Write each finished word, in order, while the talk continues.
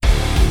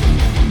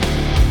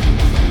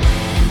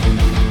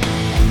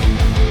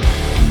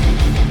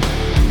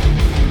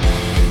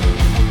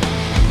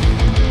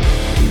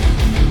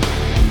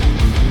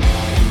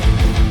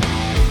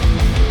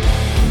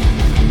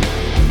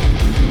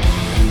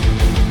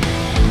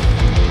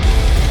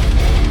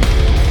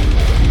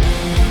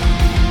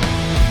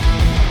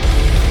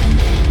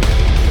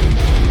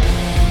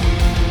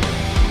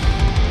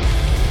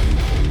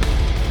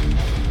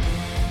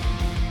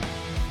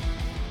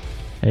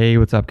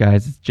what's up,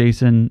 guys? It's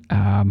Jason.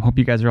 Hope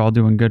you guys are all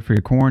doing good for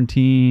your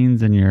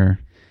quarantines and your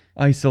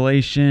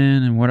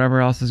isolation and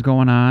whatever else is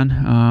going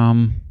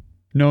on.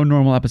 No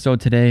normal episode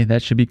today.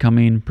 That should be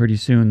coming pretty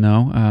soon,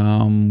 though.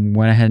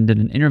 Went ahead and did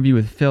an interview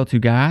with Phil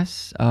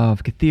Tugas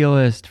of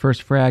Cathilist,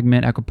 First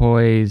Fragment,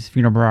 Equipoise,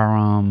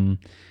 Funebrarum,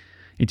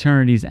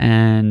 Eternity's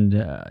End.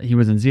 He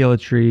was in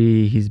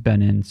Zealotry. He's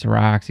been in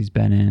Syrox. He's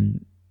been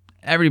in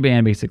every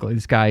band, basically.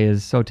 This guy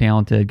is so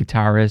talented,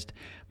 guitarist,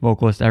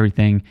 vocalist,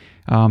 everything.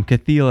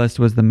 Cathilist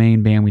was the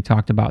main band we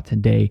talked about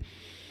today.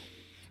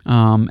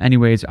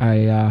 Anyways,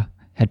 I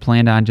had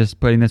planned on just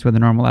putting this with a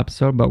normal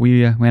episode, but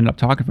we ended up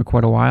talking for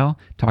quite a while.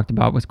 Talked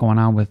about what's going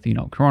on with,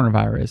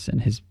 coronavirus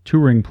and his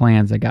touring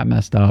plans that got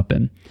messed up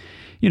and,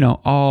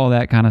 all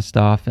that kind of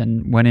stuff,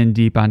 and went in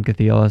deep on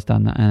Cathilist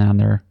on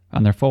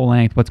their full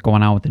length, what's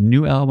going on with the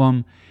new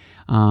album.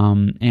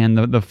 And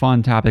the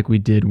fun topic we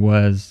did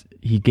was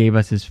he gave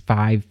us his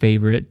 5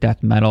 favorite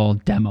death metal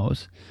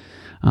demos.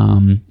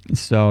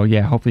 So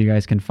yeah, hopefully you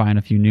guys can find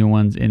a few new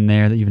ones in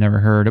there that you've never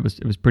heard. It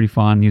was pretty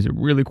fun. He's a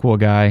really cool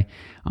guy.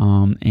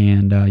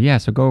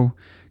 So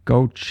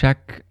go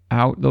check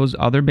out those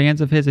other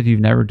bands of his if you've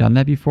never done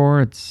that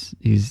before.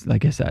 He's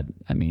like I said,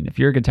 if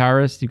you're a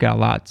guitarist, you've got a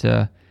lot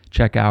to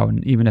check out,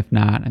 and even if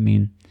not,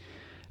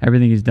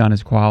 everything he's done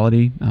is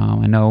quality.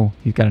 I know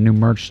he's got a new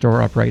merch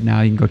store up right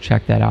now. You can go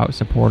check that out,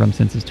 support him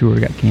since his tour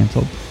got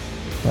canceled.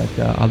 But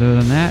other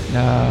than that,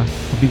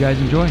 hope you guys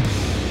enjoy.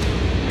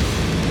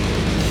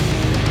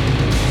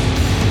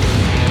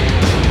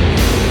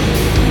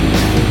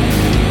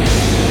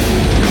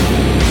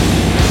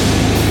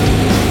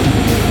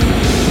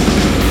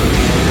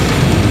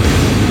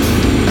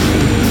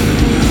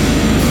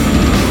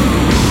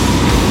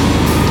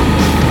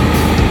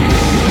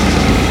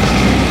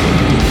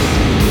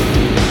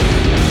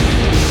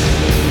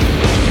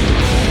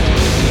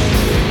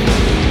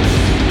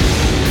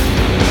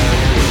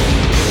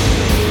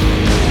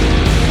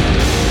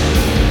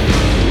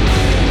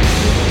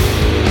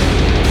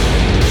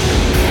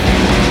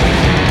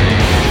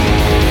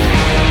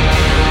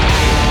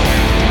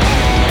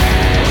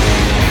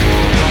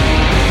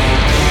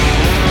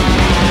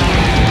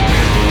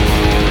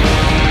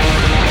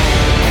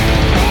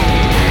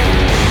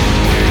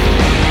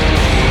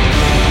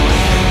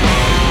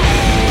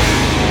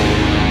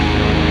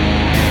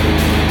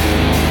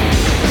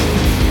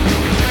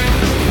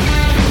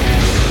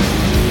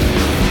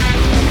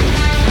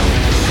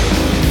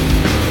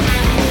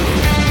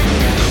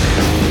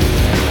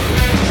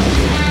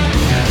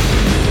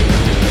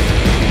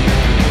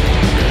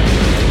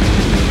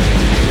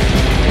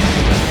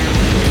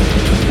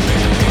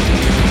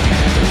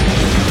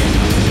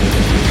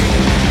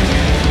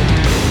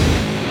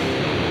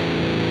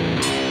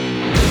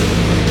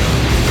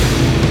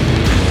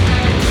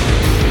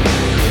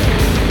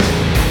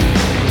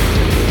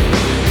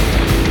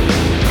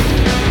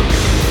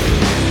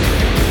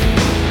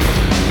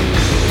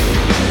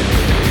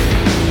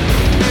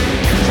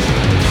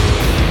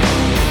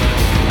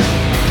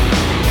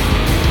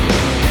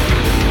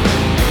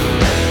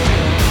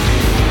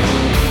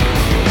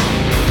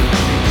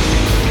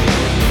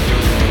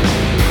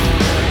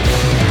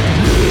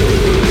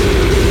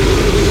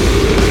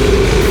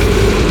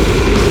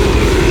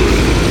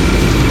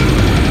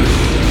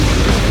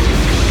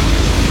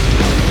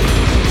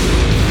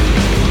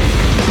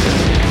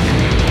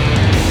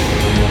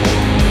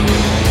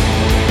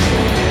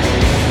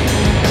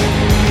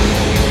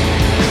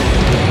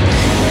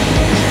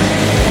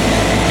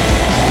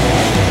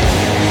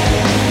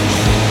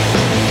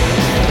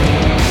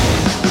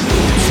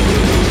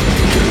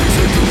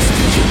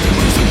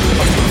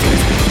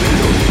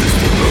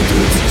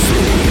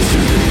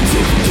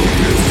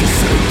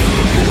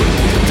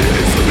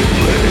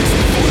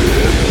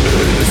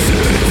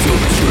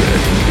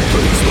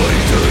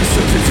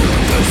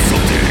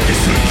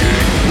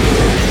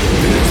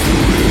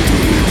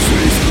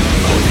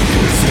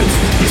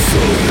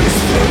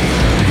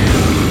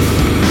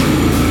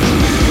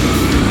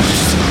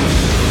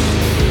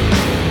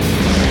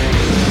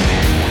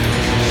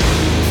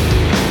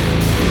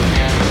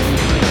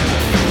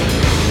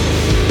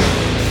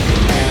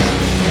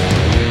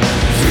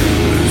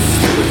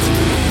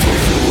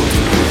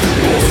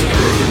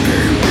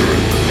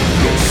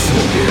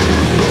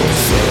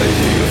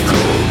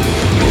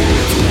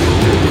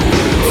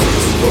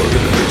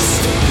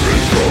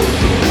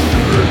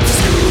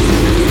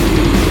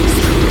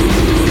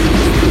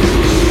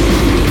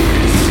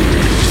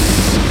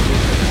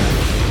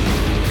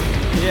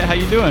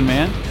 Doing,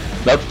 man?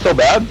 Not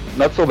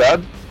so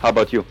bad. How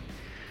about you?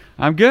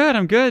 I'm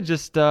good.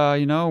 Just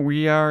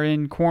we are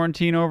in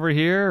quarantine over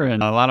here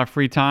and a lot of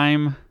free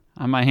time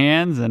on my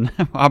hands. And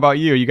how about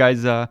you? You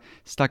guys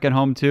stuck at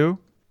home too?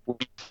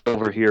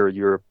 Over here,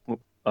 you're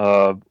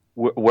where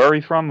are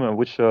you from?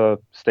 Which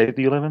state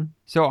do you live in?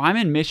 So I'm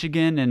in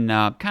Michigan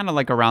and kind of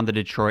like around the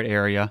Detroit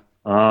area.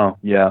 Oh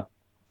yeah,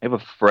 I have a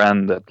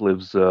friend that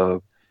lives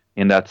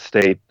in that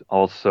state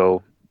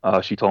also.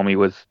 she told me it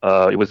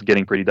was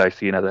getting pretty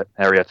dicey in that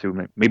area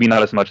too. Maybe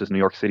not as much as New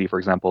York City, for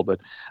example, but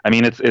I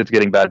mean it's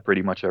getting bad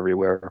pretty much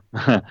everywhere.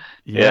 Yeah,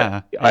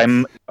 Yeah,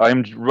 it's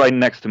I'm right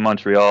next to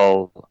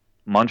Montreal.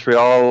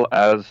 Montreal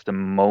has the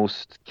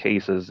most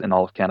cases in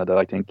all of Canada,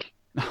 I think.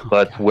 oh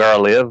But where gosh,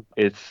 I live,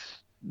 it's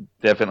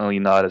definitely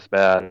not as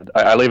bad.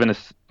 I live in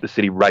the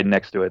city right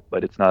next to it,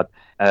 but it's not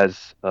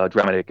as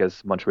dramatic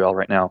as Montreal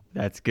right now.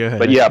 that's good.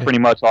 But That's yeah, good. pretty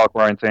much all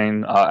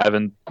quarantine. I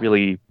haven't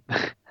really,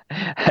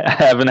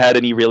 haven't had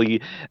any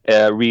really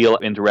real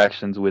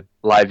interactions with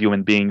live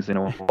human beings in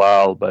a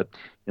while. But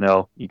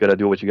you gotta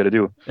do what you gotta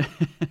do.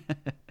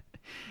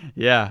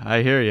 Yeah,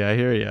 I hear you. I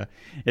hear you.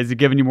 Is it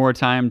giving you more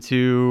time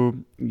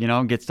to,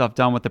 get stuff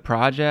done with the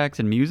projects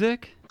and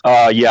music?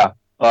 Yeah.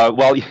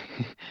 Well,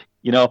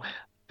 you know,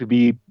 to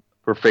be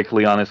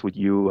perfectly honest with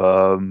you,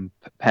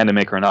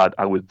 pandemic or not,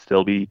 I would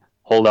still be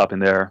holed up in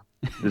there.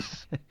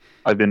 This,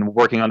 I've been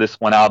working on this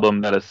one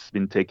album that has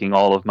been taking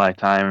all of my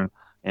time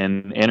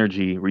and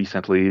energy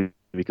recently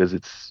because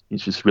it's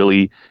just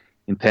really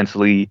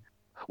intensely.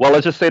 Well,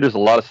 let's just say there's a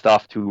lot of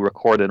stuff to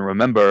record and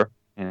remember,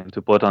 and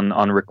to put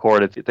on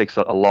record, it takes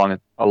a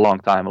long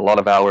time, a lot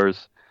of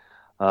hours.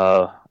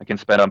 I can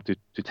spend up to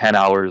 10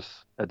 hours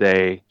a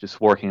day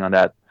just working on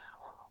that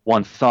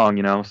one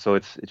song, So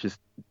it's just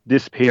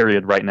this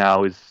period right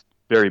now is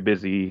very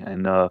busy,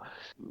 and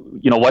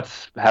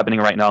what's happening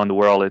right now in the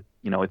world.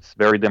 It's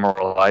very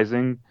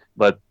demoralizing.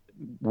 But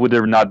would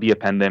there not be a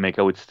pandemic,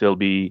 I would still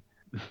be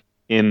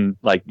in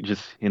like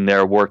just in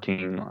there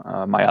working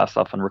my ass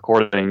off on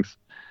recordings.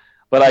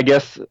 But I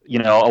guess a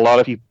lot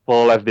of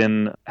people have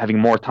been having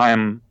more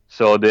time,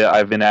 so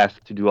I've been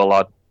asked to do a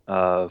lot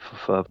of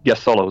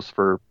guest solos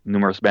for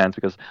numerous bands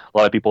because a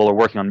lot of people are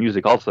working on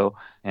music also,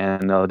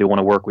 and they want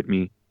to work with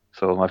me.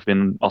 So I've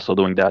been also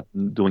doing that,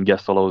 doing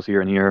guest solos here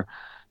and here.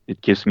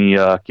 It keeps me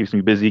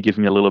busy, gives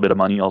me a little bit of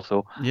money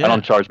also. I Yeah.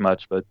 don't charge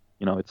much, but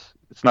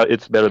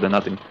it's better than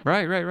nothing.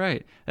 Right, right,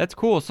 right. That's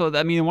cool. So,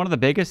 I mean, one of the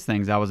biggest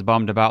things I was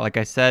bummed about, like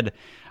I said,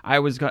 I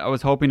was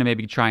hoping to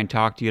maybe try and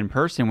talk to you in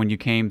person when you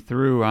came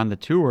through on the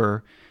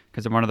tour,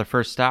 because one of the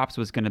first stops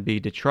was going to be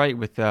Detroit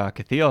with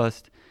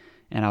Cathilist,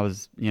 and I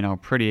was,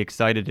 pretty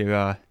excited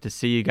to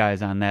see you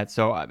guys on that.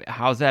 So,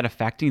 how's that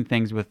affecting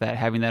things with that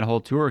having that whole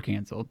tour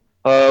canceled?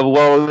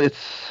 Well,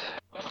 it's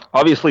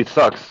obviously it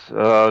sucks.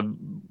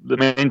 The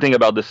main thing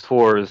about this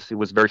tour is it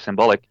was very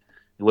symbolic.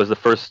 It was the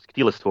first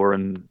Tequila tour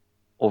in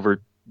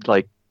over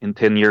like in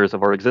 10 years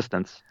of our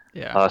existence.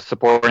 Yeah.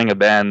 Supporting a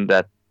band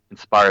that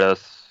inspired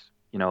us,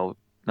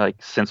 like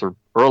since our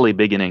early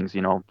beginnings,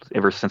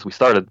 ever since we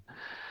started.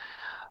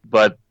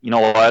 But you know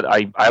what?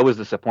 I was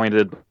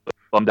disappointed,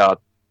 bummed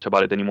out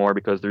about it anymore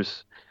because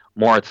there's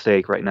more at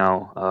stake right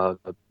now.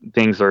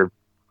 Things are.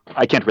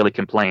 I can't really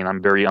complain. I'm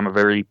a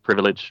very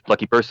privileged,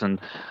 lucky person.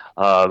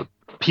 Uh,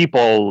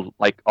 People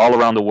like all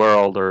around the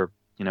world are,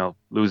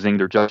 losing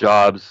their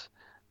jobs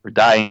or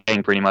dying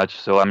pretty much.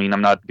 So I mean,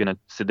 I'm not gonna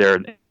sit there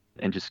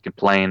and just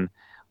complain.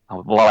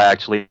 Well, I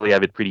actually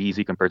have it pretty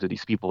easy compared to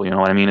these people. You know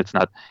what I mean? It's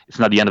not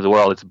the end of the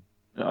world. It's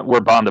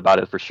we're bummed about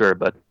it for sure,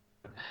 but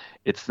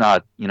it's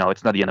not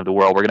the end of the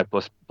world. We're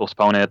gonna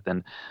postpone it,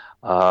 and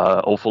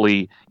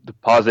hopefully the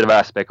positive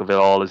aspect of it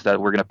all is that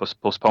we're gonna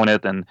postpone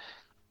it, and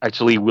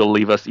actually will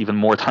leave us even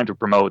more time to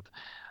promote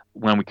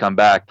when we come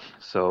back.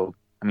 So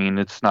I mean,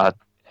 it's not.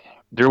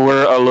 There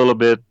were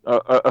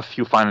a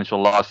few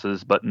financial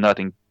losses, but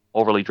nothing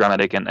overly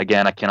dramatic. And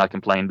again, I cannot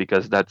complain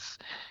because that's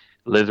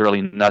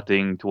literally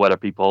nothing to what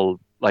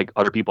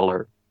other people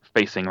are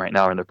facing right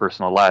now in their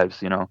personal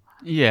lives.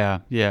 Yeah,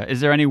 yeah.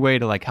 Is there any way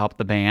to like help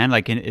the band?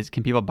 Like,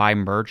 can people buy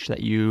merch that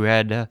you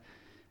had,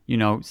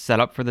 set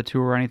up for the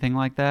tour or anything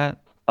like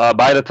that?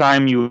 By the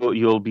time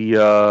you'll be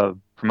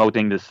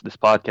promoting this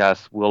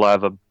podcast, we'll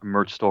have a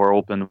merch store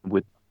open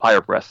with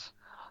Pyre Press.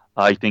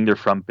 I think they're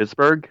from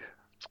Pittsburgh.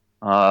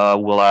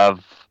 We'll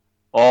have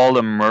all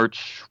the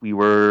merch we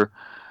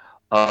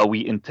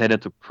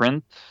intended to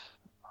print.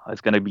 It's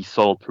going to be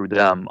sold through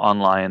them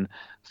online.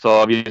 So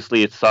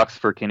obviously, it sucks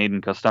for Canadian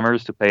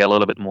customers to pay a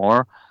little bit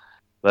more,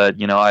 but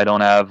I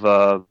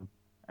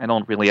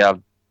don't really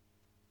have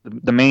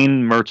the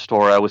main merch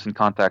store I was in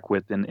contact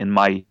with in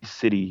my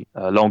city,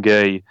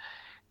 Longueuil,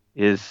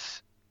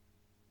 is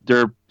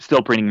they're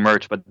still printing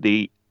merch, but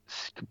they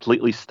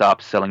completely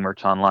stopped selling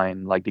merch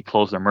online. Like they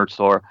closed their merch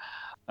store.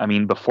 I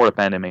mean, before the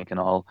pandemic and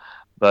all.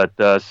 But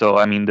so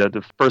I mean,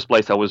 the first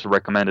place I was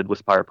recommended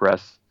was Pyre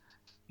Press,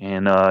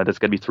 and that's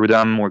gonna be through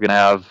them. We're gonna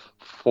have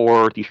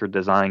four T-shirt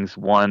designs,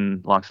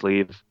 one long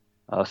sleeve,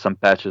 some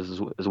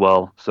patches as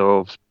well.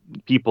 So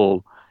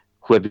people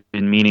who have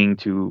been meaning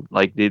to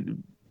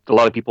a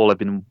lot of people have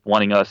been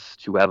wanting us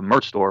to have a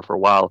merch store for a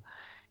while,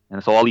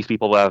 and so all these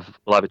people will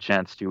have a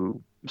chance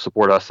to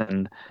support us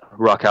and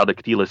rock out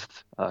the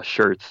List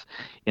shirts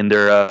in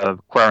their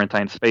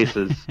quarantine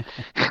spaces.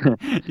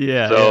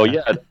 Yeah, So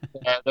yeah.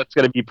 yeah, that's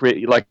gonna be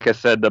pretty. Like I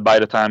said, by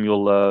the time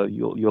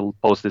you'll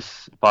post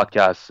this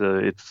podcast,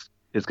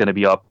 it's gonna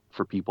be up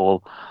for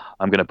people.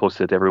 I'm gonna post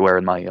it everywhere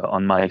in my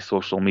on my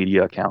social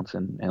media accounts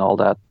and all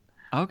that.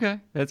 Okay,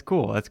 that's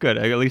cool. That's good.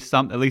 At least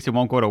it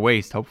won't go to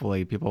waste.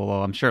 Hopefully, people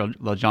will. I'm sure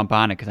they'll jump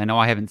on it because I know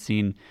I haven't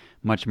seen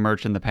much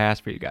merch in the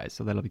past for you guys,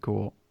 so that'll be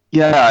cool.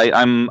 Yeah,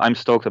 I'm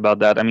stoked about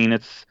that. I mean,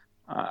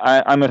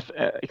 I'm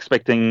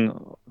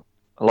expecting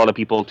a lot of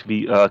people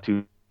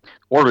to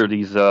order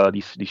these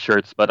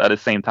shirts, but at the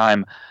same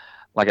time,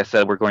 like I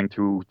said, we're going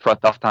through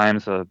tough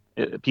times.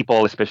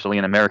 People, especially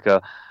in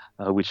America,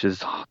 which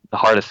is the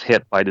hardest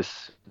hit by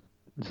this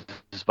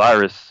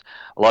virus,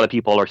 a lot of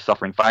people are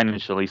suffering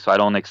financially. So I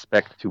don't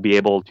expect to be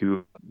able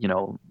to,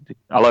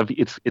 I love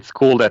it's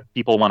cool that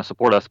people want to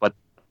support us, but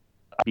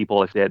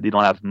people if they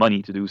don't have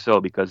money to do so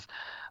because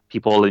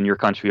people in your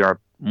country are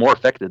more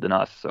affected than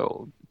us.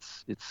 So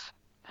it's.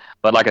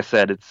 But like I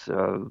said,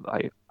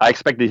 I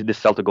expect this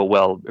sell to go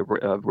well,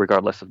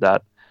 regardless of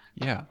that.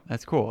 Yeah,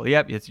 that's cool.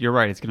 Yep, you're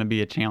right. It's going to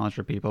be a challenge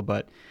for people,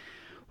 but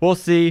we'll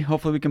see.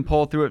 Hopefully, we can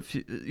pull through it,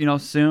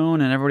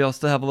 soon, and everybody will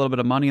still have a little bit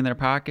of money in their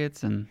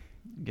pockets and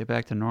get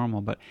back to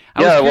normal. But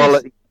I was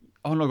curious.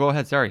 Oh no, go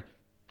ahead. Sorry.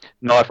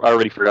 No, I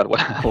already forgot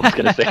what I was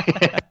going to say.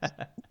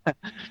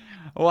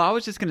 Well, I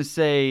was just going to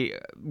say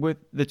with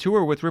the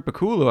tour with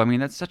Ripakulu, I mean,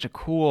 that's such a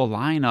cool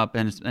lineup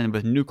and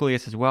with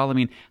Nucleus as well. I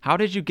mean, how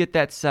did you get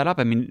that set up?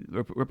 I mean,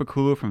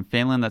 Ripakulu from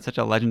Finland, that's such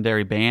a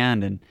legendary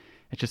band and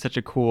it's just such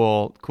a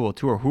cool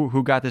tour.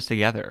 Who got this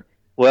together?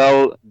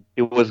 Well,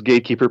 it was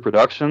Gatekeeper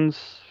Productions.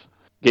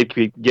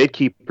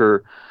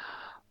 Gatekeeper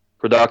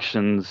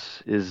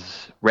Productions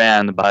is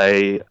ran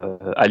by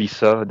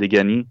Alissa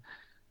Degani.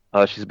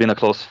 She's been a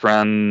close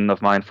friend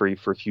of mine for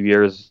a few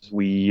years.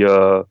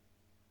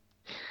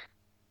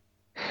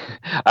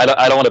 I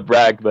don't want to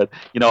brag, but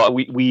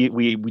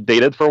we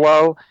dated for a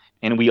while,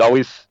 and we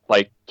always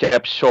like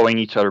kept showing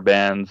each other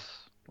bands,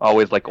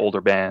 always like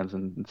older bands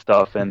and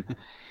stuff, and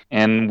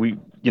we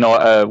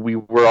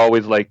were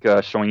always like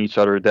showing each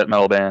other death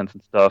metal bands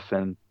and stuff.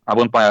 And I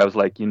went by, I was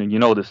like, you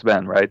know this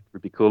band, right,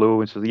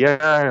 Ripikulu? And she was,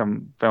 yeah,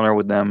 I'm familiar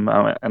with them.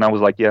 And I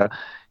was like, yeah,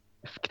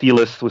 if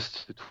Cthulhu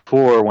was to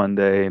tour one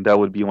day, that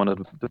would be one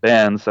of the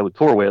bands I would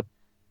tour with.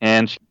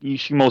 And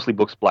she mostly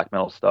books black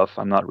metal stuff.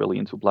 I'm not really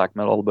into black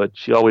metal, but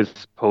she always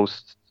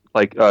posts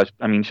like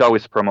she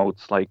always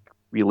promotes like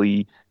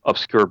really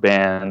obscure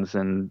bands,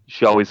 and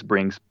she always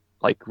brings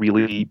like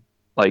really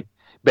like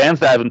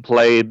bands that haven't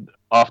played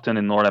often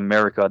in North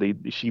America.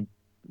 She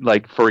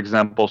like, for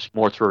example,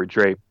 Mortuary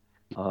Drape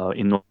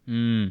in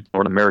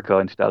North America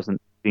in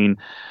 2015.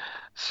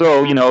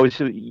 So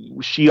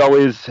she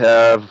always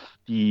have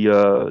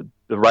the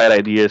right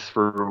ideas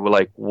for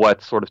like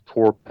what sort of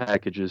tour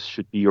packages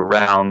should be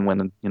around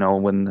when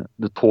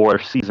the tour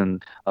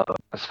season,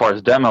 as far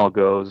as demo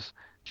goes.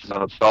 She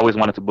always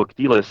wanted to book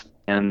T-List,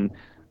 and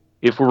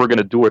if we were going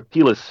to do a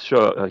T-List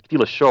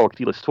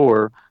T-List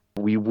tour,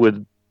 we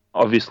would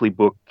obviously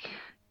book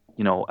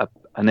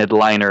an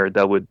headliner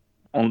that would.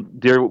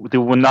 There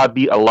would not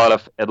be a lot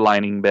of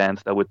headlining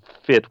bands that would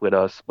fit with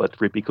us, but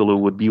Ripikulu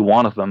would be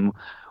one of them.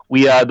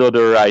 We had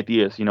other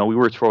ideas. We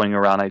were throwing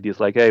around ideas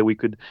like, hey, we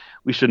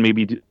should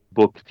maybe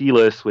book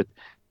T-List with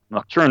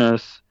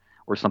Nocturnus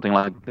or something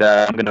like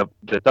that. I'm gonna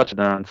get a touch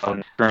on,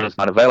 so Nocturnus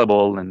not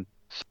available. And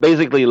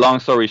basically, long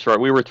story short,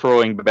 we were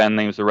throwing band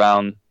names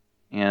around,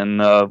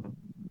 and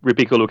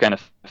Ripikulu kind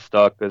of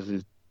stuck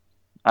because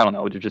I don't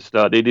know, they just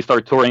they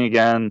started touring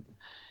again.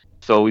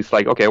 So it's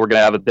like, okay, we're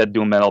gonna have a death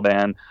doom metal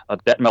band, a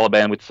death metal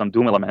band with some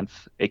doom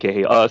elements,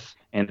 aka us,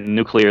 and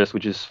Nucleus,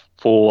 which is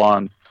full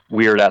on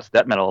weird ass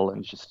death metal.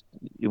 And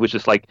it was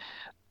just like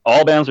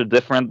all bands are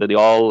different, but they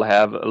all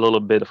have a little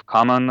bit of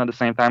common at the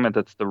same time, and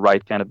that's the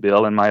right kind of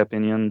bill in my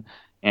opinion.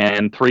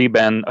 And a three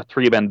band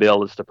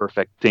bill is the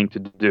perfect thing to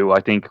do.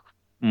 I think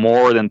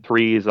more than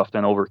three is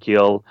often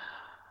overkill.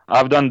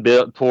 I've done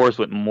tours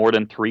with more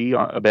than three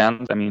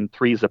bands. I mean,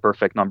 three is the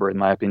perfect number in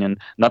my opinion.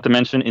 Not to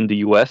mention in the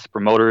US,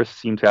 promoters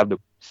seem to have the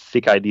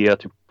sick idea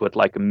to put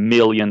like 1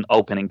 million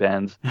opening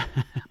bands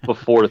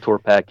before the tour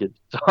package.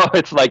 So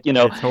it's like,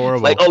 it's horrible.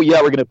 It's like, oh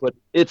yeah, we're going to put,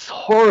 it's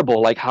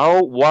horrible. Like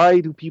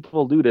why do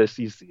people do this?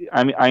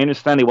 I mean, I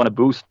understand they want to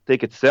boost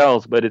ticket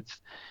sales, but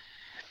it's,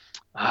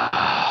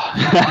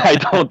 I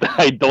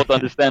don't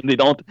understand. They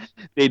don't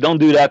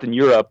do that in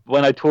Europe.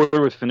 When I toured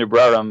with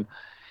Finubrarum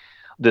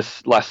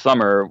this last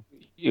summer,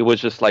 it was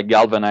just like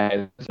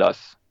galvanized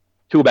us.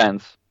 2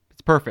 bands.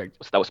 It's perfect.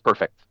 That was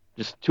perfect.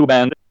 Just 2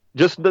 bands.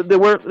 There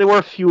were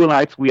a few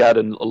nights we had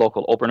a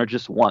local opener.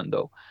 Just one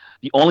though.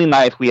 The only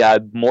night we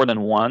had more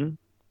than one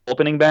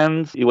opening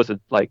bands, it was a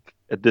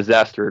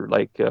disaster.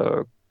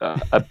 The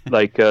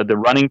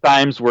running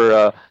times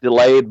were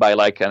delayed by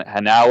like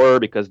an hour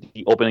because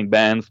the opening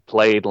bands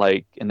played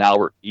like an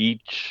hour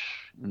each.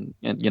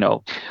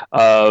 But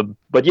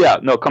yeah,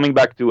 no. Coming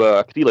back to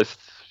Cthulhu,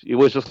 it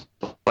was just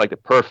like the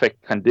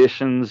perfect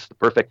conditions, the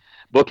perfect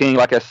booking.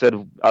 Like I said,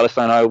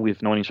 Alissa and I,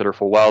 we've known each other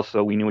for a while,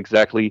 so we knew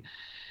exactly.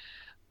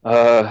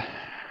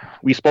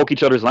 We spoke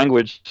each other's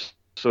language,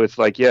 so it's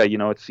like, yeah,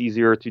 it's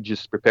easier to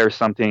just prepare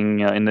something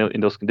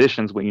in those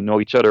conditions when you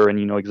know each other and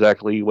you know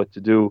exactly what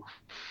to do.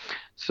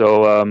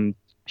 So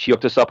she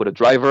hooked us up with a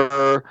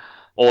driver.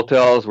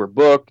 Hotels were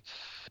booked.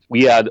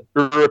 We had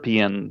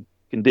European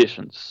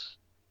conditions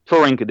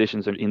touring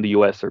conditions in the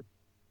US are.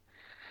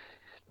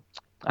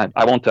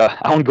 I won't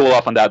go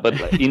off on that, but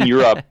in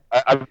Europe,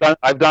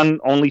 I've done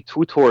only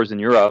 2 tours in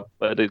Europe,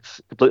 but it's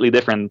completely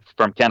different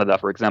from Canada.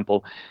 For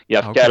example, you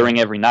have catering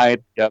every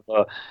night.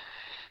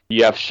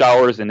 You have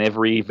showers in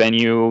every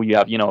venue. You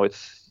have,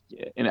 it's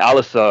in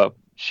Alyssa.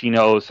 She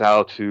knows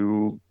how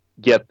to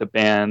get the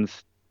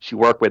bands. She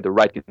worked with the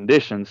right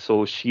conditions,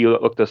 so she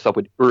hooked us up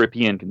with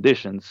European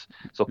conditions.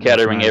 So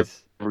catering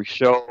every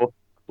show,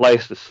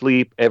 place to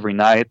sleep every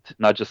night,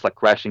 not just like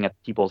crashing at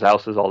people's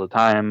houses all the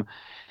time,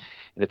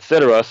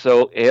 etc.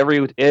 So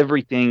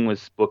everything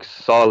was booked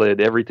solid,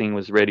 everything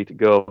was ready to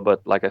go. But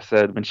like I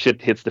said, when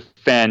shit hits the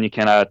fan, you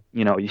cannot,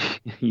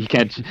 you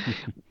can't.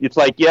 It's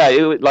like,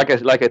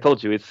 like I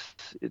told you,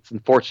 it's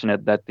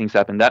unfortunate that things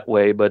happen that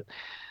way. But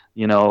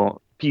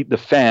the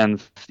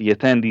fans, the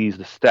attendees,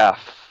 the staff,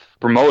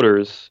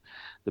 promoters,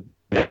 the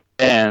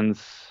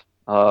bands,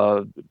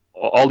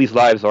 all these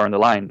lives are on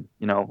the line,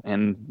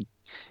 and.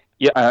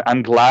 Yeah,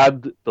 I'm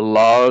glad the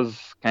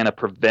laws kind of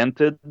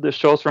prevented the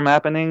shows from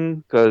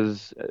happening,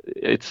 because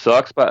it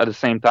sucks, but at the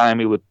same time,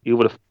 it would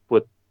have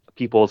put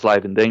people's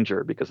life in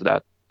danger because of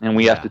that, and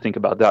we have to think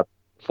about that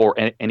for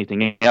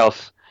anything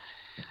else.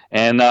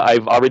 And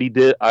I've already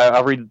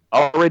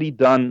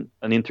done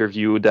an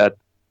interview that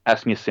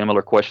asked me a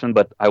similar question,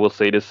 but I will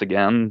say this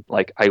again: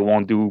 like, I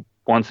won't do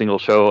one single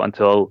show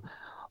until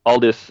all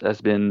this has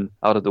been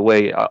out of the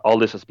way, all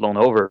this has blown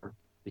over,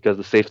 because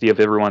the safety of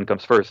everyone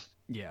comes first.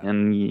 Yeah.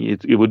 And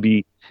it would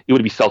be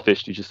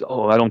selfish to just,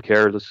 I don't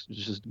care, let's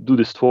just do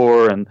this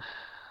tour and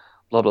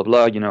blah blah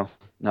blah. No,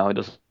 it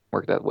doesn't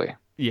work that way.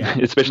 Yeah.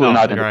 Especially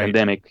not in the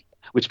pandemic,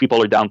 which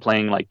people are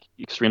downplaying like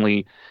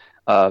extremely.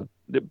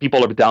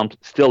 People are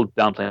still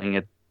downplaying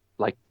it,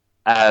 like,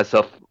 as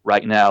of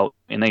right now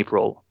in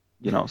April.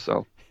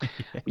 So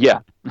yeah.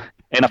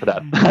 Enough of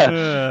that.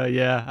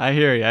 Yeah, I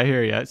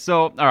hear you.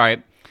 So all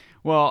right,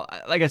 well,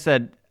 like I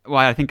said. Well,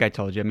 I think I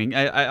told you. I mean,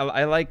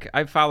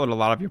 I've followed a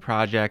lot of your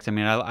projects. I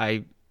mean,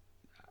 I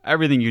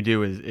everything you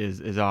do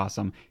is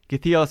awesome.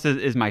 Cathelis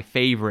is my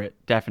favorite,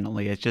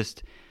 definitely. It's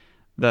just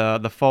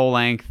the full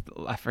length.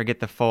 I forget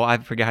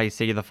how you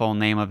say the full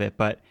name of it,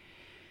 but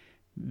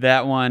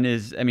that one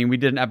is. I mean, we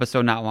did an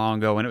episode not long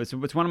ago, and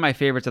it's one of my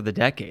favorites of the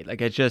decade. Like,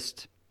 it's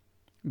just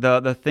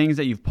the things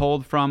that you've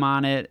pulled from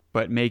on it,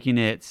 but making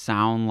it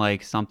sound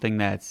like something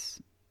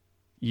that's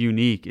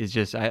unique is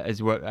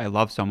what I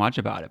love so much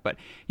about it. But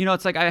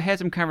it's like I had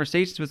some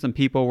conversations with some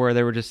people where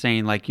they were just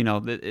saying, like,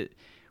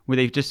 where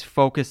they just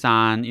focus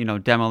on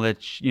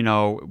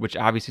Demilich, which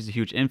obviously is a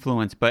huge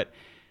influence, but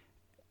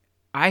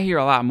I hear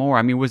a lot more.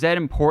 I mean, was that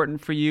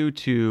important for you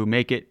to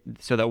make it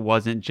so that it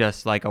wasn't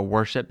just like a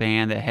worship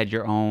band that had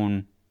your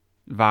own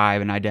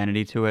vibe and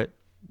identity to it?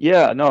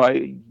 Yeah, no,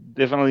 I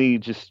definitely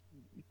just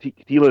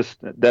Cathelis,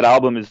 that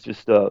album is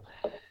just a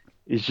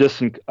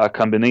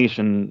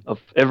combination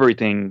of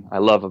everything I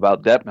love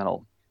about death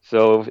metal.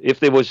 So if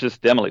there was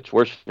just Demilich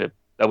worship,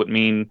 that would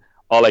mean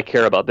all I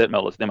care about death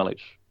metal is Demilich.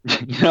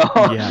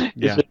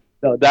 Yeah.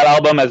 That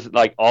album has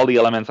like all the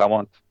elements I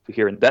want to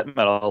hear in death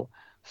metal.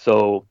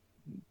 So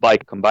by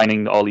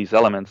combining all these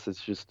elements,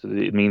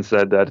 it means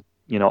that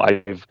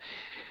I've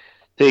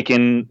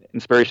taken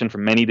inspiration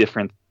from many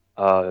different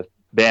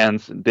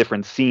bands and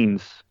different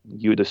scenes.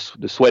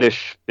 The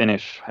Swedish,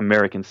 Finnish,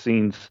 American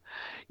scenes.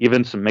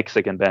 Even some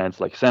Mexican bands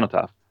like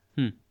Cenotaph.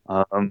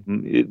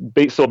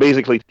 So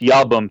basically, the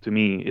album to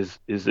me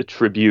is a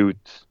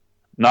tribute,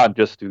 not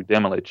just to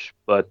Demilich,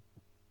 but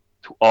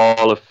to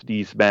all of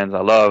these bands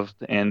I loved,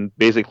 and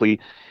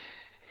basically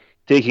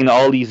taking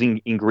all these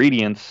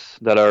ingredients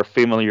that are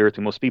familiar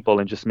to most people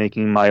and just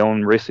making my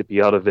own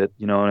recipe out of it.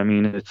 You know what I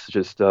mean? It's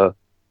just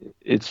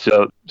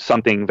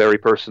something very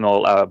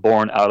personal,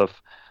 born out of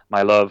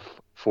my love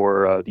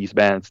for these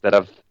bands that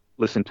I've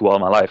listened to all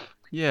my life.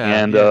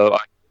 Yeah.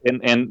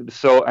 And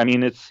so, I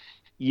mean,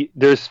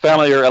 there's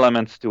familiar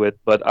elements to it,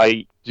 but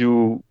I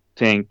do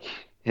think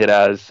it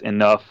has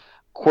enough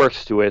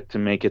quirks to it to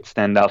make it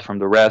stand out from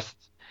the rest.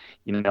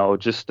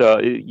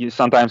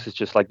 Sometimes it's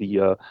just like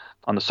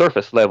on the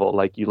surface level,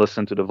 like you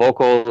listen to the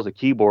vocals, the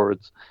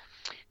keyboards,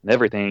 and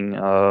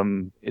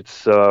everything.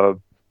 It's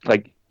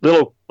like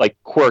little like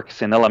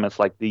quirks and elements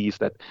like these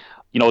that,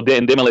 in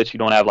Demilich you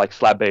don't have like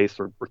slap bass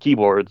or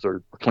keyboards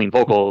or clean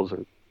vocals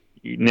or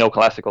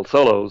neoclassical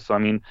solos. So I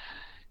mean,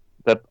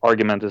 that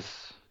argument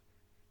is,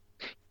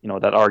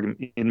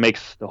 it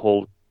makes the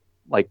whole,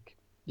 like,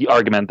 the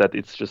argument that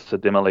it's just a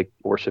Demilich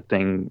worship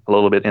thing a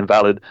little bit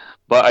invalid.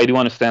 But I do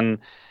understand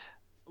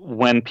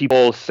when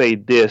people say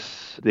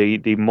this, they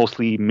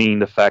mostly mean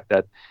the fact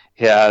that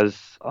he has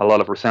a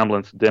lot of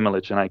resemblance to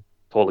Demilich, and I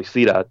totally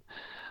see that.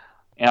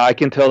 And I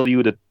can tell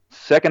you the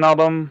second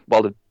album,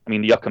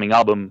 the upcoming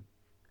album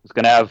is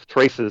going to have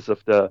traces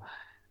of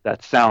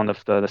that sound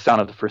of the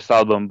sound of the first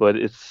album, but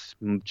it's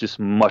just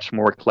much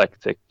more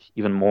eclectic,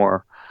 even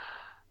more.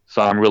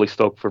 So I'm really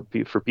stoked for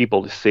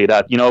people to say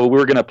that.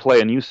 We're gonna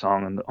play a new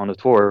song on the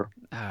tour.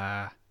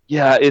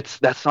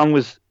 That song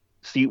was.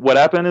 See, what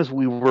happened is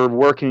we were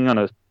working on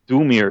a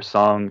Doomir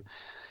song,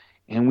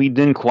 and we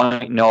didn't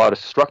quite know how to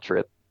structure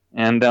it.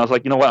 And then I was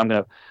like, you know what,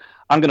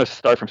 I'm gonna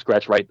start from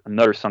scratch, write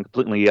another song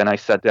completely. And I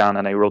sat down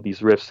and I wrote these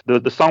riffs.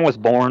 The song was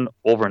born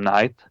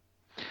overnight,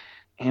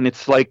 and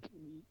it's like,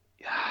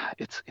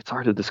 it's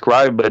hard to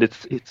describe, but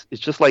it's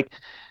just like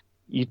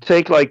you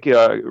take like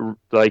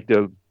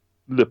the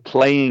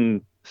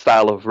playing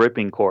style of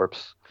Ripping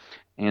Corpse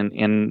and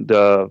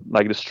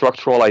like the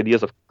structural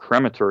ideas of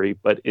Crematory,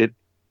 but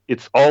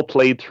it's all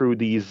played through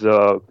these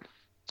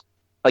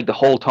like the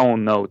whole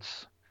tone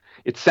notes.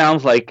 It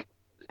sounds like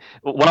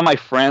one of my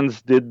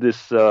friends did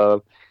this.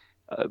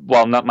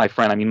 Well, not my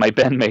friend. I mean, my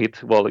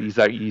bandmate. Well,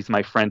 he's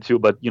my friend too,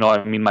 but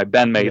I mean, my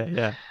bandmate.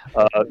 Yeah,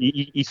 yeah.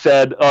 He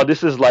said, "Oh,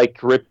 this is like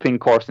Ripping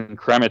Corpse and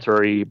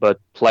Crematory, but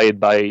played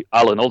by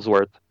Alan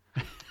Ellsworth."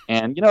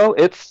 And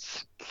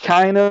it's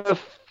kind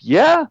of,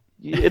 yeah,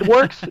 it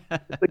works.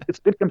 It's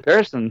a good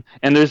comparison.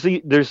 And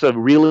there's a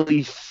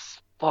really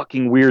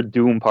fucking weird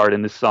doom part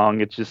in this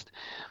song. It just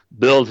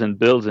builds and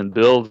builds and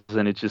builds,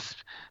 and it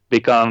just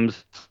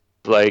becomes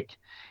like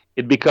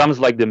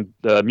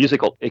the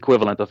musical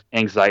equivalent of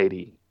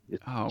Anxiety.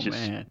 It Oh just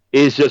man,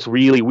 is just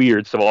really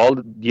weird. So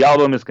the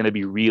album is going to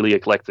be really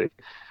eclectic.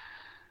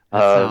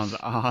 that sounds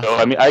So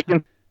I awesome. mean, I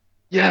can,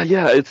 yeah,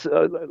 yeah. It's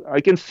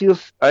I can see.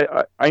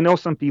 I know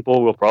some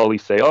people will probably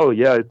say, "Oh,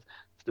 yeah, it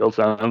still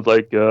sounds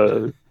like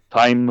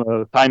Time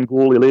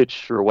Ghoul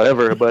Illich or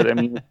whatever." But I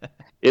mean,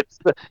 it's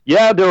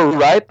yeah, they're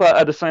right, but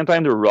at the same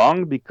time, they're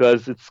wrong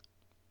because it's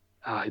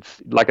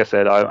like I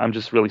said, I'm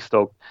just really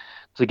stoked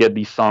to get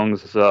these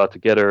songs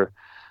together.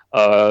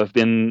 I've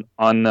been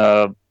on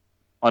a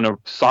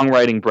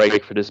songwriting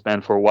break for this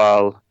band for a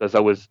while because I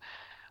was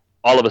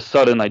all of a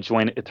sudden I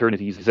joined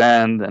Eternity's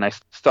End and I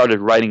started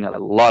writing a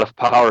lot of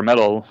power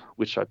metal,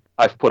 which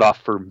I've put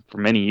off for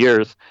many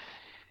years,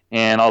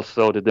 and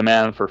also the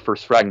demand for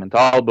First Fragment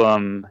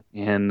album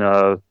and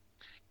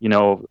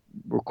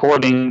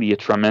recording the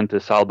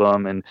Atramentus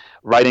album and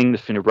writing the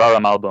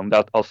Funebrarum album.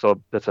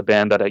 That's a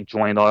band that I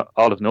joined out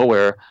of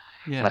nowhere,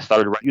 and I Yeah.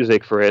 started writing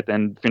music for it.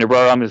 And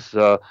Funebrarum is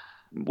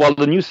well,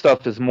 the new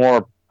stuff is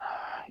more.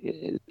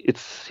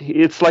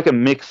 It's like a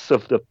mix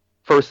of the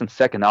first and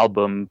second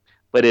album,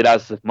 but it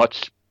has a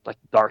much like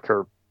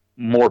darker,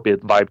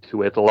 morbid vibe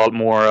to it. A lot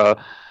more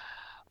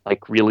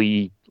like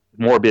really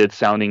morbid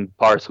sounding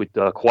parts with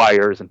the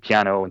choirs and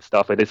piano and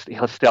stuff. It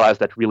still has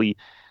that really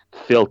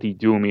filthy,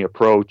 doomy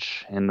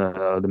approach and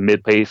the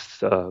mid pace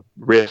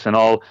riffs and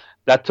all.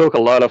 That took a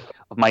lot of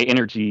my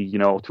energy,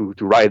 to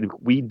write.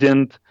 We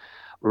didn't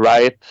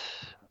write.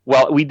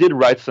 Well, we did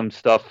write some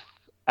stuff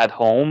at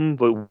home,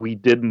 but we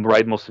didn't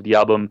write most of the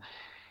album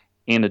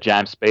in the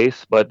jam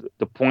space. But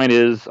the point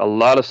is, a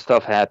lot of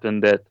stuff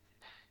happened that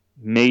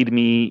made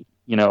me,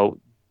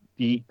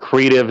 the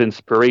creative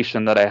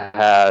inspiration that I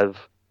have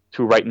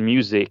to write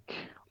music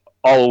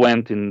all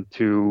went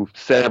into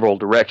several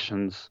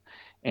directions.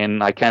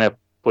 And I kind of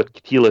put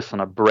Katilis on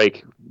a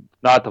break,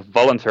 not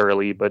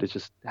voluntarily, but it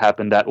just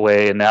happened that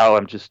way. And now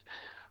I'm just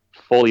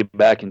fully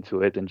back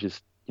into it and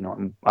just,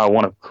 I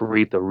want to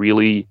create a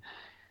really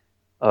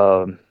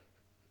um,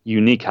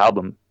 unique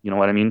album. You know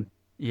what I mean?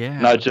 Yeah.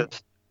 Not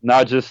just,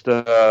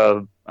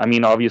 I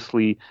mean,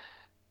 obviously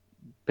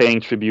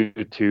paying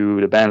tribute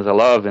to the bands I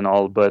love and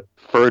all, but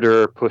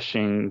further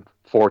pushing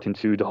forth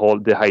into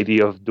the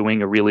idea of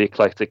doing a really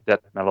eclectic death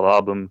metal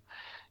album.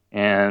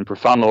 And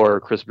Profound Lore,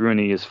 Chris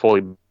Bruni, is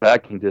fully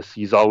backing this.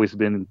 He's always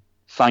been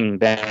signing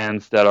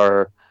bands that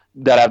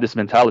have this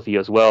mentality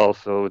as well.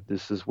 So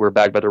we're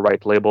back by the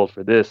right label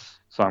for this.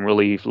 So I'm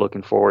really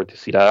looking forward to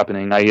see that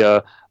happening.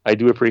 I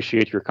do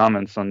appreciate your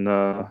comments on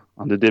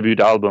the debut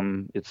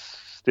album. It's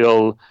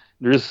still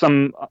there's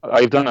some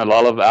I've done a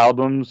lot of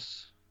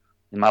albums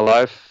in my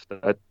life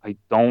that I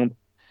don't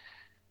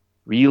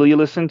really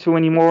listen to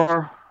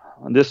anymore.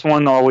 This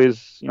one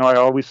always,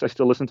 I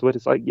still listen to it.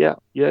 It's like, yeah,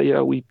 yeah,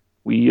 yeah.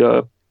 We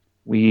uh,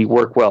 we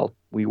work well.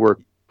 We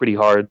work pretty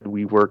hard.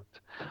 We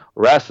worked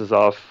our asses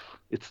off.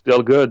 It's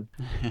still good.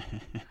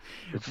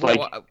 It's Well,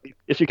 like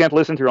if you can't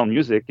listen to your own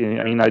music,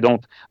 I mean, I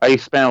don't. I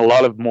spend a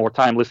lot of more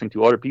time listening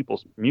to other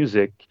people's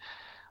music.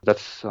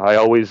 I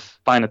always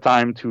find a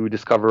time to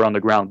discover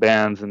underground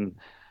bands and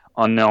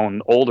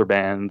unknown older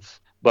bands.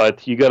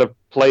 But you got to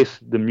place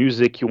the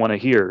music you want to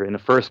hear in the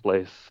first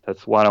place.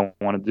 That's what I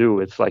want to do.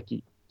 It's like,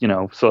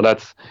 so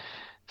that's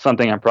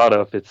something I'm proud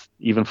of. It's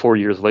even 4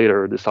 years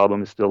later, this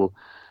album is still,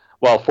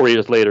 well, 4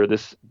 years later,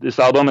 this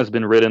album has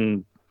been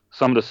written.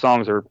 Some of the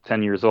songs are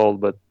 10 years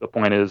old, but the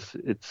point is,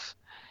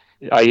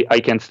 I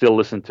can still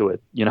listen to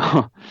it,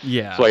 So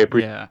yeah, I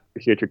yeah.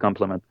 appreciate your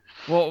compliment.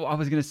 Well, I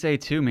was gonna say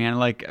too, man.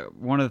 Like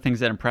one of the things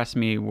that impressed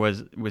me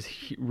was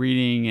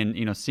reading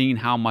and seeing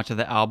how much of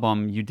the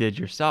album you did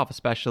yourself,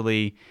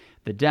 especially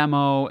the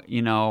demo.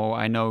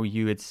 I know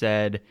you had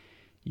said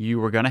you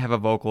were gonna have a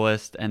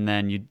vocalist, and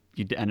then you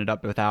ended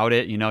up without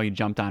it. You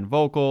jumped on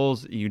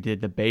vocals. You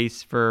did the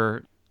bass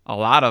for a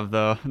lot of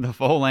the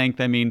full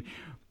length. I mean,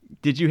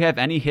 did you have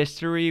any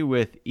history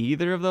with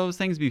either of those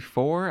things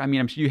before? I mean,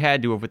 I'm sure you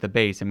had to have with the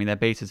bass. I mean,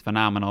 that bass is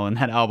phenomenal in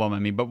that album. I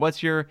mean, but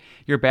what's your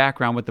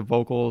background with the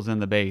vocals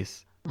and the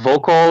bass?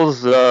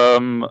 Vocals,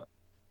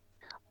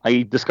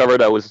 I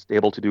discovered I was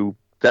able to do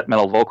death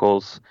metal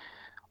vocals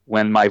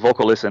when my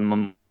vocalist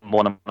and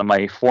one of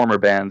my former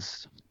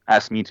bands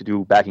asked me to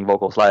do backing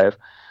vocals live.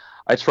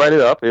 I tried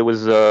it up. It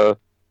was it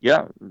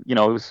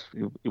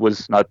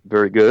was not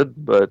very good,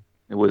 but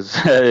it was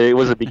it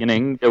was a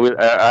beginning.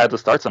 I had to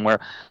start somewhere.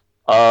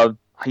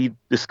 He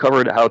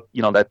discovered how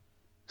that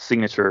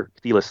signature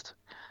Cthulist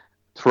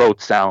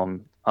throat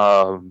sound.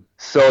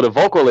 So the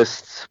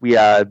vocalists we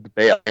had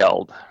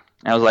bailed.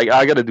 And I was like,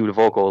 I got to do the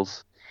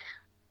vocals.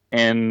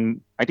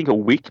 And I think a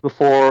week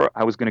before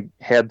I was going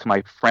to head to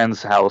my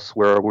friend's house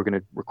where we're going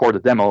to record the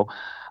demo,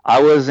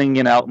 I was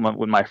hanging out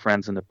with my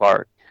friends in the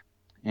park.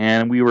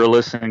 And we were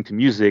listening to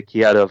music. He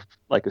had a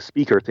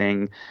speaker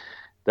thing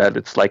that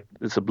it's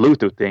a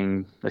Bluetooth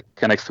thing that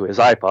connects to his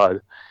iPod.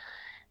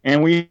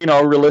 And we,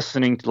 were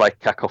listening to like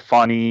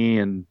Cacophony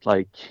and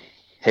like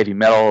heavy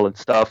metal and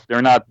stuff.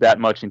 They're not that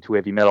much into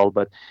heavy metal,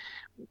 but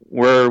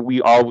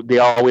they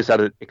always had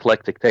an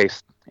eclectic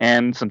taste.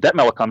 And some death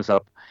metal comes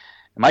up,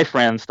 and my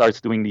friend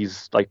starts doing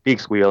these like pig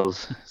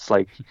squeals. It's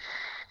like,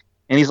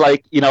 and he's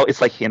like,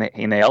 it's like he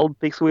nailed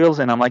pig squeals,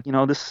 and I'm like,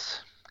 this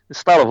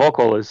style of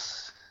vocal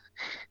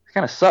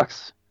kind of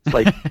sucks. It's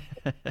like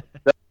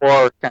that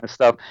war kind of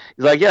stuff.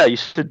 He's like, yeah, you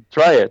should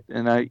try it,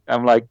 and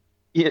I'm like,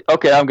 yeah,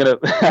 okay, I'm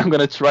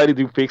gonna try to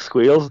do pig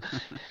squeals,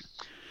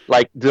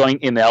 like doing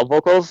inhaled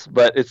vocals,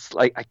 but it's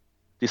like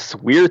this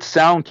weird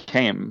sound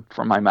came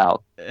from my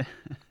mouth,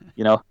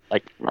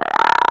 like.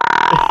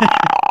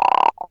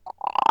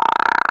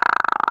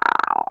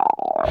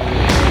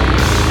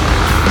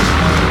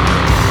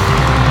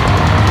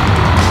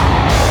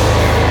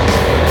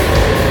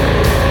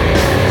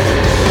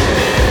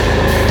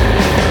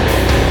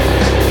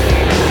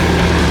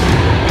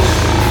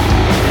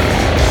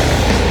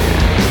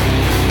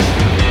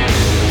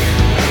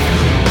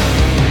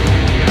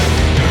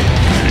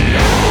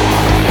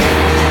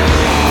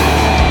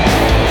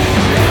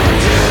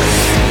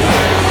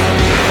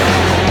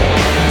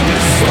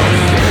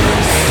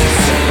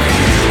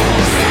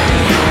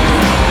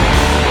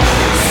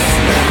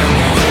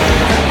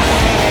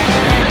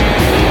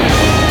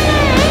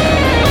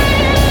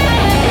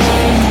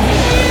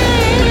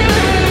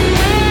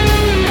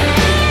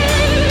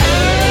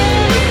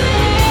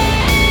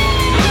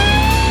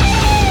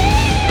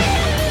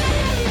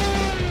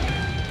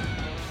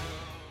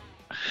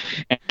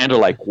 And they're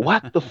like,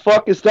 what the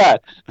fuck is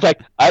that? It's like,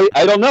 I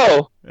don't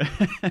know.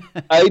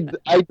 I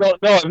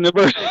don't know. I've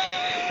never.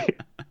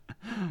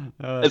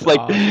 It's like,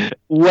 awesome.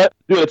 What?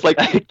 Dude, it's like,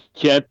 I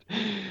can't.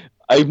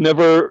 I've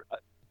never.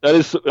 That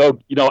is, I'm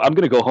going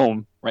to go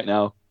home right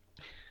now.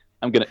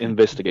 I'm going to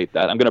investigate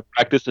that. I'm going to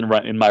practice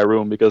in my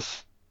room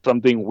because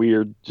something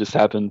weird just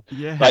happened.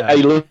 Yeah.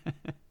 That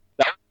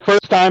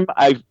first time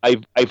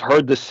I've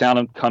heard this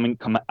sound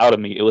come out of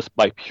me, it was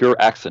by pure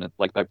accident,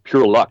 like by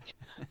pure luck.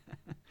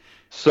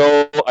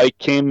 So I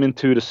came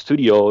into the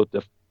studio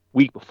the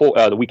week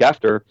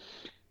after,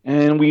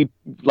 and we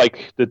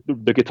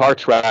the guitar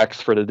tracks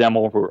for the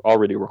demo were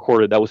already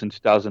recorded. That was in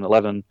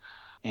 2011,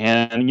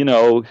 and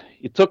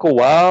it took a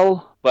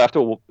while, but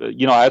after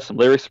I had some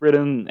lyrics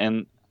written,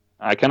 and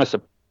I kind of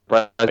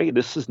surprised, hey,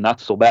 this is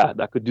not so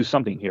bad. I could do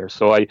something here.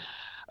 So I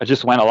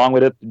just went along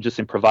with it, just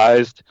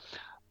improvised.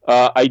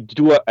 I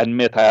do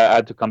admit I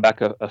had to come back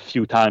a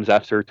few times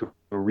after to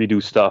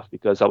redo stuff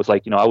because I was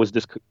like, I was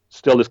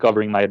still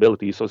discovering my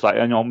abilities. So it's like,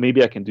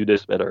 maybe I can do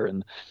this better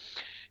and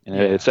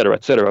et cetera,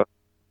 et cetera.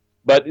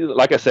 But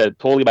like I said,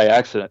 totally by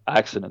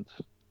accident.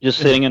 Just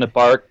sitting in the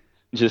park,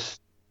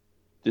 just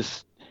so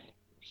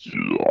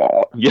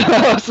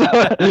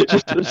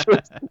just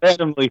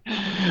randomly.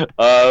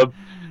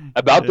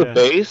 About the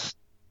bass,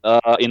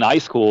 in high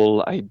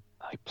school, I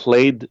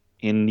played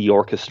in the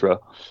orchestra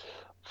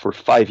for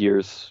 5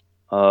 years.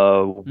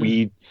 So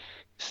we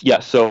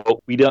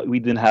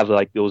didn't have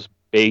like those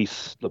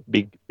bass, the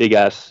big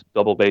ass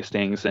double bass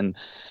things and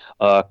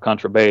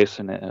contrabass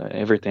and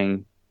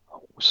everything.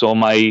 So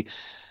my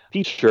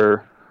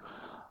teacher,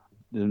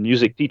 the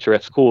music teacher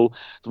at school,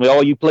 told me,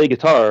 "Oh, you play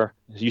guitar,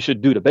 you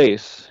should do the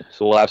bass.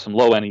 So we'll have some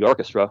low end in the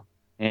orchestra."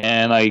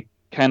 And I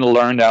kind of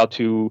learned how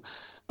to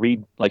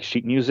read like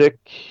sheet music,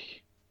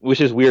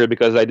 which is weird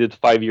because I did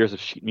 5 years of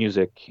sheet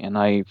music and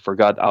I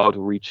forgot how to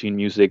read sheet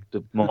music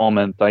the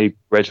moment I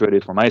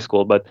graduated from high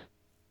school. But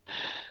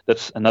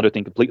that's another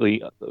thing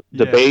completely.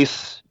 The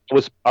bass, I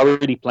was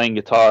already playing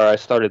guitar. I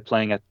started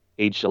playing at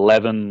age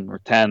 11 or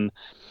 10.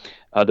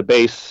 The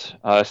bass,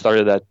 I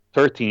started at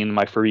 13,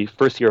 my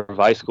first year of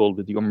high school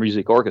with the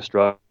music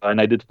orchestra,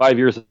 and I did 5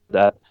 years of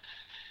that.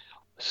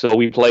 So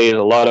we played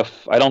a lot of,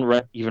 I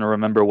don't even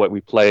remember what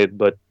we played,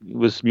 but it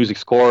was music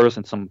scores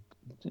and some,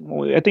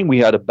 I think we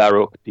had a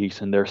Baroque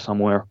piece in there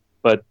somewhere.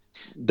 But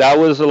that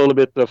was a little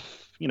bit of,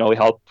 it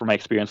helped for my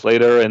experience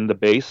later. And the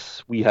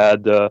bass, we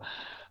had a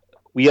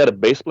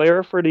bass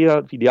player for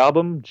the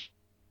album,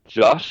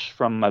 Josh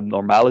from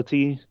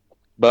Abnormality,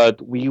 but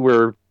we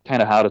were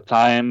kind of out of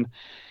time.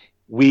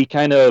 We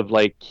kind of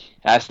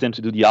asked him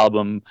to do the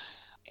album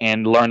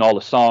and learn all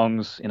the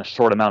songs in a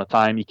short amount of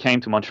time. He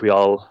came to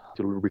Montreal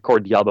to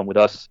record the album with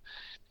us,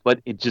 but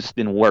it just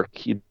didn't work.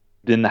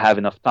 didn't have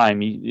enough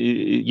time.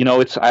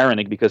 It's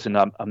ironic because in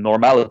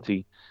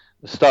normality,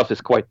 the stuff is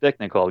quite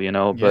technical,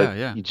 but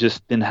Yeah. he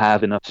just didn't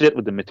have enough fit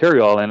with the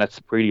material, and that's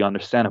pretty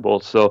understandable.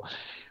 So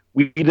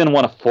we didn't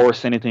want to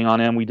force anything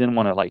on him. We didn't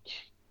want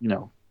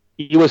to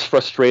he was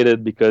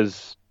frustrated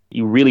because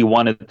he really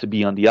wanted to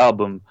be on the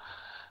album,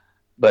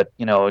 but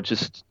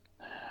just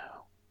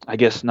I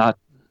guess not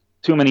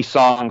too many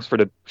songs for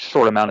the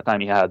short amount of time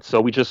he had. So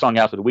we just hung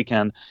out for the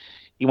weekend.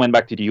 He went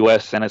back to the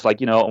U.S. and it's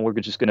like, we're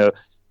just gonna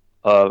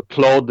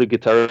Claude, the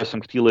guitarist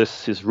from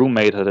Cthulhu, his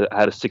roommate had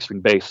a 6-string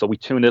bass, so we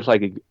tuned it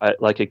like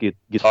a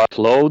guitar.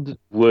 Claude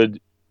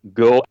would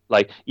go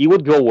he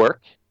would go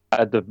work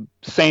at the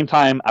same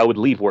time I would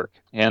leave work,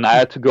 and I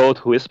had to go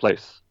to his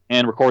place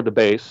and record the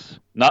bass,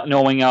 not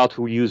knowing how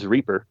to use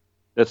Reaper.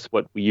 That's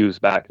what we used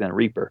back then,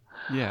 Reaper.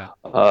 Yeah.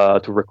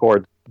 To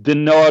record.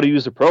 Didn't know how to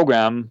use the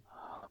program,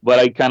 but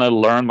I kind of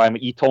learned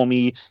he told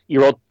me, he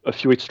wrote a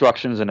few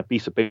instructions in a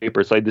piece of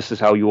paper. It's like, this is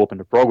how you open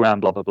the program,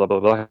 blah, blah, blah, blah,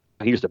 blah.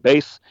 Here's the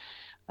bass.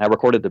 I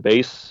recorded the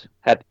bass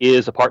at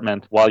his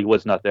apartment while he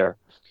was not there.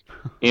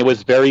 It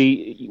was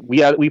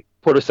we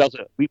put ourselves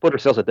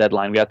a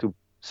deadline. We had to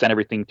send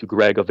everything to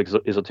Greg of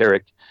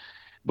Esoteric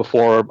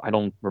before, I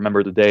don't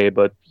remember the day,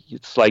 but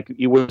it's like,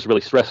 it was really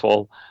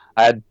stressful.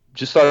 I had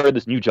just started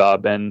this new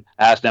job and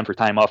asked them for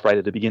time off right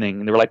at the beginning,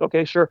 and they were like,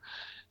 okay, sure.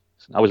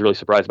 I was really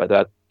surprised by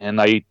that,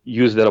 and I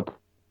used that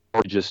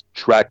to just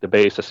track the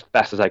bass as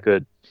fast as I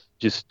could,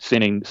 just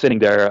sitting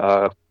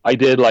there. I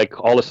did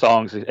all the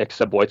songs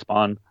except White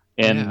Spawn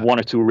and one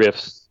or two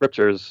riffs,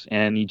 scriptures,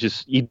 and he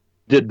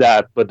did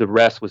that, but the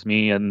rest was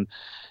me. And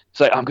it's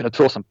like, I'm gonna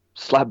throw some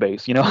slap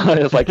bass,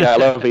 It's like, yeah, I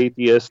love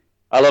Atheist.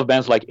 I love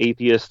bands like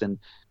Atheist, and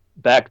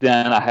back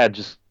then I had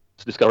just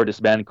discovered this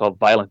band called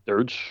Violent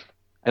Dirge.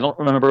 I don't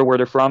remember where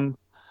they're from,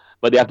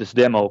 but they have this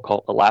demo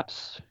called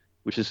Elapse,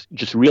 which is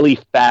just really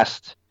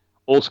fast,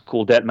 old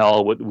school death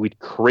metal with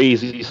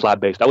crazy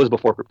slap bass. That was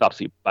before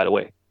Cryptopsy, by the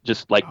way.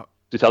 Just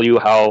to tell you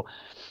how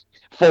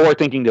forward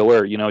thinking they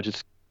were,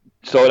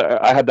 So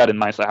I had that in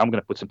mind. So I'm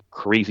going to put some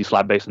crazy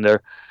slap bass in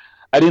there.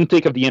 I didn't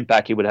think of the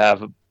impact it would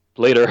have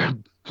later,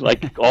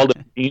 all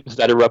the memes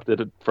that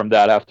erupted from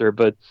that after.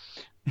 But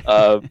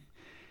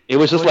it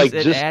was just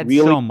it adds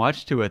really so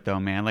much to it, though,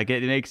 man.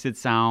 It makes it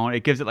sound,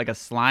 it gives it a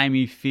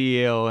slimy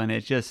feel, and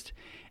it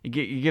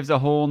gives a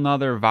whole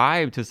nother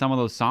vibe to some of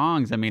those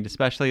songs. I mean,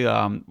 especially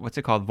what's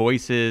it called,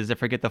 Voices. I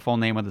forget the full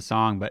name of the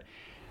song, but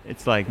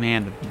it's like,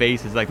 man, the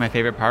bass is my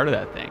favorite part of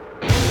that thing.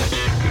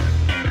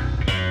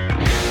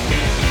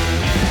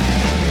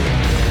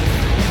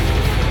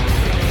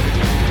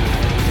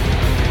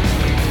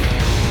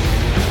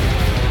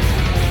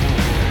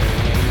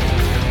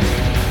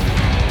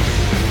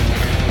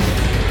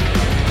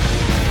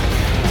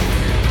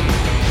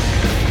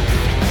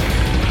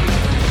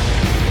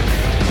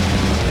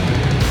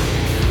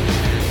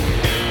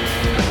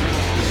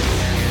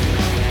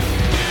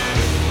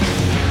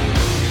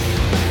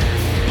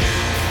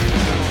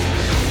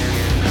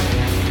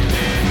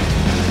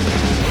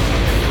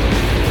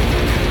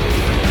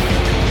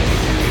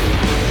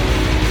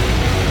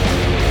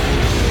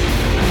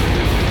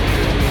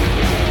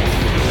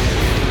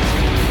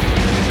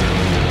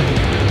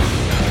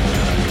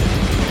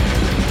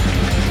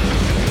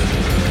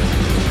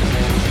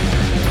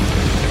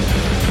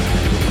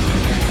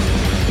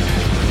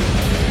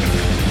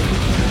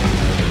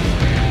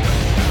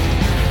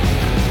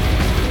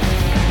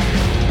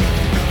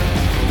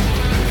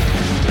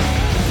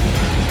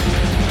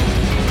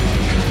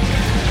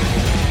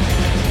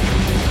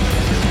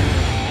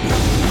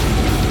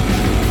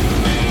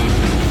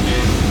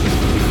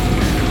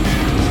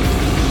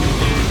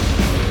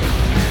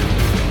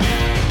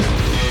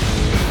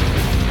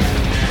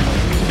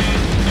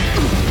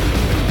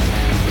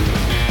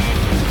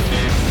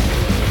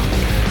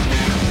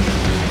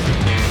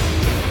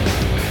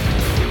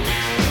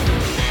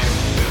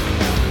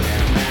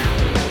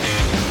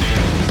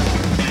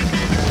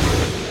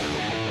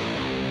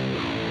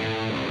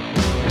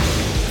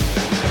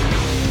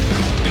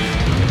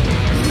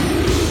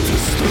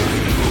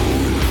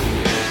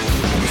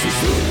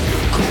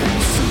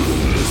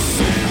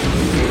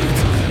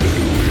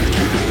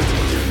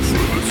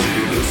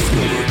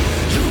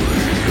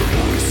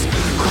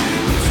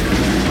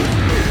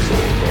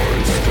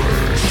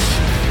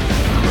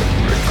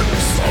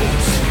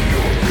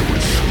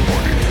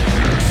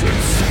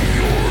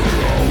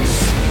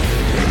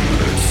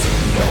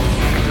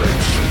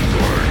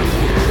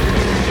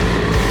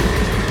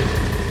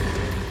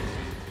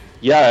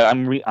 Yeah,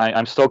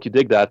 I'm stoked you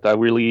dig that. I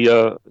really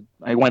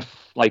I went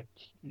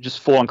just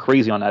full on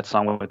crazy on that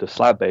song with the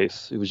slap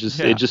bass. It was just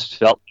It just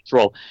felt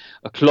natural.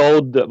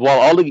 Claude, well,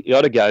 all the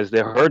other guys, they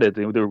heard it.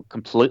 They were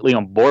completely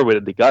on board with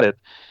it. They got it.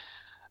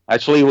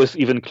 Actually, it was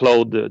even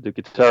Claude, the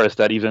guitarist,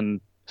 that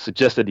even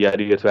suggested the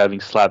idea to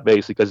having slap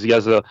bass, because he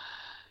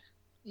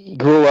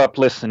grew up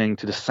listening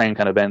to the same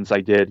kind of bands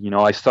I did.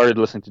 I started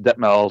listening to death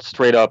metal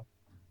straight up,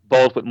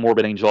 both with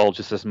Morbid Angel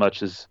just as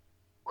much as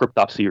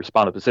Cryptopsy or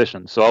Spawn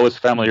Opposition. So I was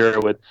familiar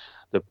with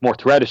the more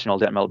traditional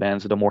death metal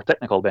bands and the more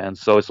technical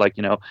bands. So it's like,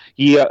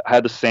 he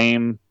had the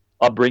same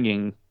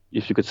upbringing,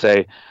 if you could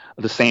say,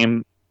 the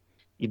same.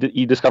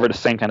 He discovered the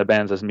same kind of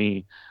bands as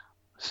me,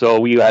 so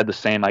we had the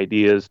same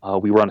ideas.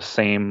 We were on the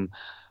same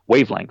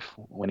wavelength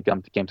when it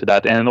came to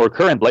that. And our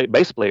current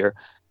bass player,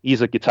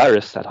 he's a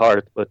guitarist at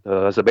heart, but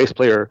as a bass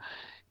player,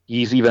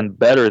 he's even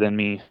better than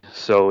me.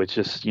 So it's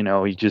just,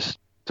 he just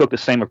took the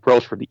same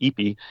approach for the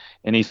EP,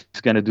 and he's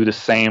going to do the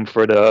same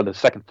for the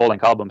second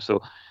full-length album.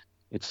 So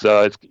it's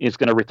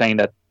going to retain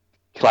that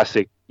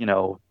classic,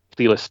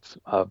 Steelist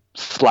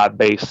slap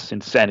bass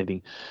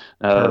insanity.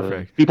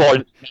 Perfect.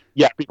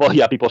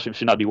 People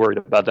should not be worried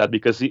about that,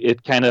 because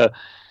it kind of,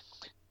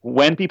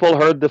 when people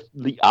heard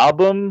the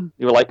album,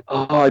 they were like,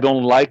 "Oh, I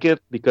don't like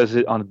it because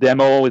on the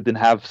demo it didn't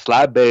have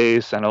slap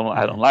bass. I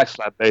don't like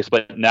slap bass."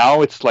 But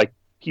now it's like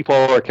people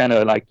are kind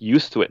of like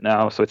used to it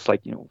now, so it's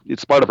like,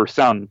 it's part of our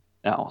sound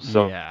now.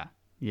 So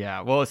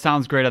yeah. Well, it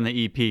sounds great on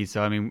the EP,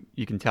 so I mean,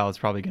 you can tell it's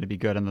probably going to be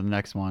good on the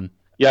next one.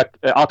 Yeah,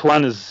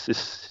 Antoine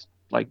is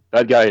like,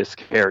 that guy is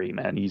scary,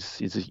 man. He's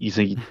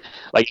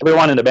like,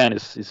 everyone in the band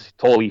is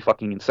totally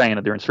fucking insane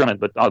at their instrument,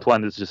 but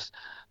Antoine is just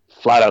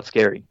flat out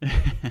scary.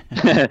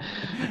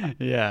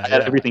 Yeah.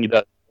 Everything he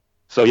does.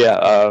 So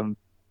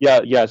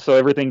so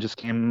everything just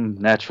came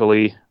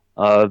naturally.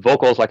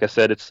 Vocals, like I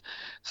said, it's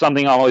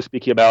something I'm always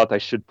picky about. I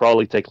should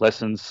probably take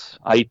lessons.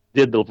 I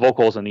did the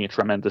vocals on the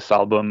Instrumentus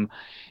album,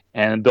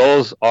 and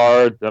those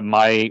are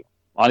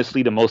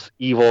honestly the most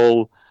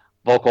evil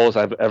vocals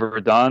I've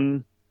ever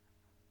done.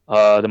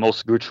 The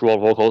most guttural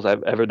vocals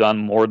I've ever done,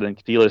 more than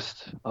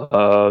Steelist.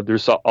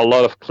 There's a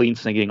lot of clean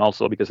singing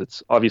also, because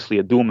it's obviously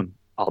a Doom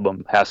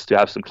album, has to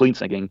have some clean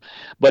singing,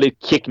 but it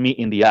kicked me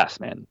in the ass,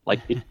 man.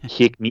 Like, it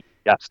kicked me in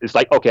the ass. It's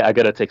like, okay, I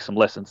gotta take some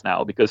lessons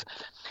now, because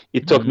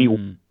it took me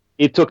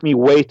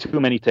way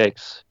too many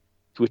takes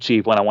to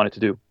achieve what I wanted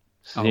to do.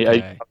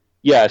 Okay.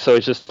 So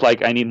it's just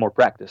like, I need more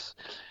practice.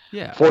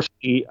 Yeah.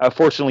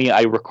 Fortunately,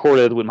 I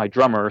recorded with my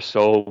drummer,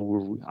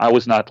 so I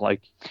was not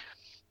like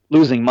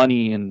losing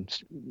money in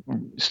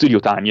studio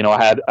time.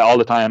 I had all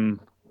the time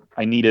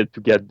I needed to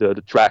get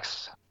the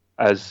tracks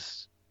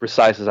as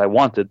precise as I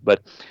wanted. But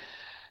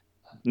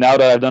now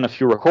that I've done a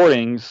few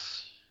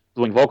recordings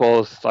doing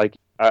vocals, like,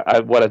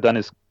 what I've done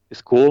is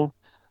cool,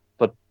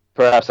 but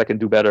perhaps I can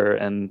do better,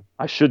 and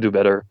I should do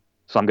better.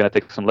 So I'm going to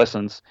take some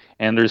lessons.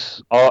 And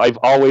I've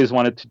always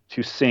wanted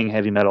to sing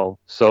heavy metal.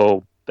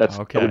 So that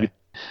would be,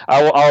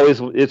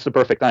 it's the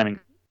perfect timing.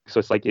 So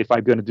it's like, if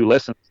I'm going to do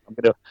lessons, I'm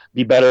going to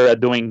be better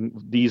at doing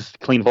these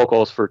clean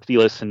vocals for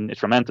Steelist and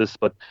Instrumentus,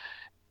 but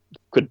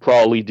could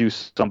probably do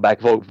some back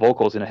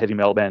vocals in a heavy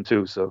metal band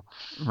too. So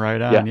right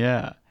on,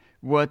 yeah.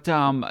 What?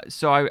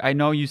 So I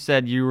know you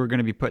said you were going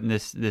to be putting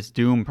this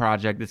Doom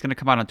project that's going to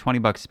come out on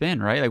 $20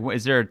 Spin, right? Like,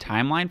 is there a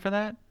timeline for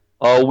that?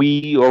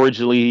 We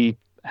originally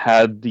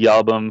had the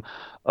album.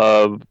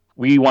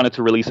 We wanted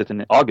to release it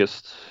in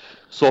August.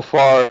 So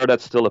far,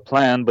 that's still a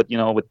plan, but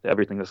with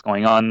everything that's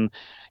going on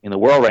in the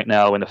world right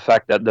now, and the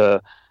fact that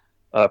the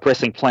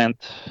pressing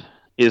plant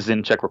is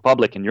in Czech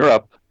Republic in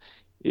Europe,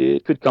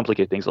 it could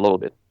complicate things a little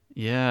bit.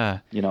 Yeah.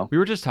 We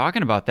were just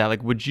talking about that.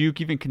 Like, would you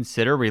even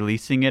consider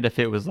releasing it if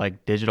it was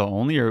like digital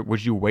only, or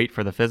would you wait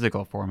for the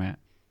physical format?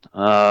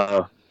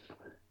 Might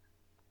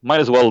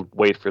as well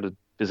wait for the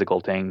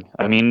physical thing.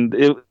 I mean,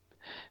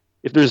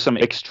 if there's some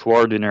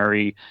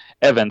extraordinary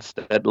events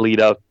that lead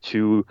up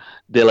to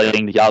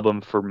delaying the album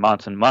for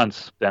months and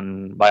months,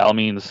 then by all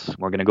means,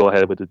 we're going to go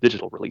ahead with the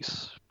digital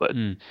release. But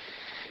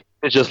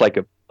it's just like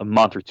a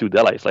month or two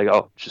delay. It's like,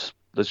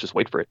 let's just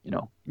wait for it,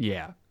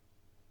 Yeah.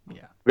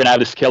 We're going to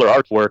have this killer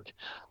artwork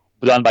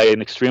done by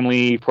an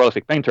extremely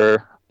prolific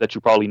painter that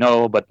you probably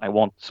know, but I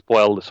won't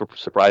spoil the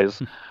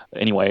surprise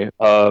anyway.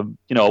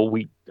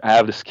 We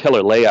have this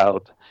killer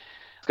layout.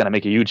 It's going to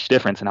make a huge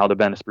difference in how the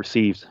band is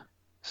perceived.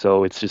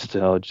 So it's just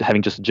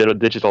having just a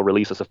digital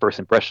release as a first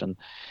impression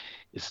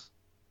is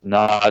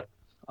not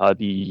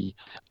the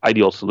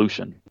ideal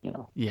solution,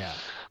 Yeah.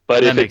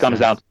 But if it comes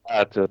down to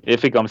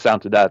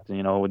that,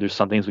 there's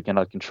some things we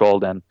cannot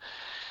control, then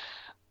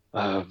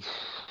at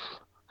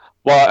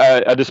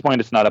this point,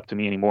 it's not up to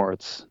me anymore.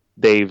 It's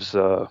Dave's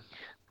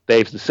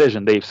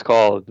decision, Dave's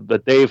call.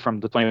 But Dave from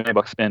the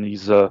 $20 Spin,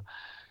 he's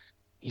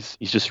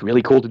just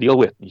really cool to deal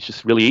with. He's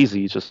just really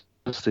easy. He's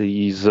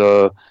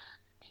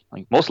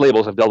like most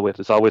labels I've dealt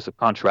with. It's always a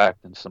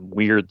contract and some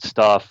weird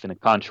stuff in a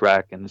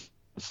contract, and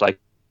it's like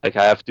I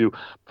have to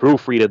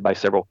proofread it by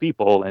several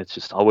people, and it's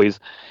just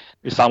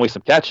there's always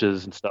some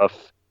catches and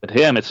stuff. With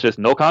him, it's just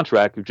no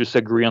contract. We just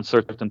agree on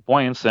certain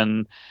points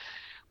and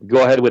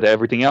go ahead with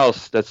everything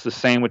else. That's the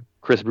same with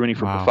Chris Bruni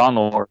from Profound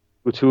Lore,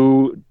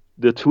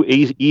 the two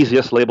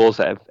easiest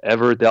labels I've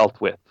ever dealt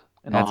with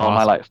in all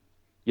my life.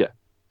 Yeah.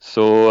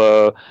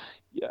 So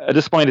at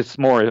this point, it's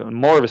more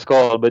of his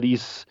call, but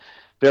he's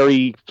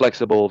very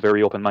flexible,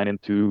 very open-minded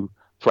to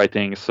try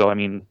things. So I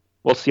mean,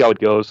 we'll see how it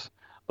goes.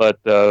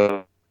 But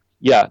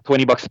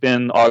 $20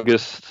 Spin,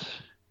 August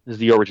is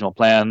the original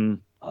plan.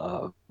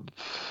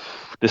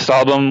 This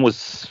album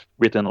was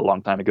written a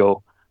long time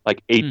ago.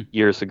 Like 7 to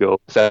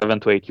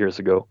 8 years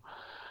ago.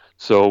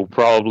 So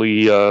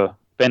probably,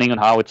 depending on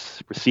how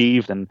it's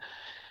received and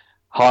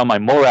how my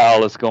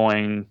morale is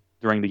going,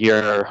 during the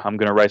year, I'm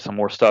gonna write some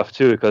more stuff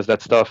too, because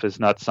that stuff is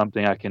not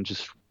something I can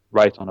just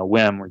write on a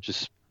whim or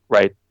just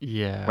write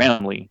Yeah.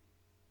 randomly.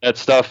 That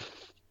stuff,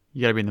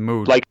 You got to be in the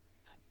mood. like,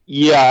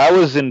 yeah, I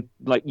was in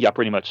like, yeah,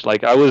 pretty much.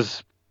 Like I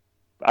was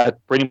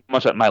pretty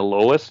much at my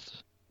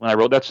lowest when I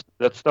wrote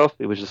that stuff.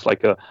 It was just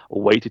like a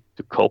way to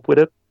cope with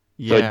it.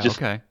 So Yeah.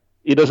 Okay.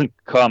 it doesn't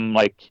come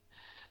like,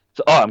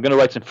 so, oh, I'm gonna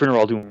write some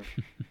funeral doom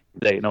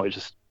today. No, it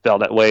just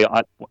felt that way.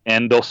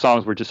 And those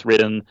songs were just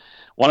written.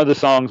 One of the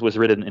songs was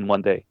written in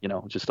one day.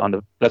 Just on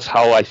the. That's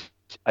how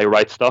I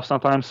write stuff.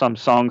 Sometimes some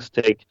songs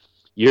take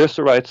years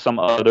to write. Some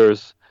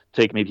others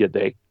take maybe a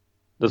day.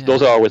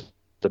 Those are always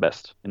the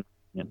best.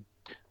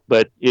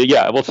 But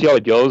yeah, we'll see how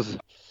it goes.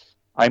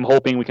 I'm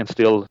hoping we can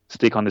still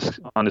stick on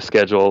the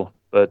schedule,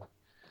 but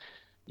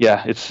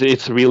yeah,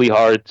 it's really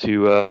hard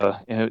to.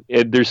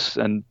 There's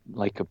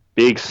like a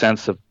big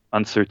sense of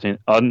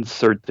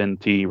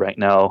uncertainty right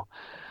now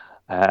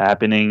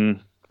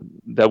happening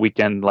that we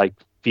can like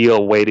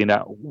feel weighting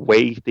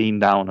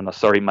down. And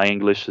sorry, my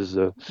English is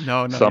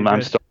No,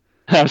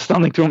 I'm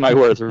stumbling through my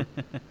words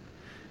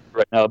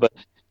right now, but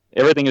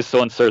everything is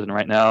so uncertain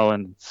right now,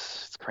 and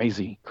it's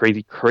crazy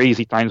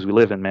times we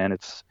live in, man.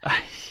 It's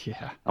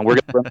yeah, and we're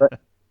gonna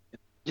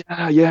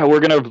remember, we're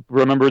gonna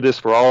remember this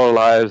for all our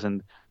lives,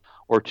 and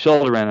our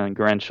children and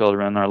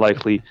grandchildren are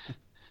likely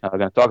going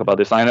to talk about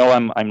this. I know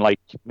I'm like,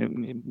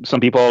 some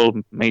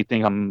people may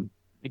think I'm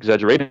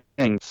exaggerating.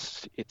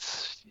 It's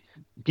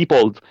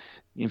people.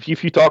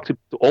 If you talk to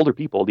older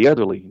people, the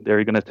elderly,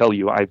 they're going to tell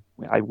you,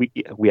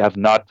 we have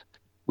not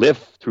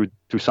lived through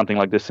something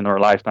like this in our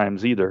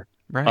lifetimes either.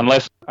 right.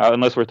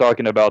 Unless we're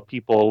talking about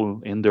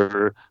people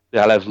that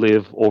have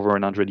lived over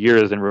 100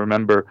 years and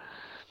remember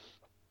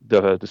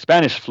the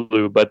Spanish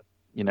flu, but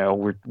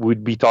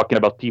we'd be talking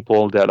about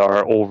people that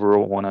are over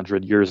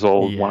 100 years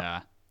old.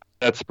 Yeah.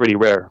 That's pretty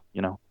rare,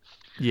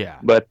 Yeah.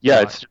 But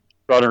yeah, it's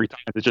extraordinary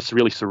times. It's just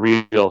really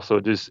surreal. So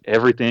just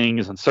everything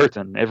is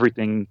uncertain.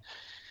 Everything,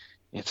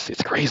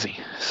 it's crazy.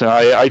 So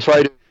I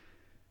try to.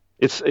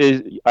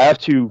 I have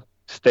to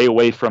stay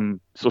away from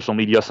social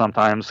media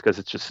sometimes because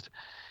it's just,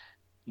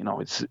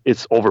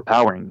 it's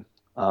overpowering.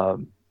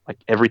 Like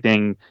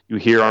everything you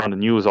hear on the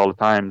news all the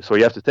time. So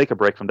you have to take a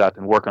break from that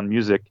and work on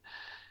music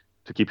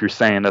to keep you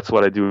sane. That's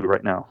what I do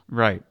right now.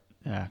 Right.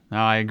 Yeah. No,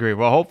 I agree.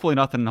 Well, hopefully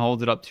nothing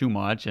holds it up too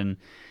much. And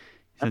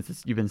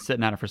since you've been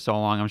sitting at it for so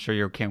long, I'm sure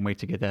you can't wait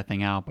to get that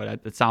thing out. But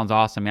it sounds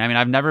awesome. I mean,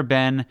 I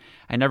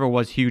never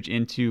was huge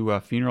into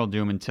funeral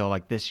doom until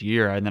like this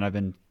year. And then I've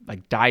been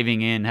like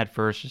diving in head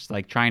first, just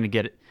like trying to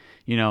get,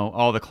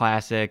 all the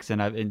classics.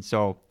 And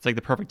so it's like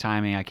the perfect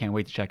timing. I can't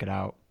wait to check it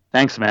out.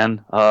 Thanks,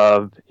 man.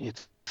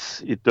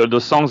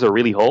 Those songs are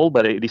really old,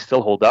 but they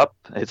still hold up.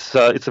 It's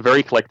a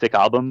very eclectic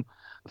album.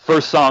 The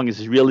first song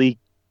is really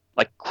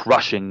like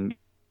crushing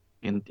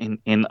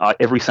in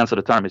every sense of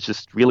the term. It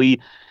just really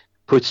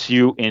puts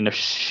you in a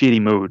shitty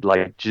mood.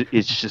 Like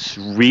it's just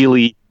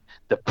really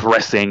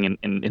depressing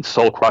and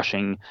soul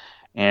crushing.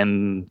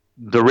 And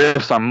the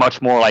riffs are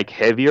much more like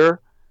heavier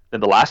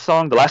than the last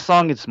song. The last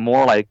song is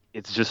more like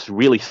it's just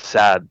really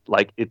sad.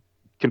 Like it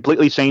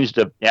completely changed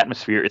the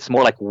atmosphere. It's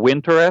more like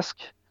winter-esque.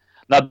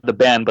 Not the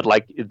band, but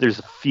like there's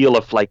a feel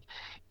of like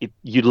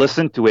you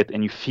listen to it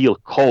and you feel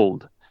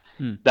cold.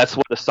 That's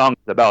what the song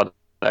is about,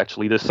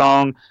 actually.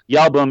 The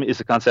album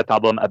is a concept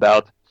album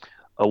about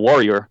a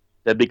warrior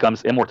that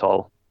becomes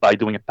immortal by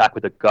doing a pact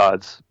with the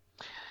gods.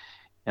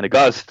 And the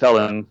gods tell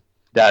him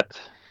that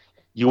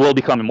you will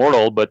become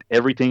immortal, but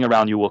everything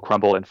around you will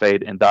crumble and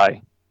fade and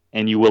die.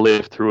 And you will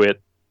live through it.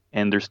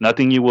 And there's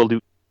nothing you will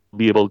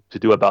be able to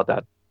do about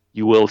that.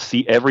 You will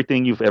see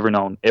everything you've ever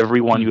known,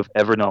 everyone you've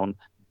ever known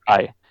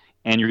die.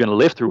 And you're going to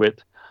live through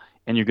it.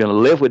 And you're going to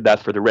live with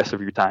that for the rest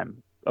of your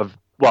time.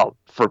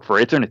 For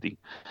eternity.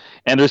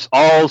 And there's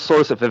all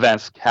sorts of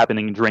events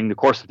happening during the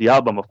course of the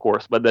album, of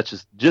course, but that's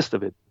just gist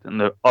of it.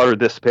 And the utter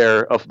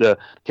despair of the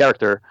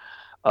character,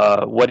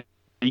 what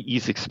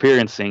he's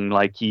experiencing,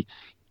 like he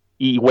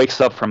wakes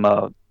up from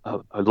a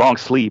long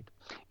sleep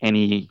and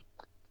he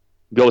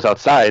goes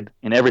outside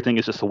and everything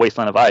is just a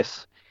wasteland of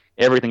ice.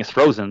 Everything is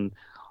frozen.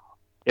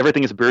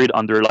 Everything is buried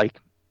under like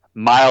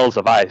miles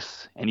of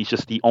ice. And he's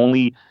just the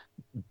only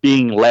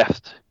being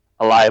left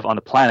alive on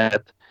the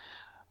planet.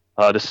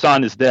 The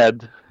sun is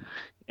dead.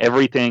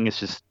 Everything is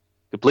just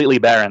completely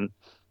barren,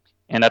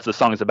 and that's what the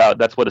song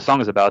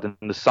is about. And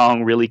the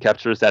song really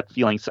captures that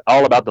feeling. It's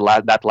all about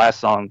that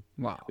last song,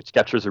 wow, which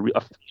captures a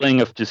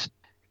feeling of just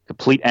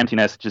complete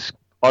emptiness, just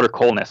utter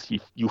coldness.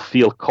 You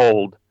feel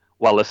cold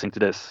while listening to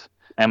this,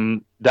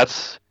 and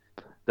that's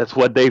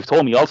what Dave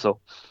told me also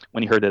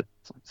when he heard it.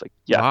 It's like,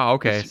 yeah, wow,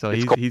 okay, so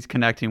he's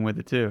connecting with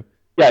it too.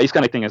 Yeah, he's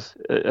connecting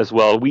as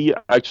well. We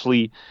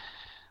actually.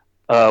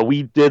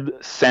 We did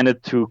send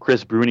it to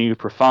Chris Bruni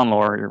for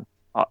Funlore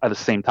at the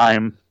same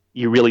time.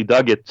 He really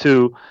dug it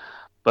too,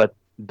 but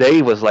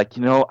Dave was like,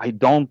 I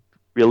don't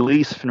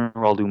release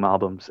funeral doom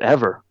albums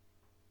ever,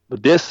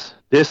 but this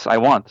I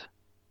want,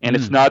 and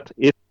it's not.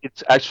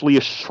 It's actually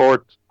a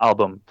short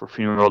album for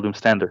funeral doom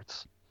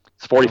standards.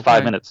 It's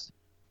 45 minutes.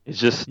 It's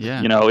just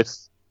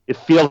it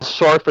feels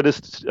short for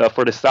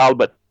this style,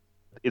 but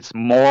it's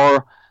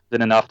more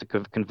than enough to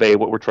convey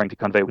what we're trying to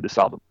convey with this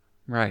album.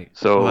 Right.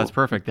 So well, that's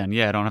perfect then.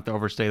 Yeah, I don't have to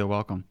overstay the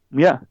welcome.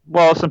 Yeah.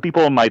 Well, some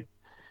people might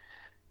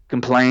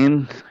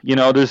complain.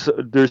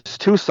 There's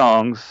two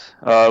songs.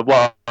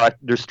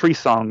 There's three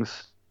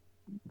songs.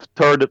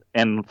 Third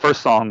and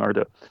first song are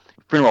the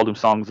Funeral Doom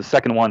songs. The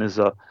second one is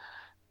a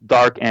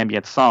dark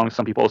ambient song.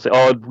 Some people say,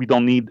 "Oh, we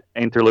don't need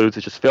interludes;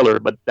 it's just filler."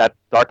 But that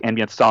dark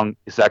ambient song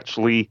is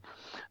actually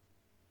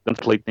the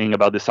complete thing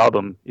about this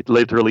album. It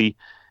literally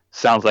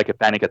sounds like a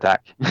panic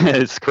attack.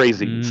 It's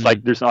crazy. It's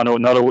like there's no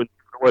other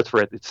words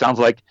for it. It sounds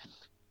like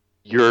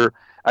you're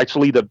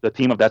actually the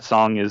theme of that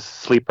song is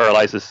sleep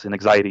paralysis and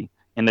anxiety,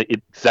 and it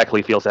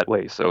exactly feels that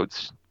way. So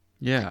it's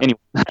Anyway,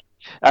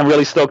 I'm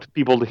really stoked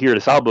people to hear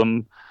this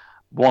album.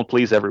 Won't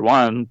please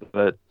everyone,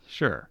 but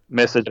sure,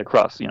 message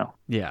across.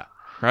 Yeah.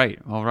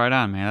 Right. Well, right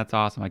on, man. That's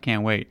awesome. I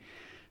can't wait.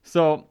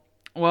 So,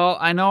 well,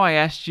 I know I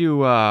asked you.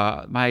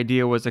 My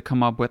idea was to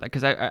come up with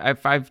because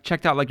I've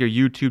checked out like your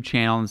YouTube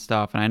channel and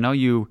stuff, and I know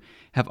you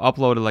have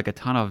uploaded like a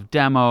ton of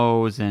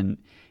demos, and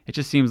it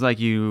just seems like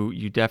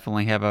you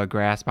definitely have a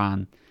grasp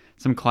on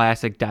some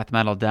classic death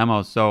metal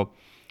demos. So,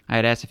 I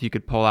had asked if you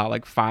could pull out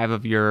like 5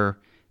 of your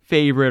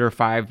favorite or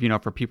 5,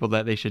 for people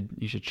that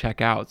you should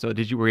check out. So,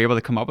 were you able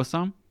to come up with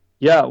some?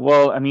 Yeah.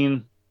 Well, I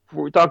mean,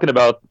 we're talking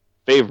about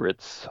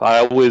favorites. I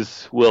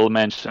always will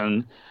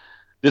mention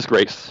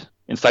Disgrace,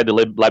 Inside the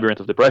Labyrinth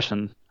of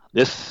Depression.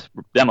 This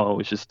demo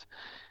is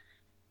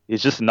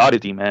just an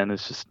oddity, man.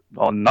 It's just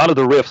none of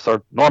the riffs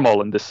are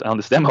normal on this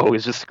demo.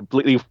 It's just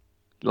completely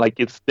like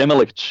it's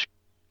Demilich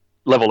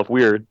level of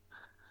weird,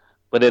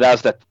 but it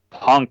has that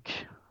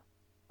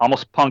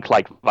almost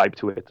punk-like vibe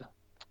to it.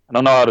 I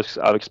don't know how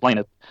to explain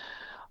it.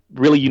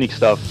 Really unique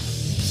stuff.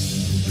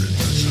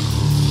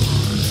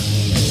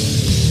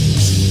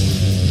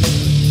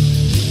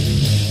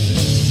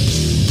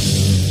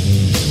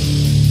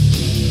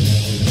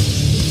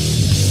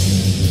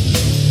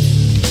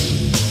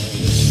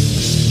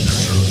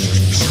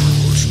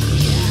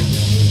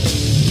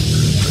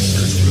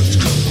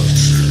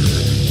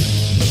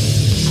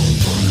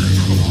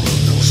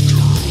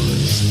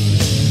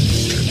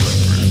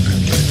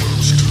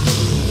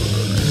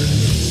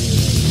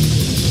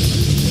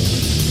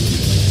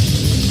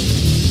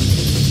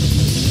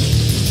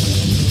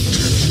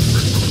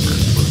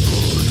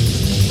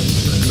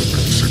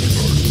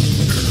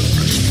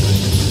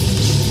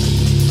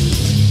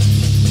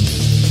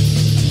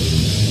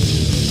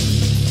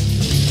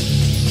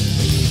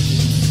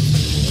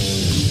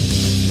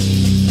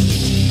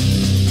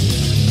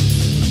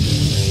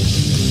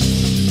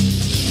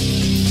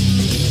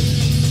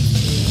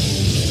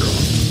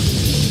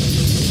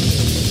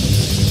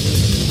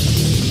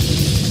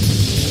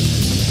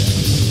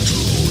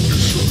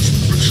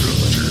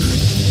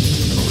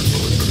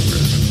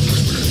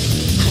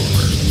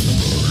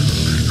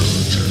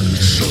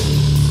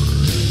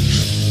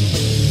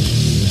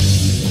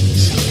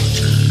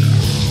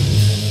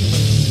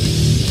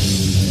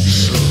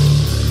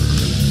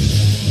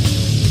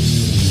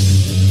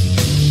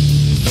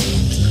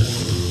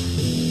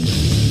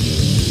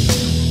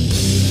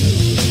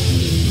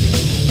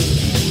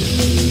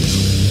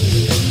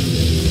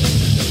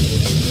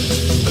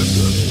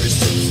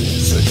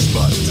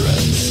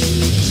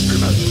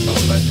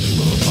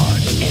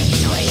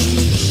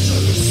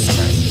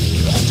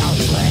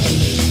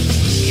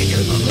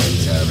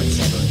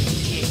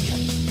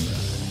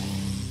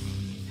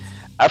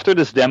 After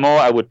this demo,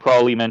 I would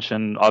probably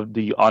mention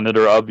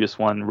another obvious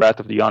one, Wrath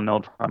of the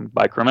Unknown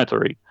by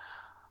Crematory.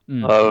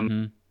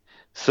 Mm-hmm.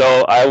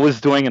 So I was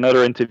doing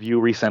another interview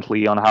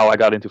recently on how I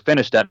got into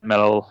Finnish death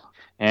metal,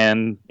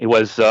 and it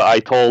was I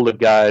told the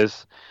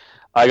guys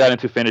I got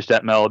into Finnish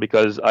death metal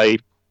because I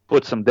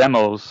put some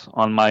demos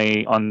on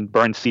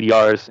burned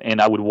CDRs, and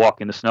I would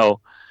walk in the snow,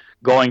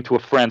 going to a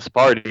friend's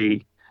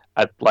party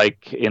at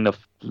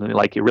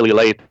really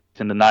late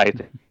in the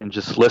night, and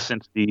just listen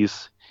to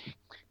these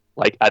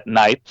at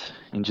night,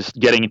 and just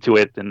getting into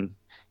it and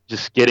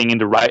just getting in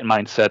the right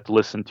mindset to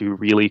listen to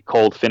really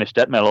cold Finnish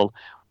death metal.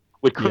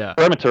 With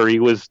Crematory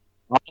was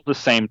almost the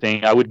same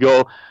thing. I would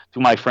go to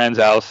my friend's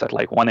house at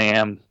 1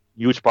 a.m.,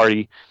 huge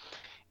party,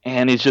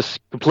 and it's just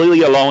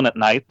completely alone at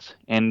night,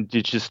 and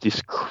it's just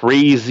this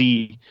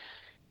crazy.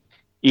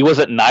 It was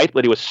at night,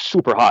 but it was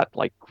super hot,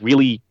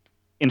 really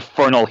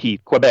infernal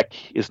heat. Quebec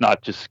is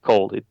not just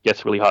cold; it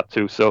gets really hot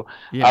too. So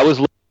I was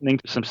listening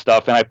to some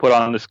stuff, and I put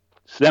on this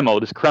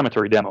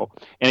Crematory demo,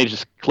 and it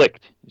just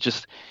clicked.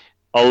 Just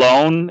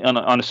alone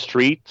on a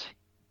street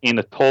in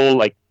the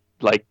cold,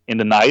 in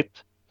the night,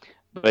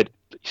 but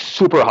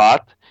super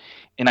hot,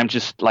 and I'm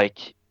just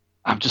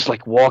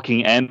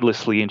walking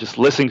endlessly and just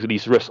listening to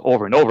these riffs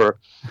over and over.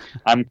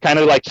 I'm kind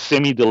of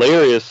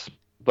semi-delirious,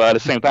 but at the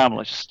same time,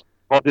 I'm just,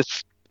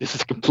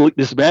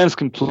 this band's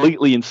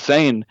completely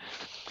insane.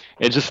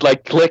 It just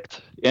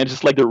clicked, and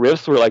just the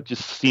riffs were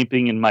just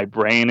seeping in my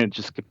brain, and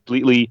just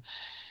completely.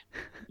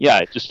 Yeah,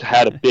 it just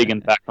had a big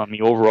impact on me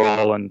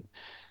overall, and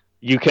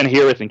you can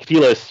hear it in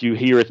Keyless, you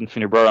hear it in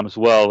Funebrarum as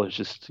well. It's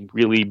just a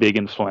really big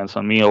influence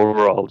on me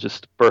overall.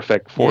 Just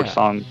perfect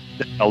 4-song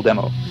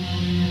demo.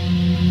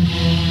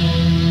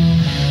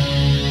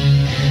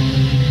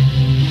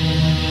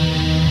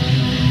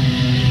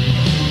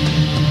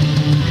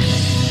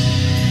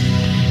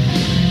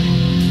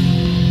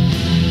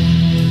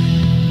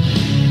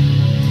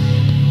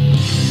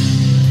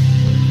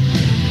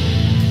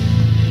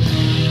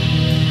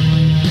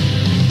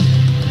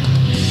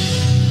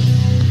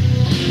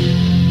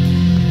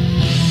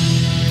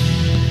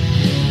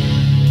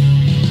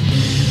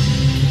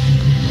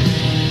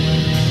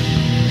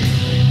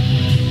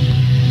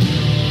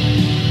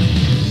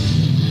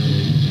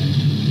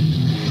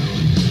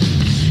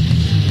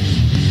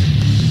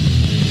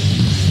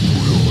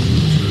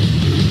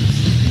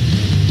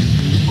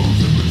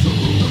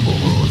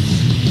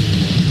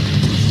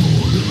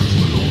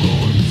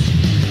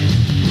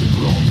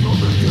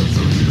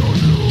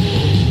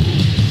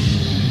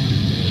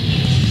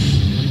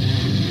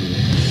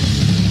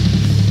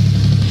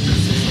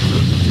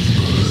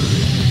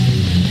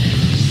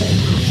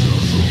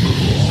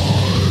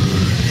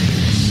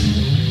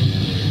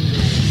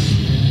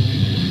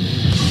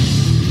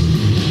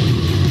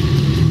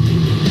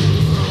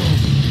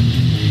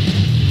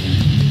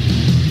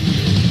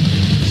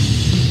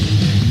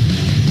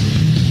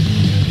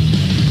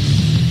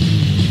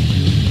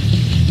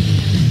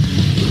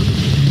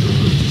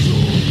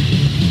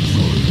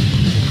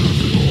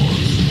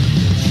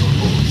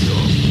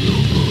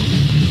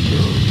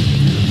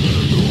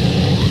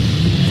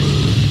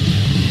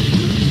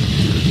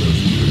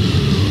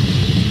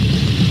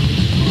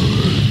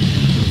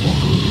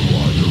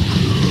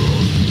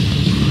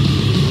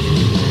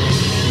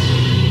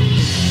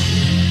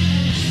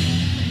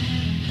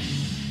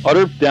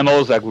 Other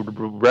demos I would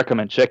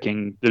recommend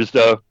checking. There's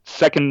the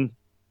second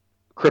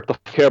Crypt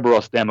of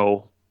Kerberos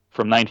demo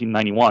from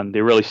 1991.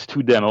 They released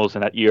 2 demos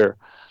in that year.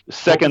 The What was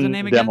the second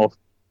name again? demo,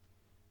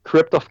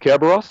 Crypt of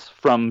Kerberos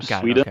from Got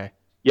it. Sweden. Okay.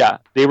 Yeah,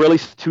 they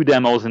released 2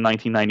 demos in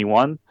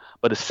 1991,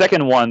 but the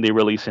second one they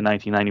released in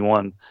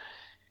 1991,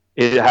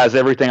 it has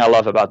everything I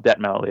love about death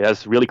metal. It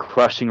has really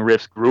crushing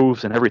riffs,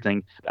 grooves, and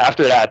everything.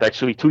 After that,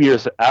 actually 2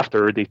 years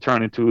after, they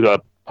turned into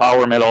the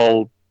power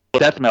metal,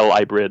 death metal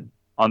hybrid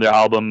on their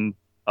album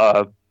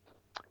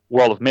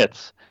World of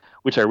Myths,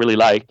 which I really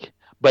like.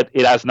 But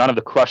it has none of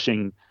the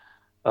crushing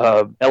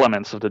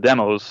elements of the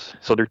demos,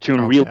 so they're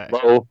tuned real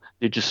low.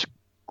 They just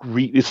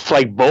it's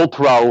like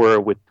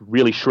Voltrower with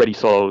really shreddy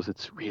solos.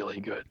 It's really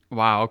good.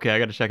 Wow. Okay, I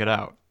got to check it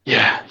out.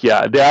 Yeah.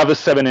 They have a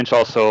 7-inch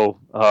also,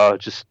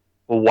 just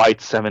a white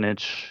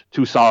 7-inch,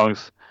 2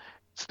 songs.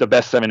 It's the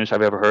best 7-inch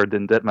I've ever heard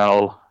in death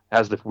metal. It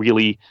has the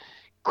really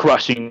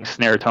crushing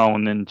snare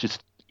tone and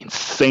just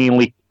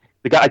insanely.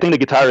 I think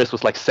the guitarist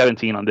was like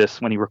 17 on this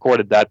when he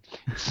recorded that.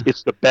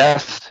 It's the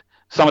best,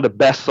 some of the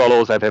best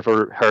solos I've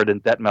ever heard in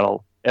death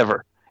metal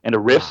ever. And the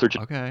riffs are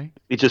just,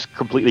 they just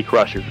completely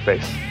crush your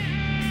face.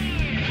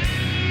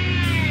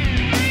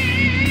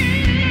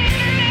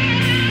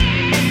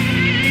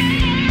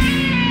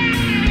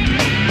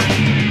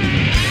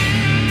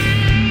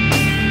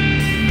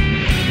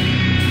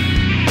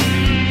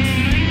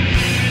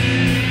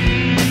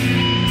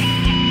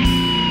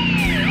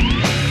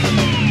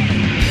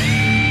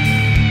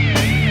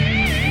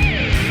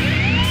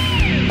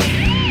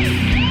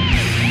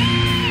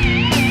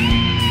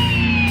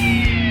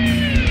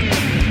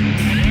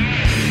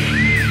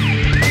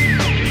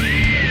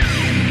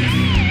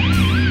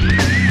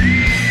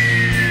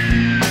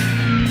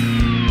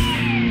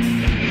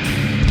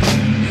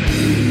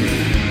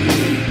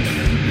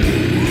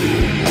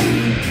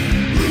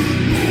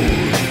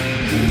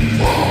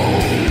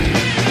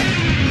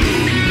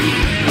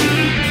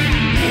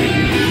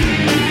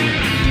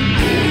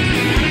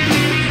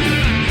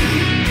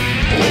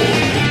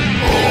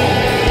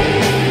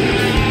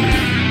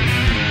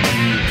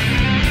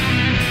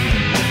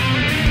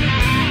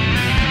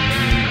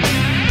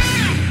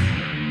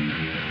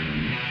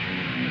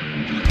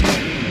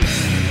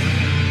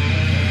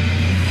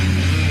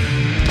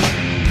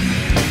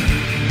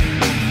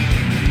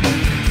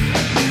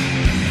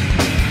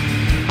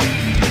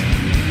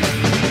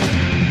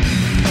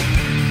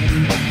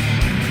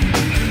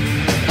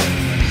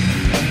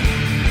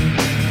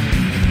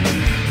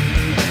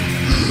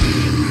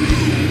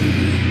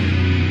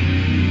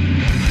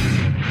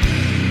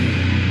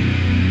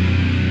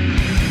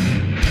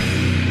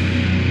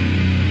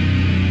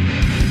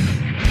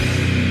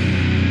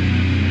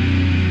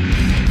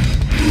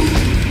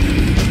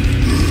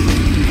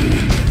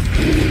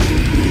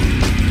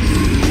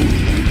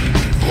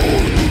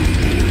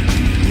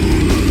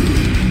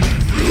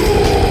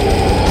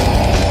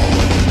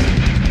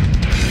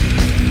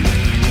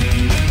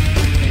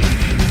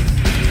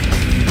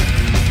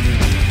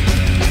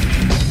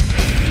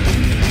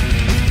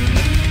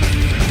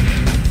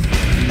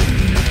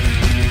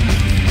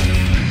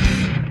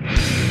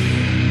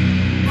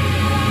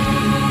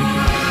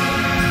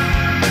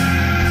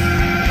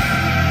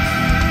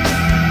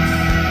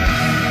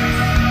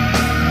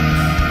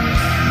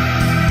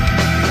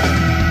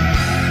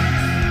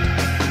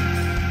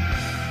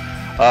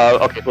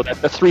 Okay, well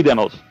that's 3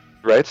 demos,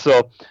 right?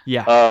 So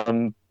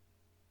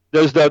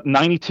there's the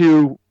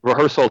 92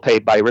 rehearsal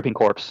tape by Ripping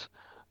Corpse,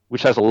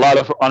 which has a lot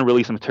of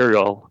unreleased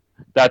material.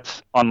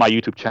 That's on my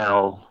YouTube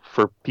channel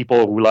for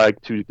people who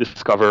like to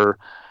discover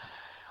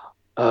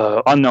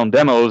unknown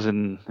demos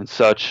and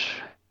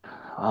such.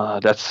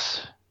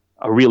 That's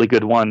a really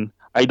good one.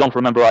 I don't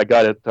remember I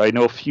got it. I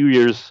know a few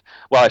years,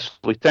 well,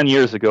 actually 10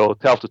 years ago,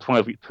 12 to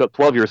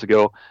 12 years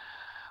ago,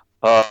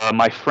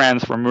 my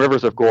friends from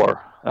Rivers of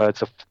Gore,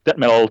 it's a death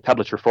metal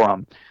tablature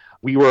forum,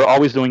 we were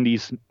always doing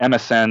these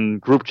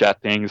MSN group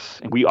chat things,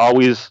 and we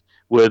always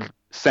would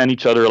send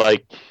each other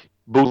like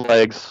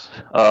bootlegs,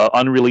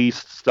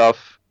 unreleased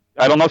stuff.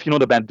 I don't know if you know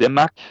the band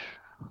Dimmak.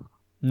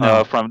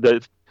 No.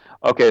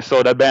 Okay,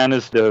 so that band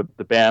is the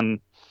band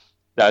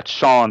that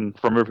Sean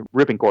from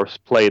Ripping Corpse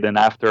played in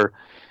after.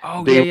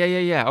 Oh,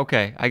 yeah.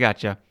 Okay, I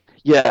gotcha.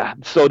 Yeah,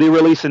 so they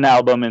released an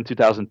album in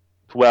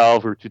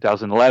 2012 or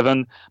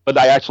 2011, but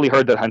I actually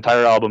heard that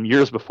entire album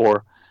years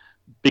before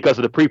because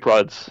of the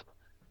pre-prods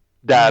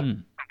that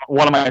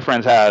one of my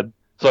friends had.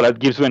 So that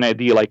gives you an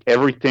idea, like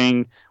everyone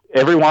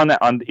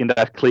in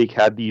that clique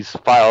had these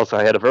files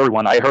ahead of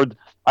everyone. I heard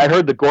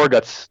the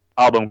Gorguts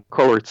album,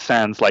 Colored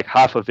Sands, like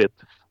half of it,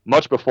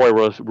 much before it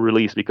was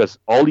released, because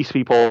all these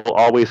people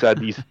always had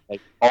these, like,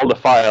 all the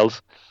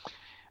files.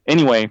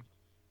 Anyway,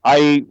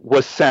 I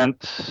was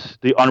sent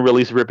the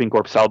unreleased Ripping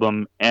Corpse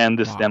album and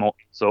this demo,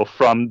 so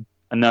from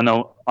an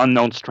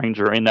unknown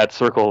stranger in that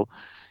circle,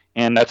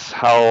 and that's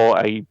how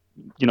I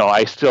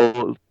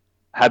still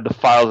had the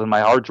files in my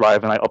hard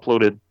drive, and I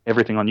uploaded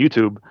everything on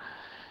YouTube,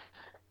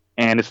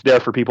 and it's there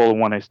for people who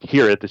want to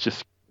hear it. It's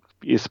just,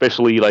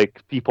 especially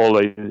like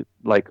people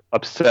like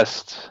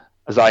obsessed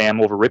as I am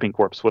over Ripping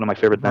Corpse, one of my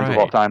favorite bands of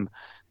all time.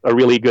 a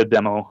really good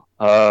demo.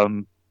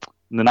 The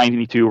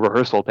 92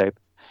 rehearsal tape.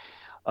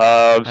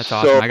 That's So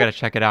awesome. I gotta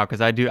check it out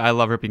because I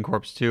love Ripping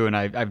Corpse too, and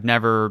I've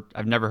never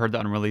heard the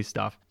unreleased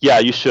stuff. yeah,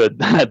 you should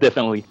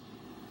definitely.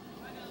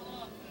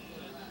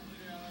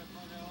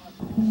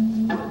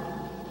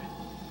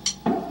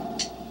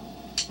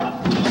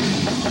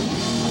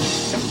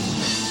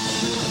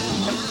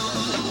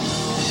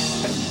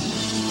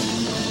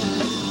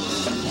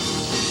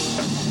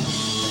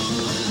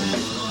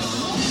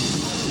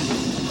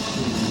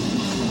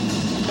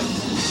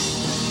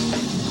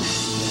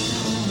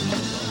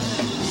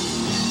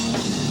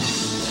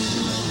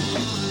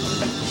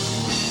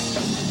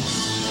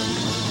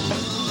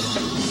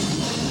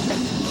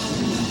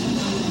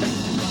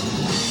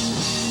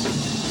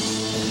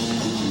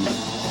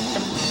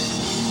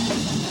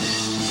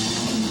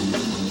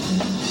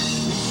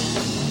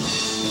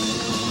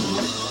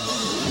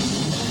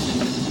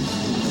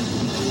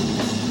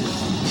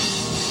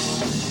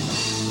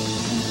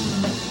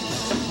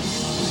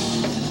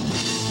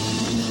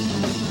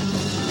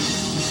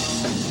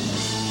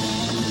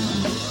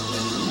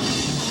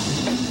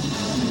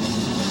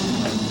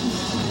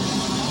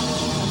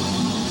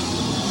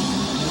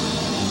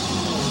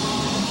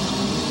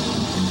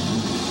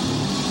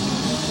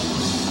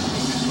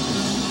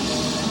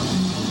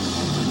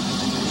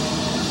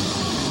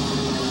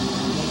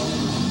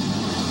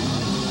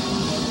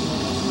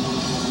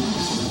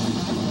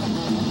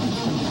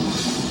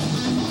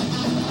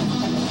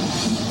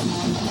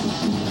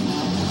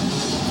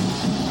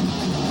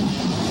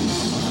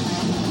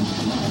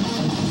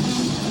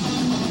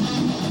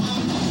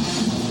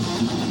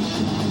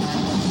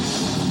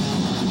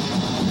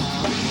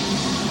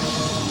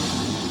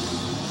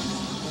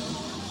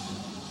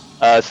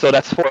 So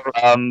that's for.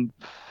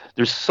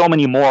 There's so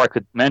many more I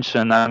could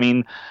mention. I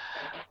mean,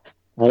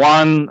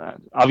 one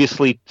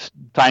obviously,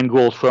 Time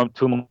Ghoul from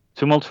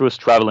Tumultuous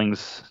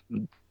Travelings.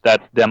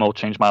 That demo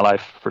changed my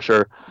life for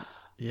sure.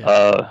 Yeah,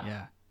 Uh,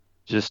 yeah.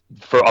 just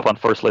for up on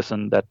first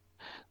listen,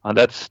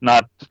 that's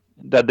not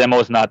that demo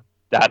is not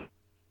that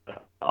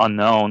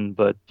unknown,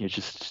 but it's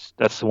just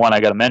that's the one I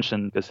got to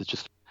mention because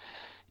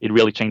it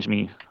really changed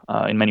me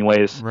in many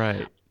ways.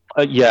 Right.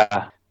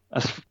 Yeah,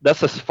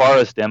 that's as far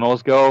as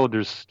demos go.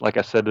 There's, like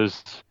I said,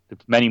 there's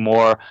many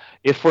more.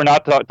 If we're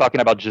not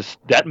talking about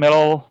just death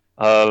metal,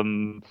 I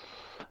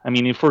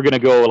mean, if we're gonna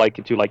go like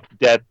into like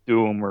Death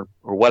Doom or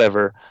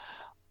whatever,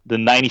 the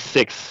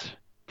 '96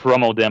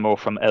 promo demo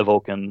from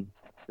Evoken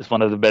is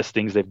one of the best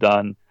things they've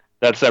done.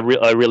 That's a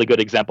really good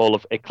example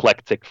of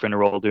eclectic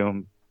funeral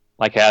doom.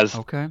 Like has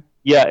Okay.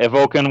 yeah,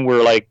 Evoken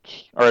were like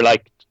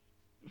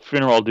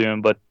funeral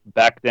doom, but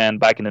back then,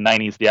 back in the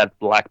 '90s, they had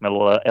black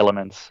metal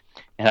elements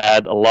and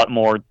had a lot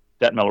more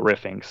death metal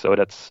riffing. So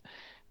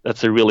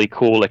that's a really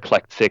cool,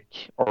 eclectic,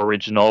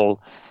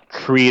 original,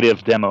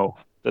 creative demo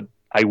that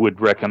I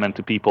would recommend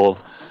to people.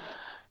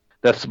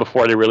 That's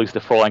before they released the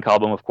full length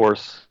album, of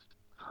course.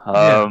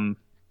 Yeah.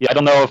 Yeah, I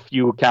don't know if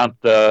you count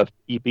the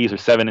EPs or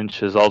 7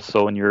 inches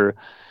also in your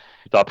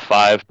top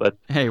five, but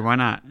Hey, why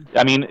not?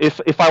 I mean,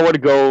 if I were to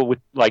go with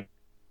like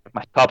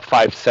my top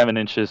five 7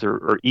 inches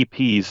or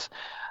EPs,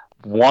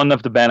 one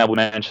of the band I would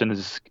mention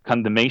is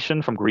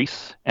Condemnation from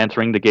Greece,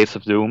 Entering the Gates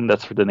of Doom.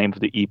 That's for the name of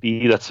the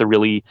EP. That's a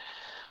really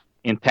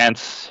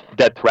intense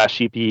death thrash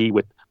EP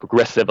with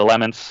progressive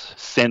elements,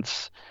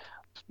 synths,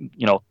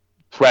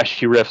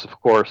 thrashy riffs, of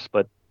course,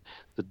 but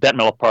the death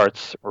metal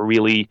parts are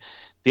really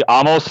they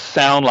almost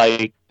sound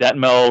like death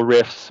metal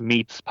riffs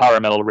meets power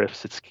metal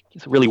riffs. It's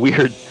really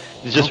weird.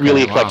 It's just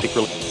really Okay, wow. eclectic.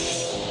 Really.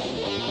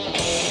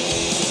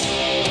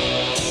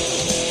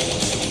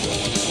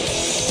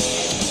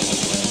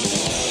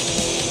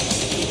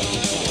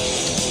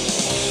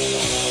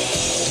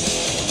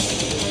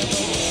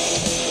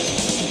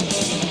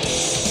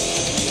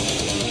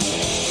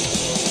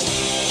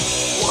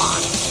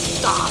 One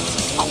start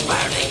of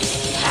burning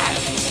hell,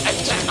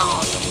 eternal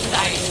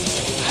place,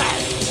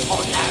 hell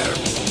on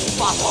earth,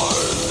 bubble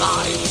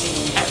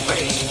life,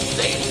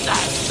 everything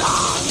that's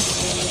done.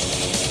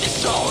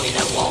 Destroy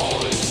the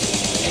world,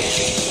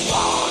 killing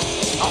one,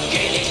 or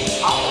killing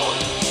all.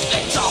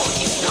 The tone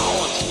is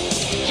not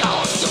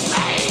yours to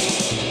make.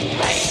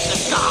 Raise the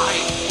sky,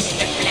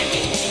 the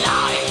flaming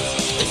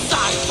lights, the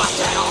side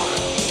battle,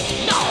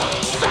 not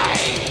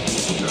fade.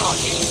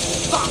 Rolling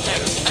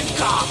thunder and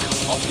cock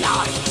of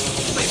life,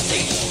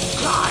 missing,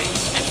 cry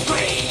and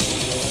scream.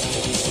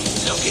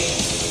 Looking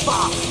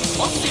back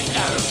on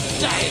simpler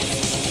days,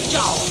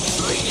 your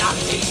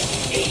reality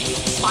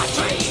is my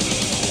dream.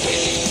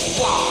 Killing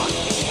one,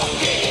 or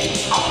killing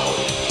all.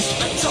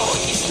 The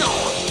choice is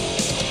not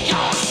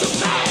yours to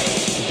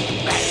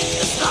make. Raise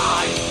the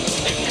sky,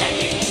 the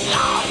flaming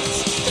lights,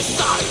 the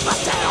side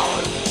battle,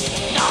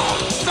 not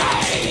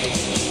fade.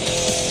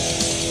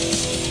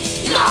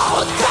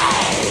 Not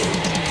fade.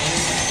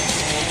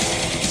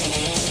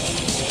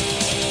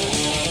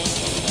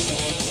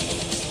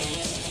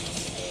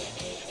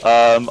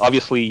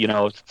 Obviously,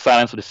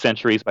 Silence of the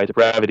Centuries by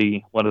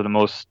Depravity, one of the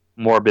most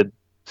morbid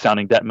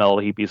sounding death metal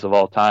EPs of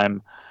all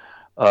time.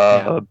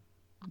 Yeah.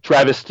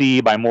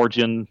 Travesty by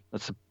Morgan.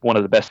 That's one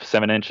of the best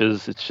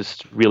 7-inches. It's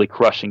just really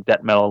crushing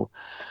death metal.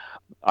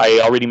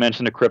 I already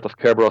mentioned the Crypt of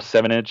Kerberos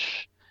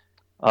 7-inch.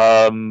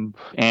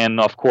 And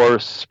of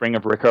course, Spring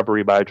of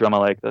Recovery by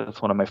Drumalek.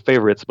 That's one of my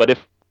favorites. But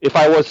if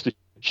I was to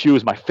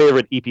choose my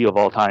favorite EP of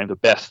all time, the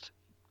best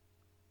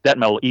death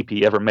metal EP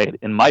ever made,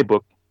 in my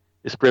book,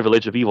 is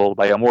Privilege of Evil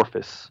by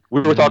Amorphis.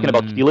 We were talking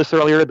about Cthulhu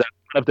earlier. That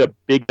one of the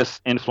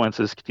biggest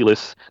influences,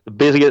 Cthulhu,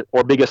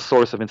 the biggest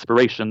source of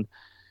inspiration,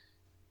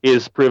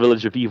 is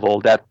Privilege of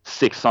Evil, that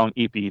 6-song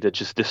EP that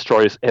just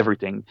destroys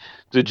everything.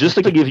 So just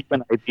to give you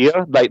an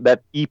idea, like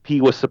that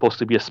EP was supposed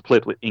to be a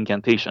split with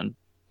Incantation.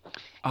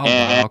 Oh,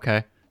 wow,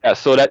 okay. Yeah,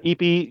 so that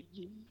EP,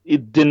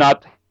 it didn't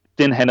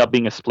end up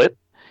being a split,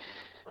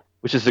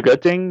 which is a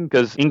good thing,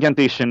 because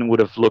Incantation would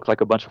have looked like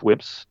a bunch of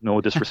whips.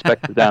 No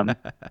disrespect to them.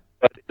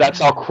 But that's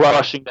how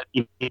crushing that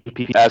EP is.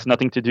 It has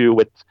nothing to do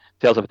with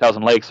Tales of a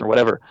Thousand Lakes or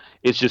whatever.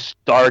 It's just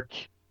dark,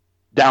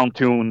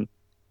 down-tuned,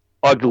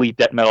 ugly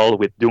death metal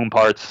with doom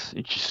parts.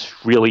 It's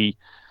just really,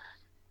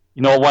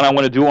 what I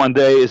want to do one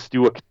day is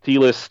do a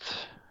Cthulhu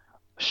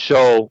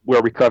show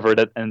where we cover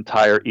that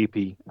entire EP.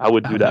 I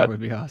would do that. That would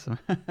be awesome.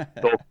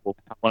 So cool.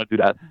 I want to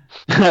do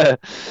that.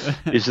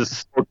 It's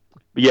just,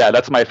 yeah,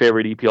 that's my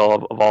favorite EP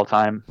of all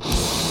time.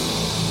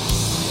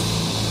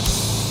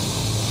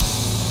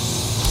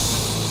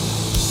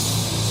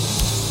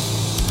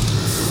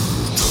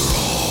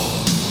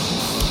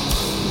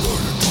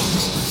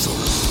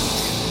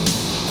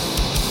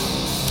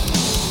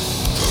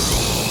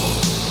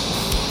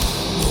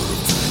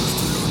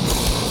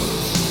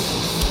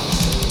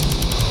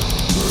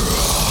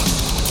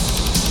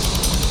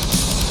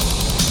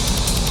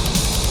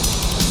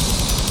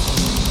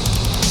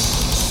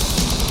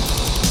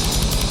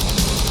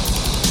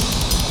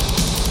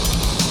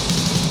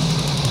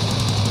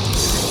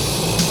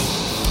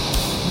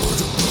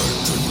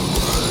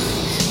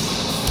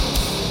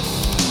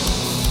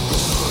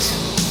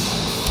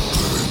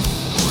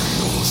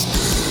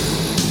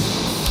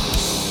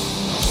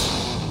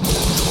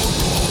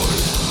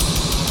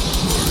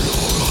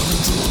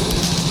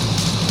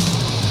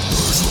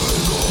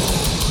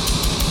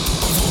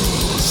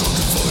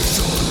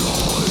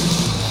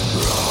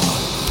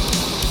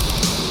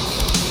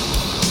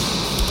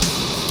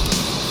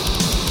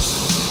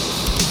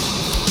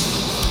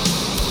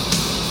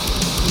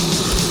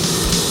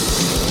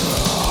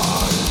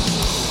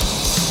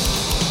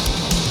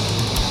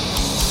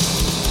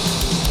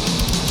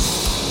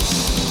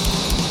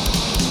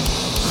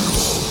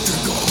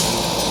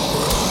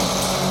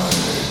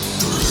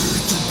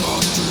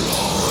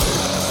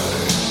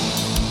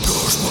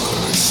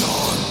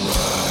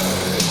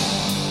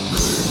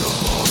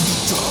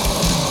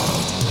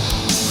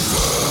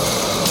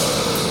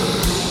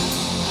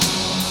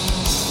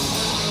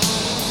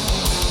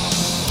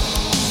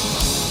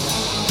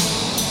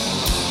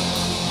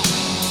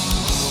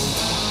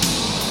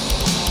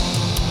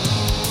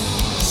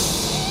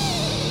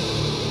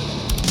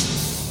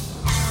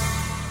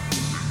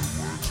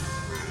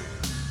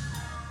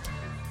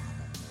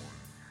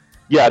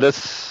 Yeah,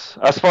 that's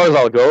as far as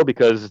I'll go,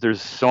 because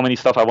there's so many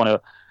stuff I want to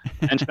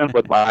mention,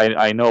 but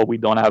I know we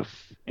don't have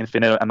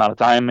infinite amount of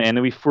time. And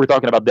if we're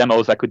talking about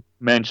demos, I could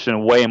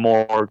mention way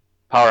more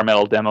power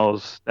metal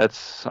demos.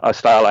 That's a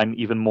style I'm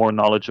even more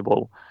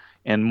knowledgeable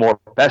and more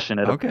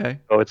passionate about. Okay.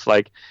 So it's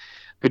like,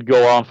 could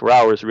go on for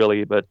hours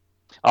really, but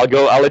I'll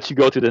let you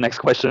go to the next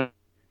question,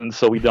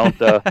 so we don't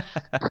dwell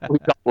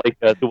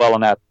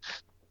on that.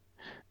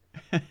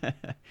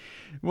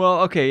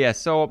 Well, okay, yeah.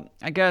 So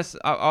I guess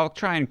I'll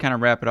try and kind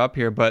of wrap it up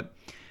here, but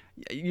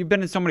you've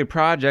been in so many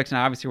projects, and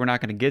obviously we're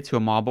not going to get to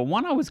them all, but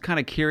one I was kind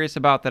of curious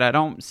about that I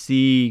don't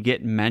see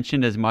getting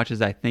mentioned as much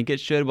as I think it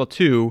should. Well,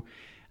 two,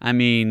 I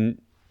mean,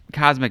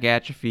 Cosmic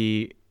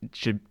Atrophy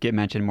should get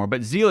mentioned more,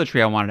 but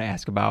Zealotry I wanted to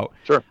ask about.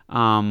 Sure.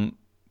 I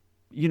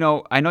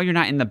know you're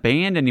not in the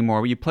band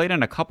anymore, but you played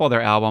on a couple of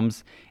their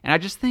albums, and I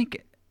just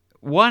think,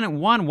 one,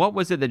 what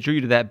was it that drew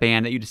you to that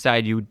band that you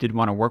decided you did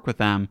want to work with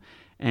them?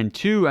 And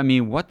two, I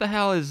mean, what the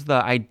hell is the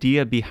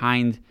idea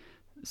behind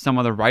some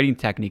of the writing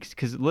techniques?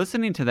 Because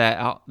listening to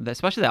that,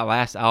 especially that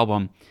last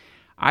album,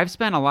 I've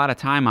spent a lot of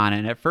time on it.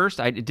 And at first,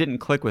 it didn't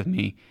click with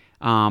me.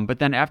 But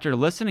then after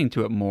listening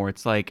to it more,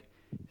 it's like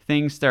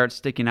things start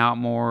sticking out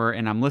more.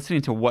 And I'm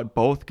listening to what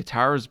both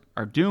guitars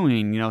are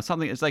doing.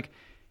 Something. It's like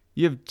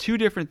you have two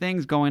different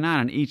things going on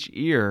in each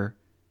ear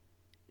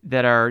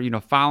that are,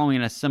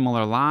 following a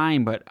similar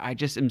line. But I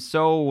just am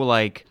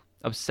so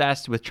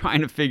obsessed with trying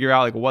to figure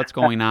out what's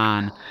going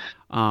on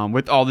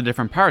with all the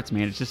different parts,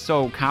 man. It's just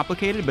so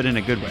complicated, but in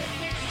a good way.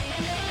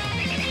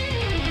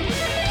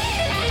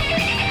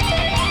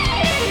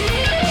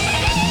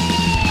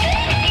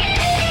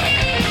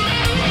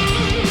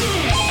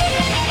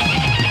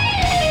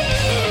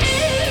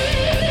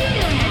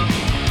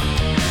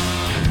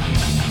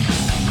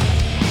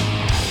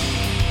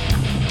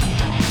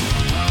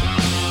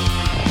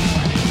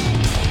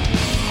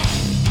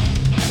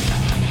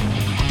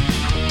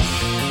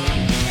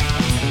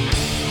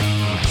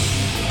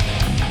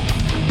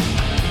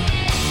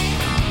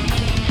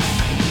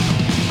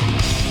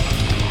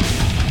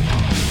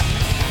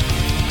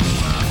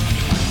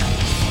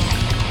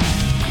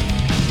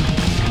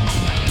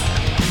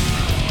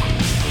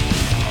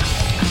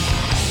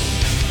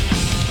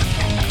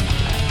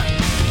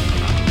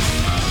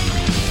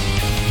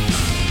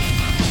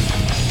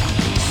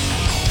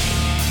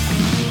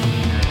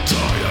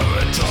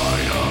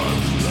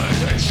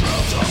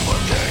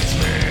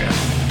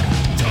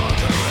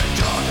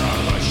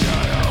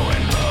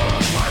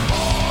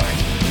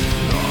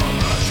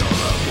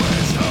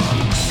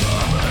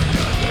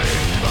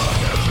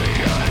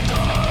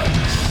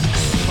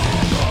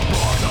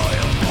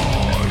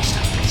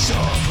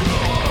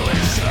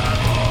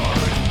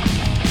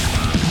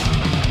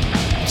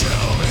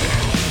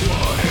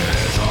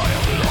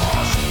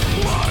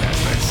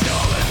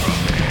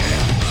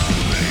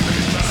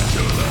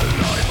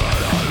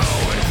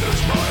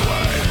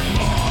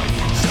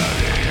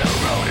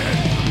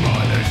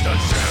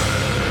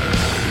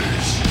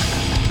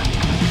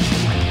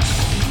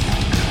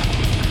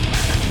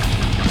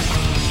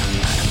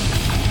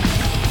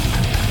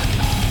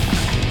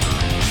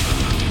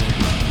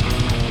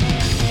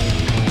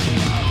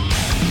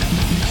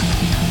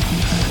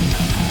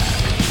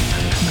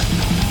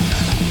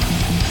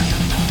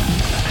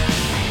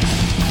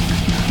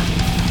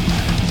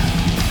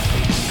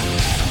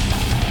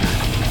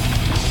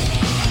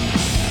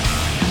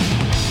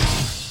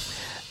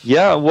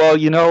 Yeah,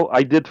 well,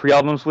 I did 3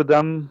 albums with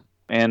them,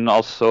 and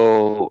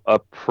also a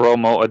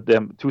promo, a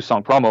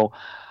 2-song promo.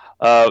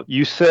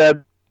 You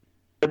said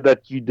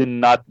that you did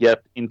not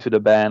get into the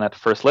band at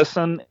first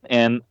listen,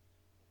 and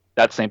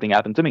that same thing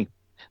happened to me,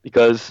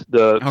 because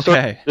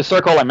Okay. the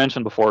circle I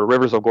mentioned before,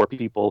 Rivers of Gore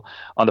people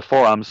on the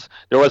forums,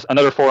 there was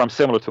another forum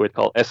similar to it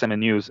called SMN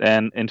News,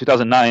 and in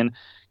 2009,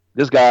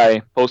 this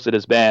guy posted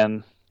his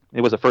band.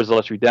 It was the first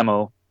Zealotry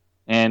demo,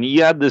 and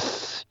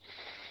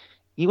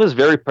he was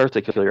very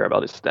particular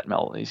about his death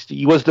metal.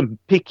 He was the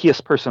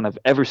pickiest person I've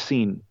ever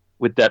seen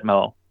with death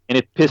metal, and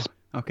it pissed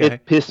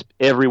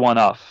everyone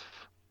off.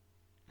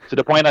 To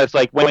the point that it's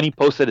like when he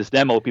posted his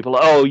demo, people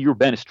are, oh, your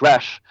band is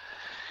trash,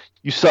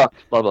 you suck,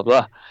 blah blah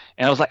blah.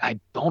 And I was like, I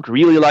don't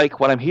really like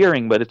what I'm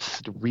hearing, but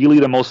it's really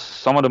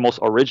some of the most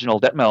original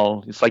death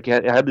metal. It's like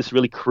it had this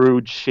really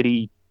crude,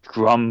 shitty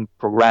drum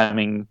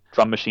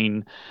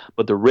machine,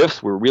 but the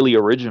riffs were really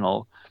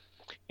original.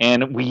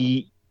 And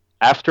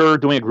after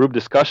doing a group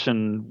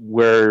discussion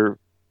where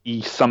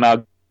he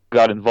somehow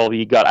got involved,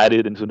 he got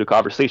added into the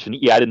conversation.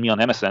 He added me on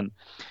MSN,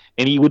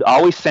 and he would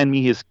always send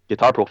me his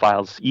guitar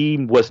profiles. He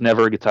was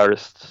never a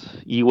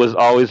guitarist. He was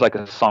always like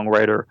a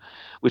songwriter,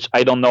 which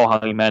I don't know how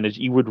he managed.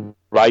 He would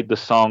write the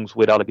songs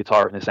without a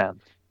guitar in his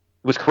hand.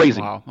 It was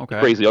crazy. Wow. Okay.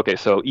 Crazy. Okay,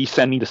 so he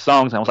sent me the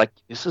songs, and I was like,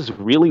 this is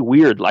really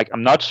weird. Like,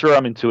 I'm not sure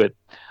I'm into it.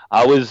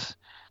 I was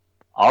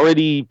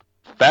already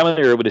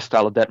familiar with his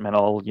style of death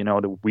metal,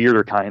 the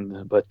weirder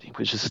kind, but it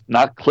was just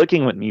not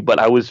clicking with me. But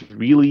I was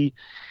really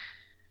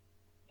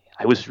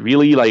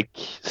like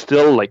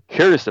still like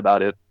curious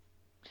about it.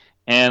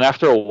 And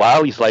after a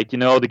while, he's like, the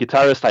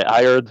guitarist I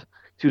hired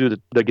to do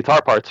the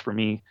guitar parts for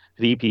me,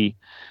 the EP,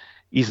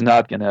 he's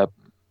not gonna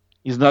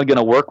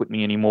work with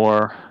me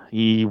anymore.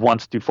 He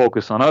wants to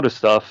focus on other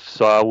stuff.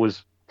 So I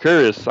was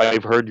curious.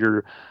 I've heard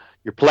you're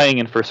playing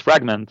in First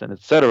Fragment and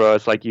etc.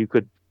 It's like you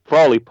could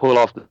probably pull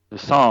off the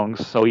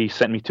songs. So he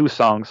sent me 2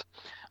 songs.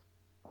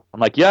 I'm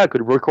like, yeah, I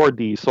could record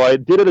these. So I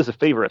did it as a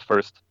favor at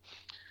first.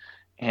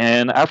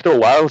 And after a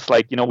while, it's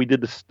like, we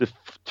did the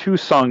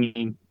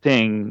 2-song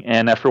thing.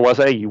 And after a while, I was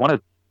like, hey, you want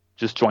to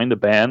just join the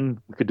band?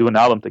 We could do an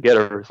album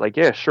together. It's like,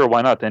 yeah, sure,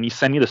 why not? And he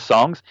sent me the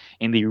songs,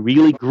 and they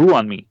really grew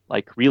on me,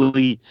 like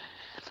really,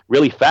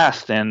 really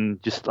fast.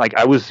 And just like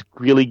I was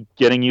really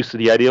getting used to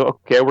the idea,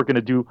 okay, we're going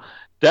to do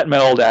death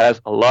metal that has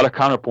a lot of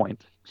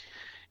counterpoint.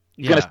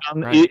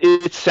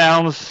 It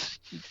sounds.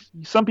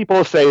 Some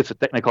people say it's a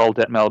technical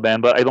death metal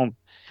band, but I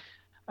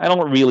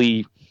don't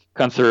really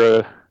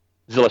consider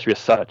Zealotry as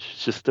such.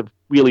 It's just a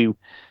really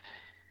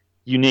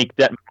unique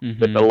death metal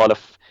with a lot of.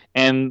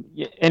 And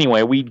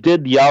anyway, we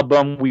did the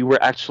album. We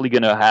were actually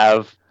gonna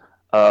have.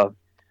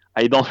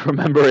 I don't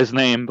remember his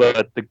name,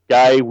 but the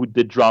guy who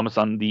did drums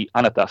on the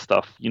Anata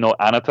stuff.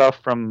 Anata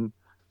from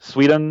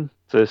Sweden,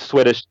 it's a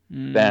Swedish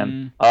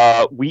band.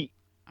 I'm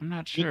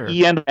not sure.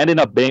 He ended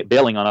up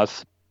bailing on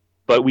us.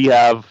 But we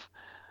have,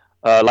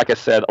 like I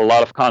said, a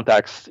lot of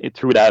contacts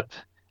through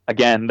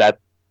that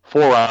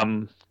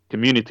forum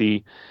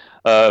community.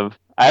 I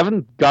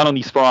haven't gone on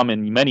these forums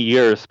in many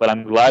years, but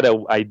I'm glad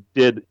I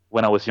did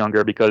when I was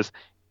younger, because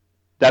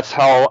that's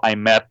how I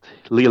met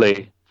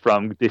Lile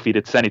from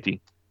Defeated Sanity,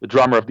 the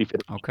drummer of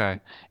Defeated. Okay.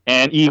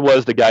 And he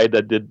was the guy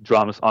that did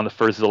drums on the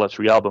first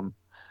Zealotry album.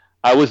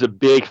 I was a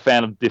big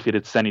fan of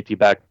Defeated Sanity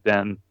back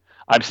then.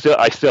 I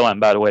still am,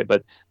 by the way,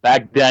 but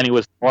back then he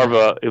was more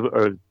of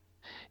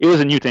it was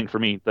a new thing for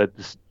me, that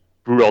this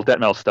brutal death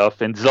metal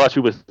stuff. And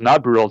Zealotry was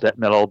not brutal death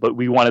metal, but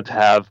we wanted to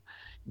have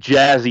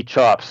jazzy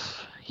chops.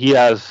 He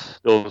has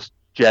those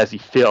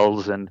jazzy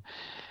fills, and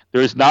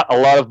there's not a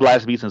lot of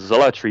blast beats in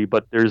Zealotry,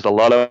 but there's a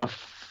lot of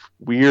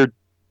weird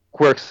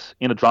quirks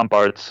in the drum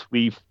parts.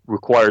 We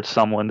required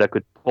someone that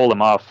could pull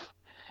them off,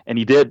 and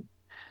he did.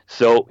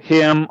 So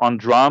him on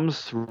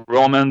drums,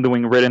 Roman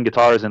doing rhythm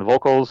guitars and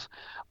vocals.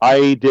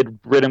 I did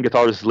rhythm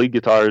guitars, lead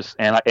guitars,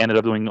 and I ended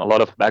up doing a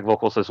lot of back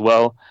vocals as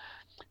well.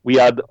 We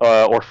had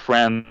our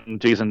friend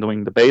Jason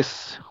doing the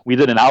bass. We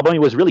did an album. It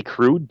was really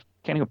crude,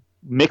 kind of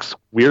mixed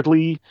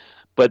weirdly,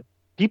 but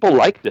people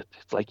liked it.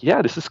 It's like,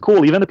 yeah, this is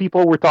cool. Even the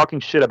people were talking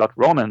shit about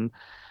Roman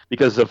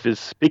because of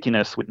his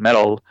pickiness with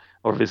metal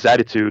or his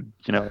attitude.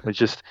 It's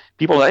just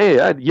people like,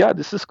 hey, yeah,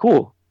 this is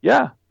cool.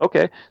 Yeah,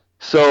 okay.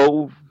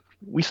 So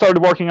we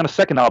started working on a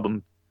second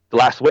album, The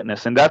Last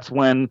Witness, and that's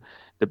when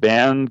the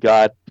band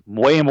got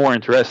way more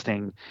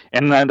interesting.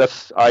 And then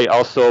I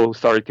also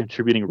started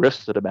contributing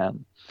riffs to the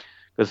band.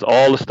 Because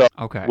all the stuff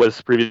was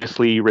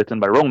previously written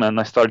by Roman,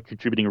 I started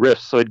contributing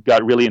riffs, so it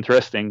got really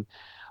interesting.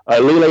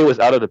 Lile was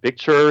out of the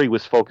picture. He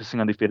was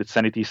focusing on Defeated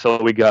Sanity,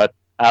 so we got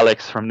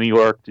Alex from New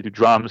York to do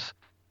drums.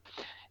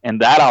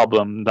 And that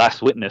album,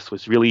 Last Witness,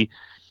 was really...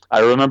 I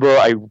remember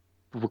I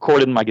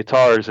recorded my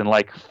guitars in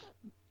like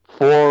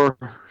 4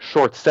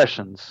 short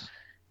sessions.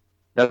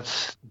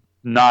 That's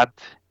not...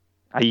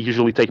 I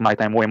usually take my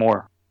time way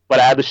more. But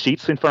I had the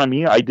sheets in front of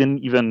me.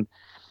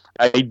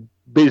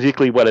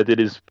 Basically, what I did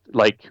is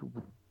like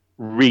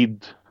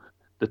read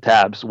the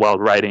tabs while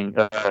writing,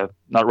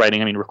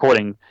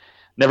 recording.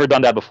 Never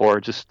done that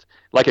before. Just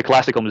like a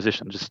classical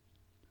musician.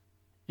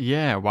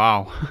 Yeah.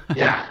 Wow.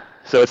 Yeah.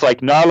 So it's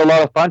like not a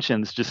lot of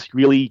punch-ins, just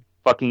really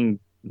fucking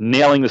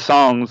nailing the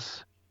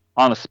songs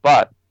on the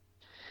spot.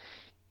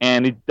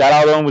 And that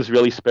album was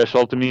really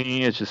special to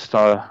me. It's just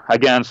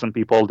again, some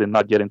people did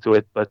not get into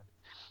it, but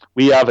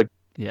we had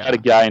a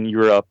guy in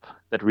Europe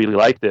that really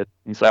liked it.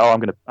 He's like, "Oh,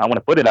 I want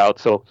to put it out."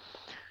 So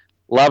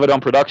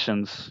Lavadon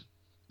Productions,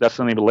 that's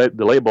the name of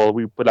the label.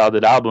 We put out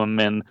that album,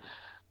 and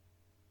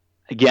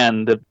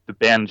again, the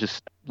band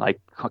just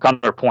like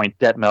counterpoint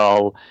death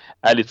metal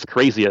at its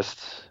craziest.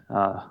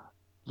 A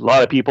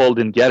lot of people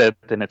didn't get it,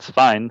 and it's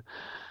fine.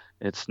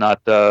 It's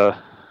not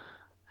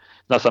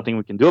something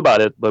we can do about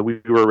it, but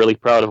we were really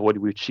proud of what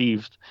we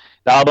achieved.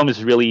 The album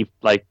is really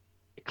like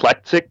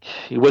eclectic.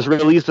 It was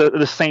released at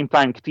the same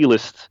time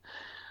Catalyst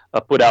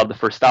put out the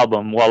first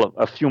album, well,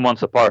 a few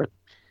months apart.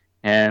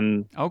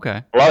 And a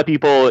lot of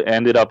people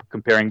ended up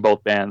comparing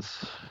both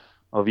bands,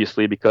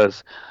 obviously,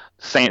 because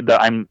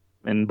I'm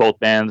in both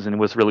bands and it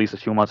was released a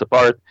few months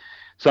apart.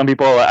 Some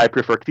people, I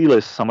prefer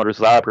Catalyst, some others,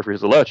 I prefer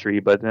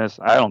Zealotry, but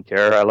I don't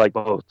care. I like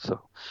both.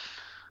 So,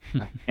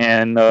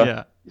 and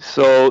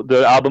so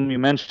the album you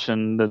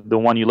mentioned, the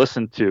one you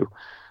listened to,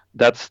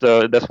 that's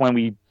when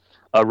we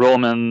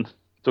Roman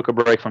took a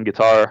break from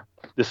guitar,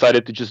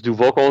 decided to just do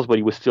vocals, but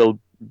he would still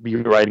be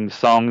writing the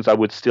songs. I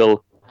would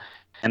still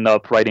end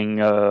up writing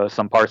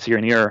some parts here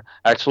and here.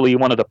 Actually,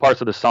 one of the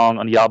parts of the song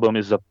on the album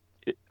is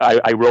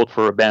I wrote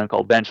for a band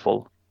called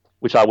Benchful,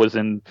 which I was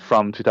in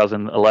from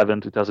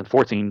 2011,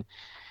 2014,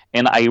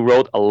 and I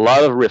wrote a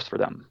lot of riffs for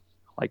them.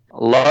 Like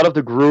a lot of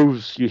the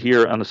grooves you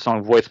hear on the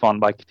song Voice Font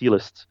by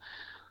Catalyst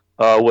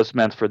was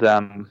meant for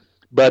them,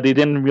 but they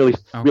didn't really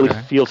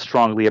feel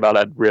strongly about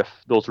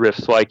those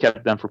riffs, so I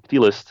kept them for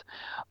Catalyst.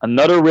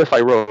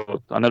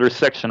 Another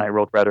section I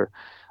wrote rather,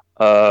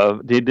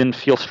 they didn't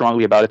feel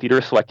strongly about it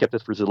either, so I kept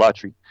it for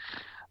Zealotry.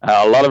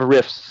 A lot of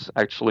riffs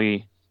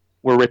actually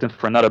were written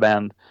for another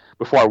band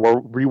before I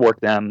reworked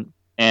them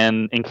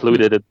and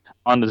included it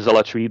on the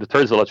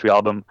third Zealotry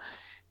album.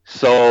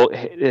 So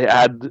it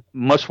had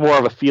much more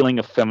of a feeling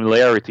of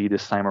familiarity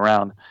this time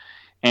around.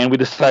 And we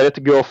decided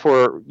to go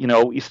for,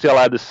 we still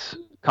had this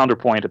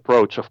counterpoint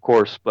approach, of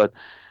course, but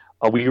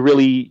we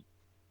really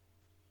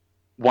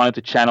wanted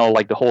to channel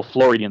like the whole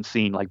Floridian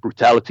scene, like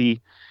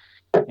Brutality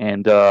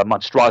and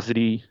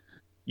Monstrosity,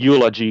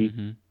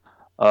 Eulogy,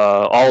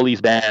 all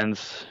these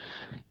bands,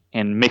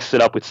 and mix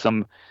it up with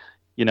some,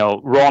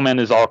 Roman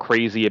is all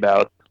crazy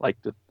about like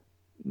the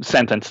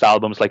sentenced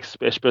albums, like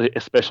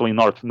especially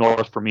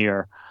North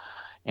Premiere.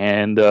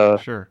 And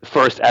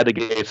first At the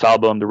Gates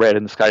album, The Red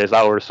and the Sky is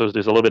Ours, so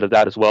there's a little bit of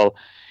that as well.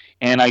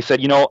 And I said,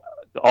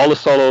 all the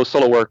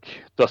solo work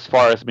thus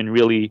far has been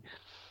really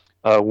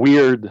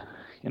weird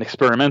and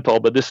experimental,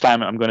 but this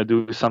time I'm going to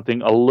do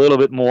something a little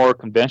bit more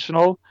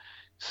conventional.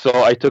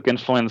 So I took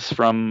influence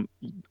from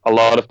a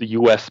lot of the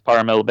US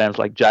power metal bands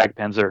like Jag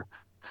Panzer.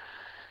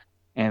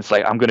 And it's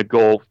like, I'm going to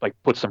go like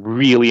put some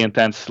really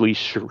intensely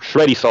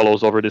shreddy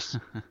solos over this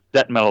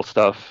death metal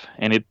stuff.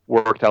 And it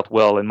worked out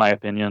well, in my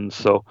opinion.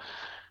 So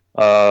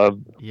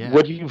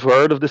what you've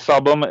heard of this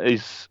album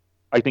is,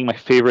 I think, my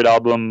favorite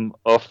album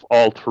of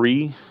all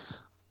three.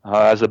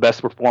 Has the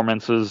best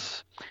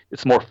performances.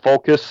 It's more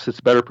focused.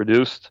 It's better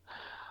produced.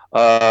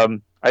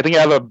 I think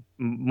I have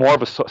more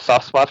of a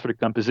soft spot for the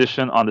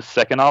composition on the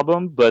second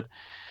album, but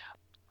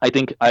I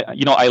think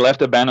I left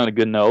the band on a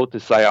good note.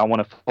 It's like I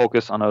want to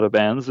focus on other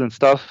bands and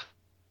stuff,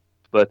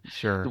 but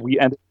we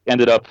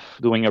ended up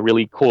doing a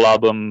really cool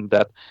album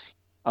that,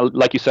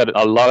 like you said,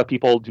 a lot of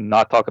people do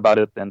not talk about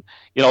it, and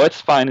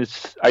it's fine.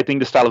 I think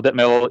the style of death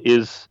metal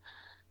is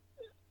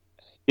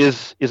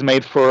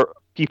made for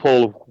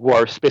people who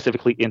are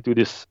specifically into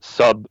this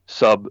sub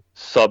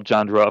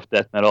genre of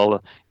death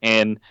metal,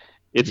 and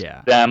it's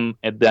them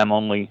and them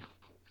only.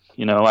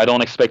 I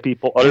don't expect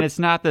people. And it's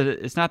not the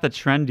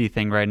trendy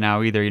thing right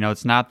now either.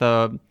 It's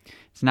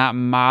not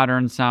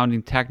modern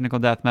sounding technical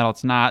death metal.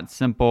 It's not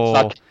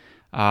simple,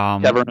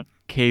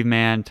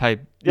 caveman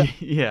type.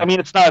 Yeah. I mean,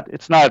 it's not.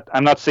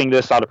 I'm not saying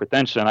this out of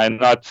pretension. I'm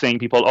not saying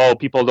people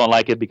don't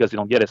like it because they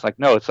don't get it. It's like,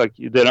 no, it's like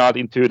they're not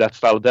into that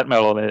style of death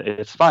metal.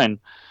 It's fine.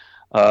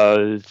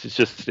 It's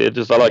just I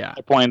like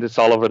the point. It's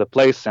all over the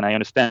place, and I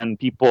understand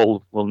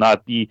people will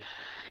not be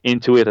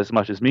into it as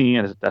much as me,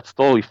 and that's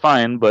totally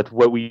fine. But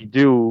what we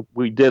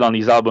did on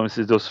these albums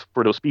is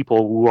for those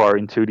people who are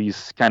into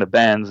these kind of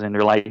bands, and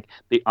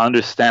they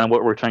understand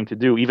what we're trying to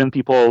do. Even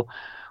people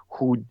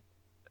who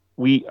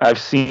I've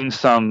seen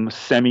some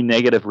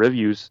semi-negative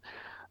reviews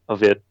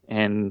of it,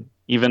 and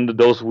even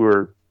those who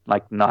were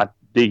like not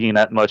digging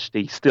that much,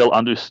 they still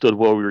understood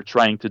what we were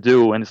trying to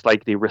do, and it's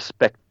like they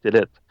respected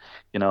it.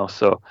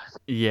 So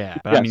but yes.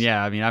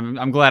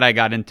 I'm glad I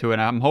got into it.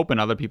 I'm hoping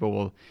other people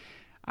will.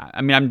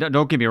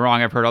 Don't get me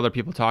wrong. I've heard other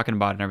people talking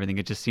about it and everything.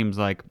 It just seems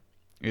like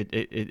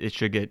it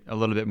should get a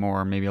little bit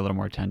more, maybe a little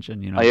more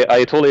attention.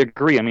 I totally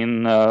agree.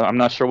 I'm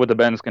not sure what the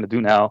band is going to do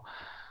now.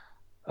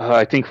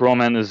 I think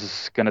Roman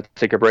is going to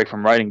take a break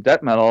from writing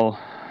death metal,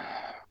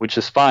 which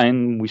is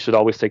fine. We should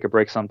always take a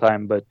break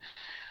sometime. But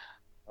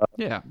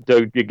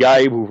the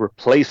guy who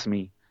replaced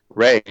me,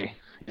 Ray,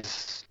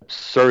 is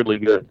absurdly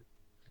good.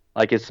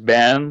 Like its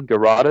band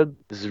Garroted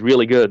is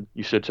really good.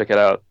 You should check it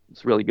out.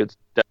 It's really good.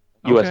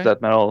 US Okay.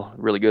 death metal,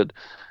 really good.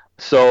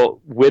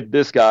 So with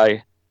this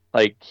guy,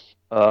 like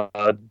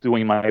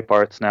doing my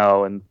parts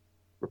now and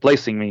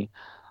replacing me,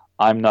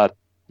 I'm not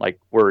like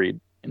worried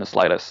in the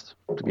slightest,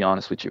 to be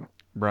honest with you.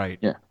 Right.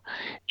 Yeah.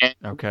 And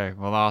Okay.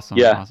 Well, awesome.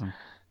 yeah, Awesome.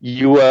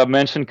 you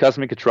mentioned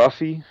Cosmic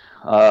Atrophy.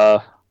 Uh,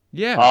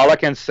 Yeah. all I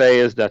can say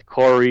is that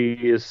Corey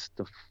is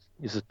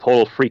a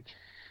total freak.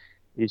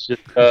 He's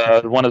just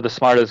one of the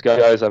smartest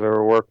guys I've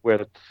ever worked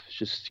with.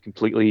 Just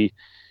completely,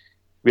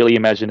 really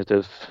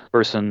imaginative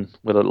person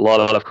with a lot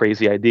of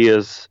crazy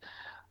ideas.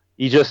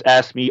 He just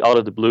asked me out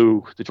of the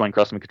blue to join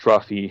Cosmic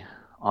Atrophy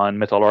on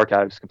Metal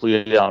Archives,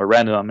 completely out of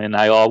random. And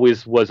I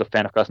always was a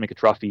fan of Cosmic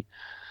Atrophy,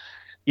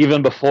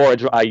 even before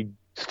I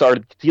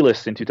started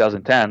T-List in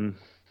 2010.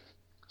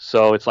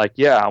 So it's like,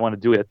 yeah, I want to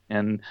do it,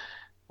 and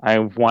I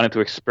wanted to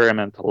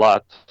experiment a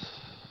lot,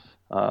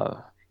 uh,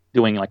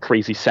 doing like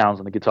crazy sounds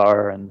on the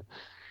guitar, and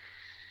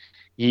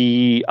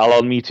he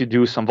allowed me to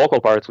do some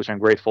vocal parts, which I'm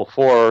grateful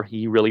for.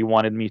 He really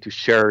wanted me to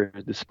share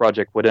this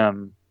project with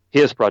him,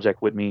 his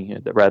project with me,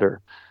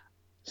 rather.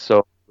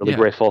 So really Yeah.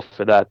 grateful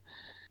for that.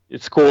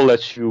 It's cool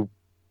that you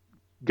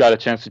got a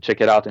chance to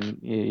check it out, and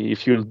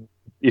if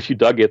you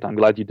dug it, I'm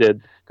glad you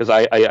did, because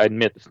I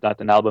admit it's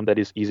not an album that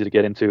is easy to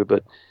get into,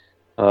 but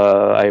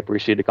I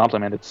appreciate the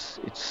compliment.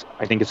 It's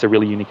I think it's a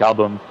really unique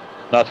album,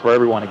 not for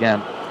everyone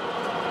again.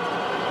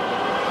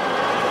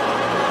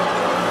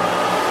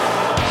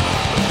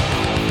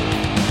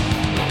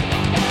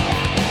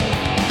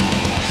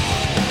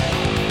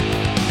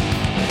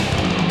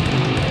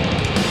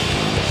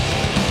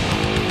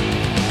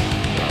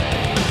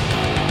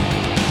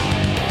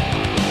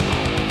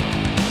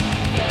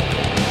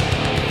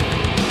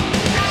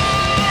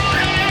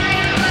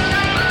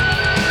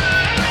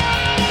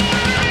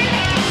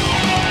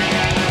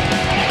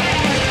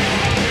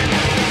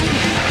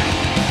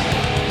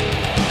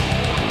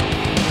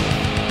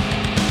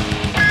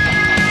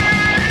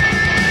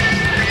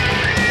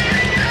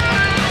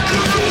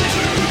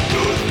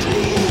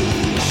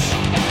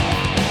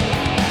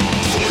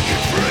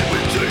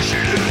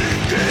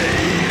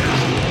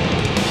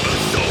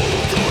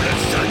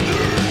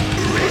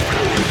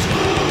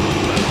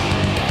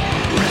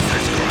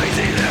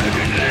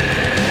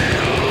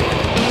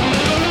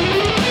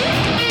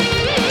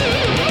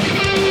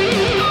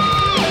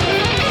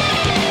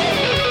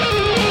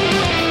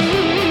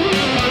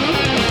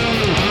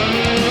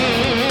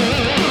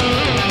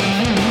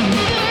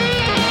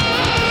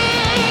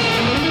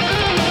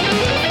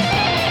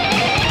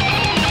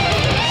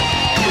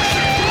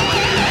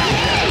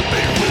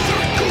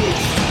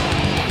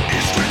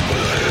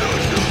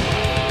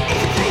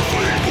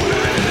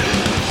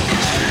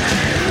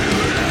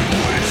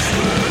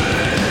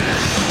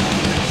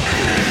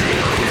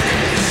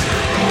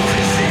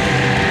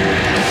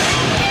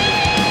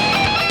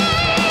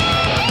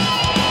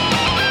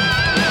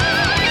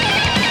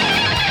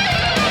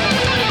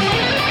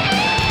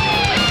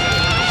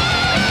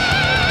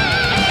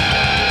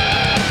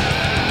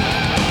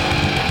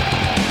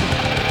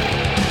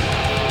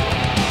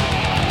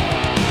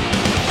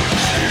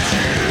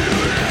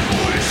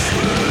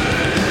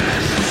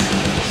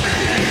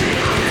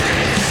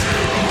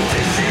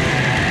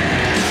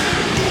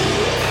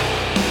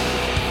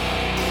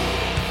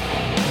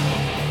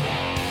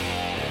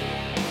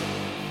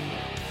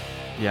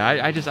 Yeah,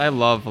 I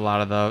love a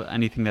lot of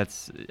anything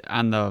that's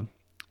on the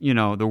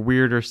the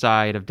weirder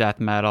side of death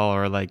metal,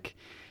 or like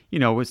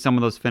with some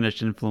of those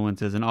Finnish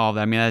influences and all of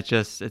that. I mean,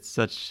 it's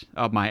such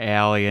up my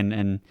alley,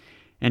 and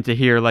to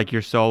hear like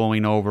you're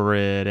soloing over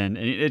it, and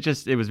it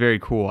was very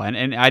cool,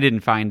 and I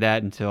didn't find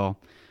that until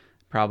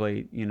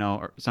probably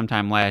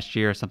sometime last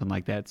year or something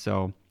like that.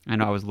 So I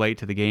know I was late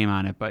to the game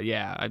on it, but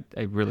yeah,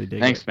 I really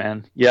dig Thanks, it.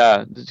 man.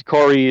 Yeah,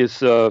 Corey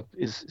is a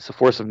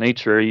force of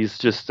nature. He's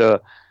just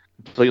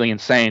completely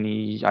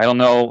insane. I don't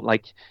know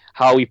like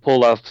how he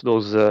pulled off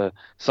those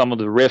some of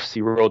the riffs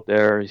he wrote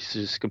there. He's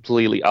just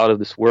completely out of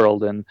this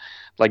world, and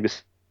like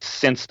this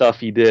synth stuff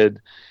he did.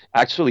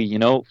 Actually,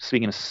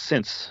 speaking of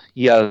synths,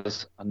 he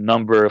has a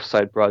number of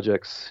side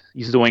projects.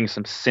 He's doing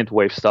some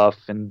synthwave stuff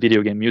and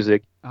video game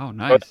music. Oh, But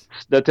nice.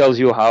 that tells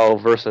you how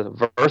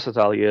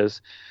versatile he is.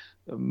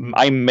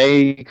 I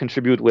may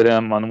contribute with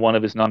him on one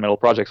of his non-metal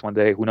projects one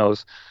day. Who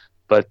knows?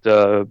 But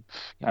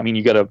I mean,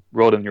 you got to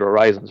broaden your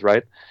horizons,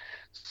 right?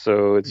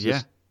 So it's Yeah.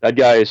 just that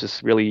guy is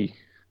just really,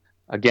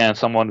 again,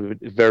 someone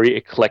with very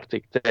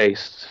eclectic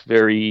taste,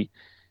 very,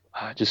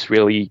 just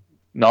really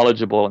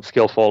knowledgeable and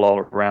skillful all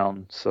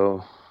around.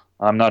 So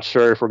I'm not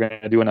sure if we're going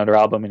to do another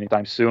album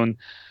anytime soon.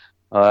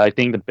 I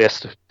think the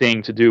best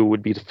thing to do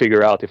would be to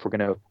figure out if we're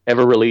going to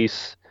ever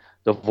release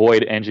the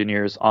Void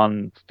Engineers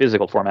on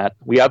physical format.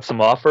 We had some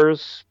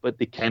offers, but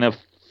they kind of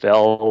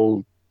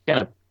fell, I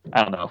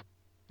don't know,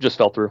 just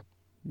fell through.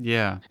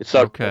 Yeah. It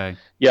sucks. Okay.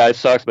 Yeah, it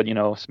sucks, but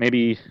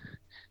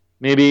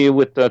maybe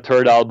with the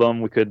third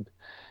album we could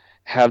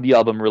have the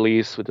album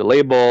released with the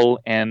label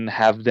and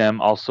have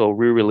them also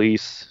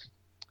re-release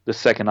the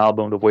second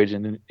album, The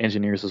Void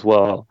Engineers, as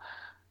well.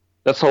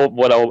 that's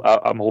what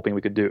I'm hoping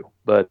we could do.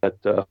 But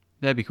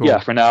That'd be cool. yeah,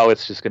 for now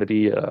it's just going to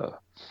be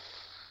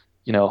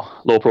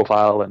low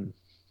profile, and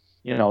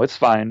it's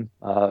fine.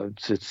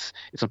 It's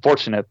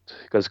unfortunate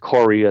because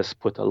Corey has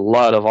put a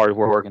lot of hard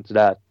work into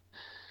that.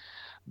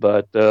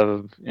 But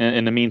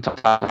in the meantime,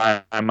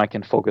 I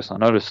can focus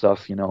on other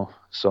stuff,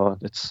 So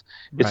it's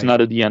Right. not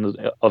at the end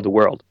of the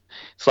world.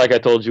 It's like I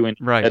told you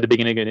Right. at the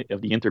beginning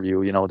of the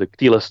interview. The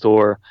Tila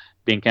store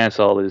being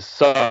canceled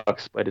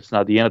sucks, but it's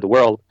not the end of the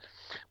world.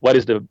 What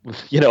is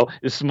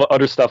there's some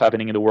other stuff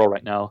happening in the world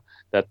right now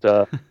that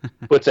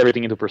puts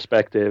everything into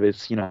perspective.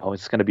 It's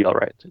going to be all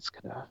right. It's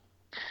going to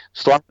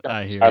storm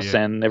I hear us, you.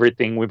 and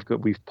everything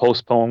we've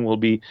postponed will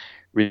be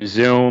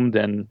resumed.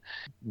 And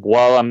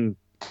while I'm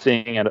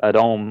sitting at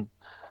home,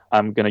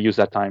 I'm gonna use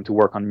that time to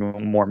work on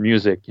more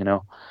music.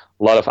 A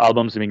lot of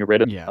albums being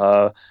written.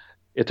 Yeah.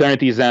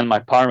 Eternity's End, my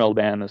power metal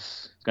band,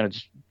 is gonna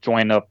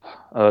join up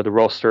the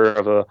roster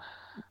of a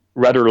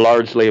rather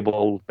large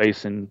label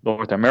based in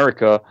North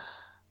America.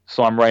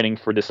 So I'm writing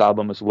for this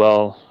album as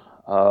well.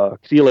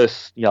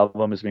 Cthelis, the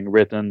album is being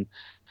written.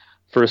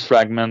 First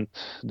Fragment,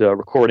 the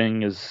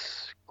recording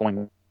is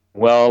going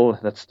well.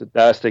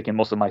 That's taken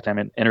most of my time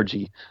and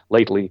energy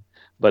lately.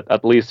 But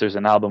at least there's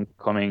an album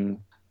coming.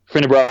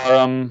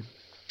 Funibrarum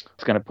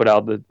is going to put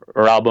out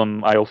her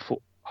album.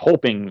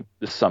 Hoping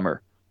this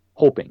summer.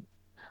 Hoping,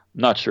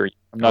 I'm not sure.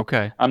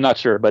 Okay. I'm not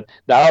sure. But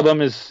the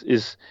album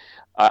is.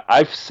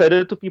 I've said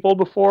it to people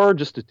before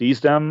just to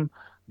tease them.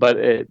 But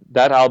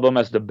that album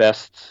has the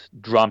best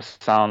drum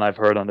sound I've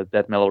heard on a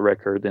death metal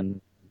record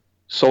in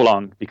so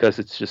long, because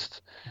it's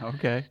just.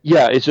 Okay.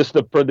 Yeah, it's just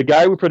the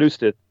guy who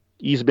produced it.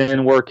 He's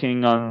been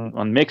working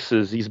on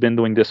mixes. He's been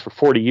doing this for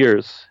 40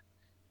 years.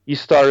 He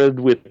started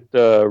with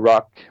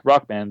rock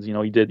bands. He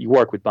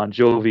worked with Bon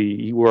Jovi.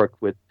 He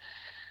worked with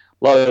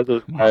a lot of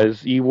those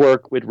guys. He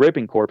worked with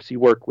Raping Corpse. He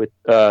worked with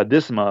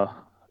Disma,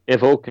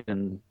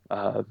 Evoken,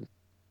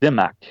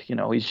 Dimac.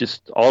 He's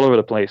just all over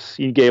the place.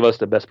 He gave us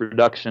the best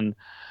production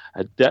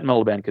a death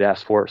metal band could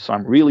ask for. So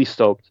I'm really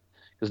stoked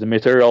because the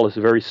material is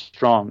very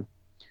strong,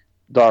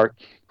 dark,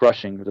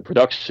 crushing. The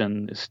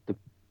production is the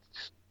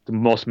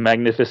most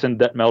magnificent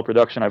death metal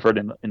production I've heard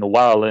in a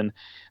while. And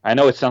I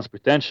know it sounds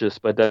pretentious,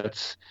 but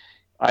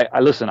I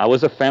listen. I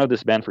was a fan of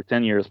this band for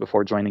 10 years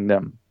before joining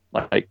them,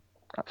 like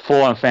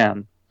full on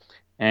fan.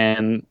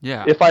 And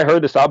Yeah. if I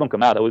heard this album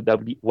come out, that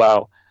would be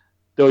wow.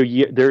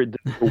 The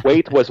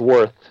wait was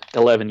worth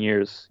 11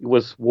 years. It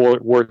was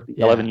worth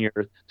 11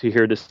 years to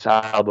hear this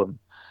album.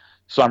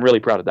 So I'm really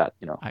proud of that.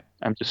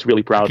 I'm just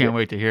really proud. I can't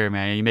wait to hear it,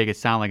 man. You make it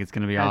sound like it's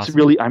going to be awesome.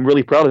 I'm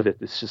really proud of it.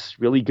 It's just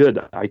really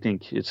good. I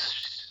think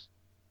it's.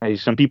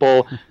 Some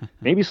people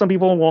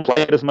won't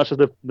play it as much as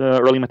the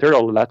early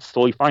material. That's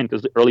totally fine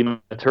because the early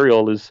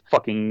material is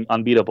fucking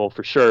unbeatable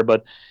for sure.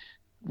 But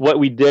what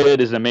we did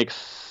is a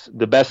mix,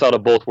 the best out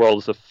of both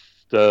worlds of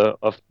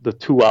the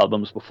two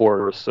albums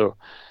before. So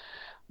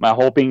I'm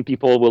hoping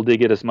people will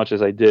dig it as much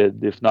as I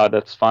did. If not,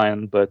 that's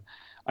fine. But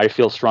I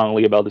feel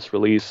strongly about this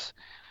release.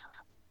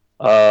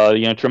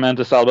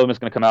 Tremendous album is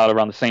going to come out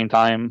around the same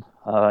time.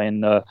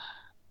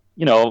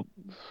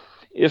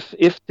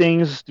 If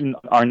things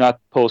are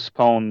not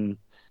postponed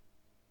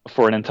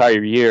for an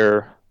entire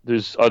year,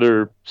 there's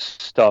other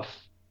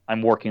stuff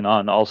I'm working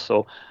on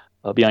also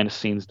behind the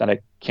scenes that I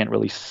can't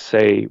really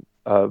say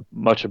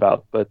much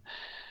about. But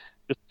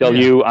just tell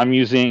you, I'm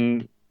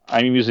using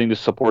the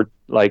support,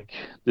 like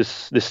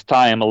this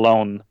time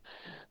alone,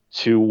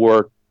 to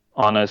work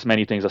on as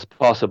many things as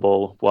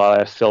possible while I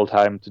have still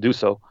time to do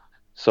so.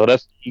 So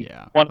that's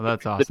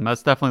that's awesome.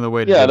 That's definitely the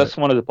way to do it. Yeah, that's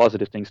one of the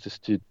positive things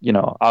to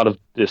out of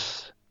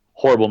this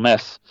horrible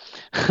mess.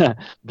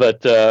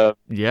 But no,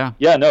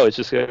 it's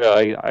just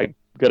I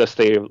gotta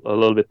stay a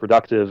little bit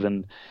productive,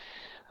 and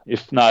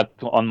if not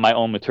on my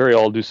own material,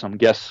 I'll do some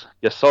guest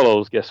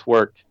solos, guest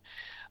work,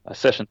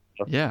 session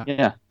stuff.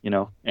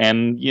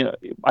 And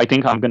I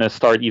think I'm gonna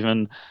start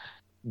even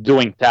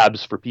doing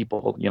tabs for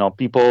people.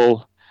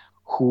 People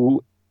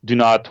who do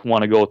not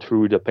want to go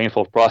through the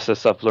painful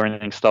process of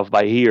learning stuff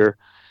by ear.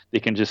 They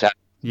can just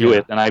do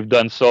it, and I've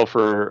done so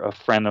for a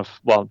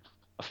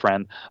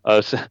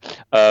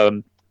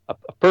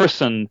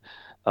person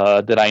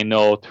that I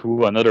know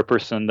through another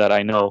person that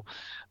I know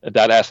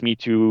that asked me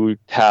to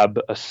tab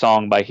a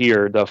song by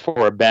ear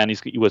for a band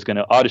he was going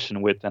to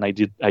audition with, and I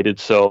did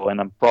so,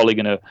 and I'm probably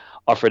going to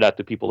offer that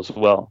to people as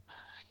well.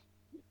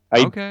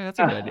 Okay, that's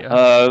a good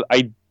idea.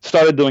 I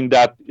started doing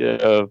that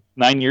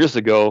 9 years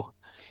ago,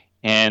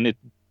 and it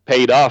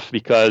paid off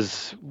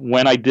because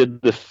when I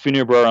did the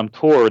Funibrarum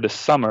tour this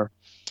summer,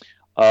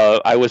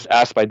 I was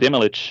asked by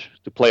Demilich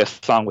to play a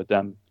song with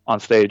them on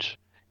stage.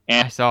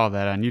 And I saw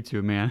that on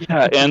YouTube, man.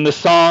 Yeah, and the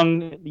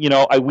song,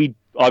 we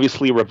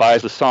obviously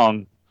revised the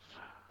song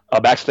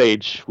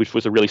backstage, which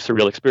was a really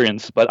surreal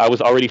experience. But I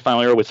was already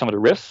familiar with some of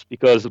the riffs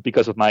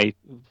because of my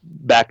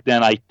back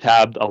then. I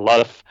tabbed a lot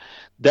of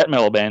death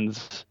metal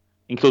bands,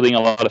 including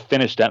a lot of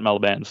Finnish death metal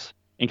bands,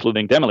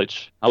 including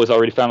Demilich. I was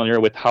already familiar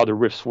with how the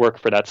riffs work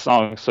for that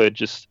song, so it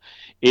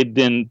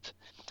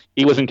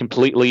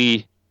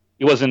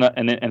wasn't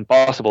an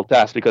impossible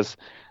task because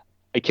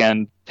I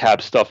can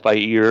tab stuff by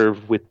ear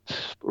with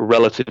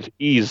relative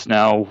ease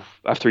now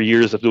after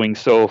years of doing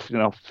so.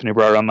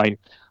 Funebrara, I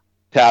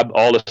tab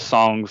all the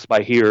songs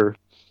by ear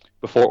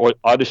before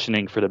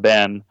auditioning for the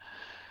band.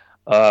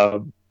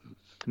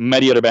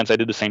 Many other bands I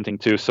did the same thing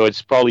too. So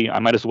it's probably, I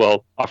might as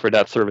well offer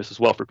that service as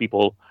well for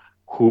people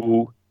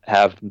who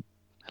have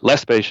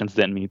less patience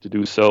than me to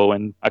do so,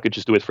 and I could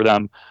just do it for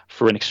them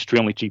for an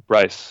extremely cheap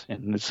price.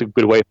 And it's a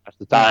good way to pass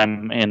the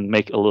time and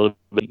make a little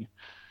bit.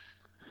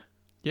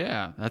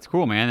 Yeah, that's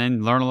cool, man.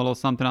 And learn a little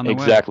something on the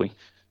way. Exactly.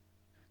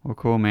 Well,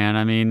 cool, man.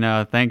 I mean,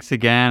 thanks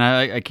again.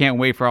 I can't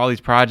wait for all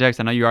these projects.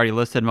 I know you already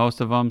listed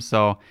most of them.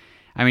 So,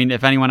 I mean,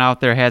 if anyone out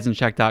there hasn't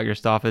checked out your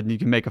stuff, you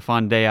can make a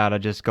fun day out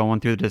of just going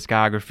through the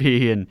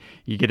discography, and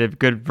you get a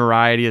good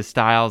variety of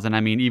styles. And I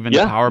mean, even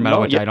the power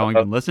metal, which I don't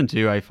even listen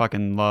to, I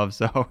fucking love.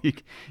 So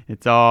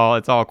it's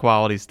all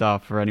quality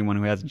stuff for anyone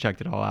who hasn't checked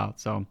it all out.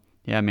 So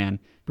yeah, man,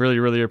 really,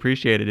 really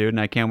appreciate it, dude. And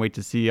I can't wait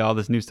to see all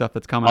this new stuff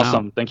that's coming out.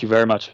 Awesome. Thank you very much.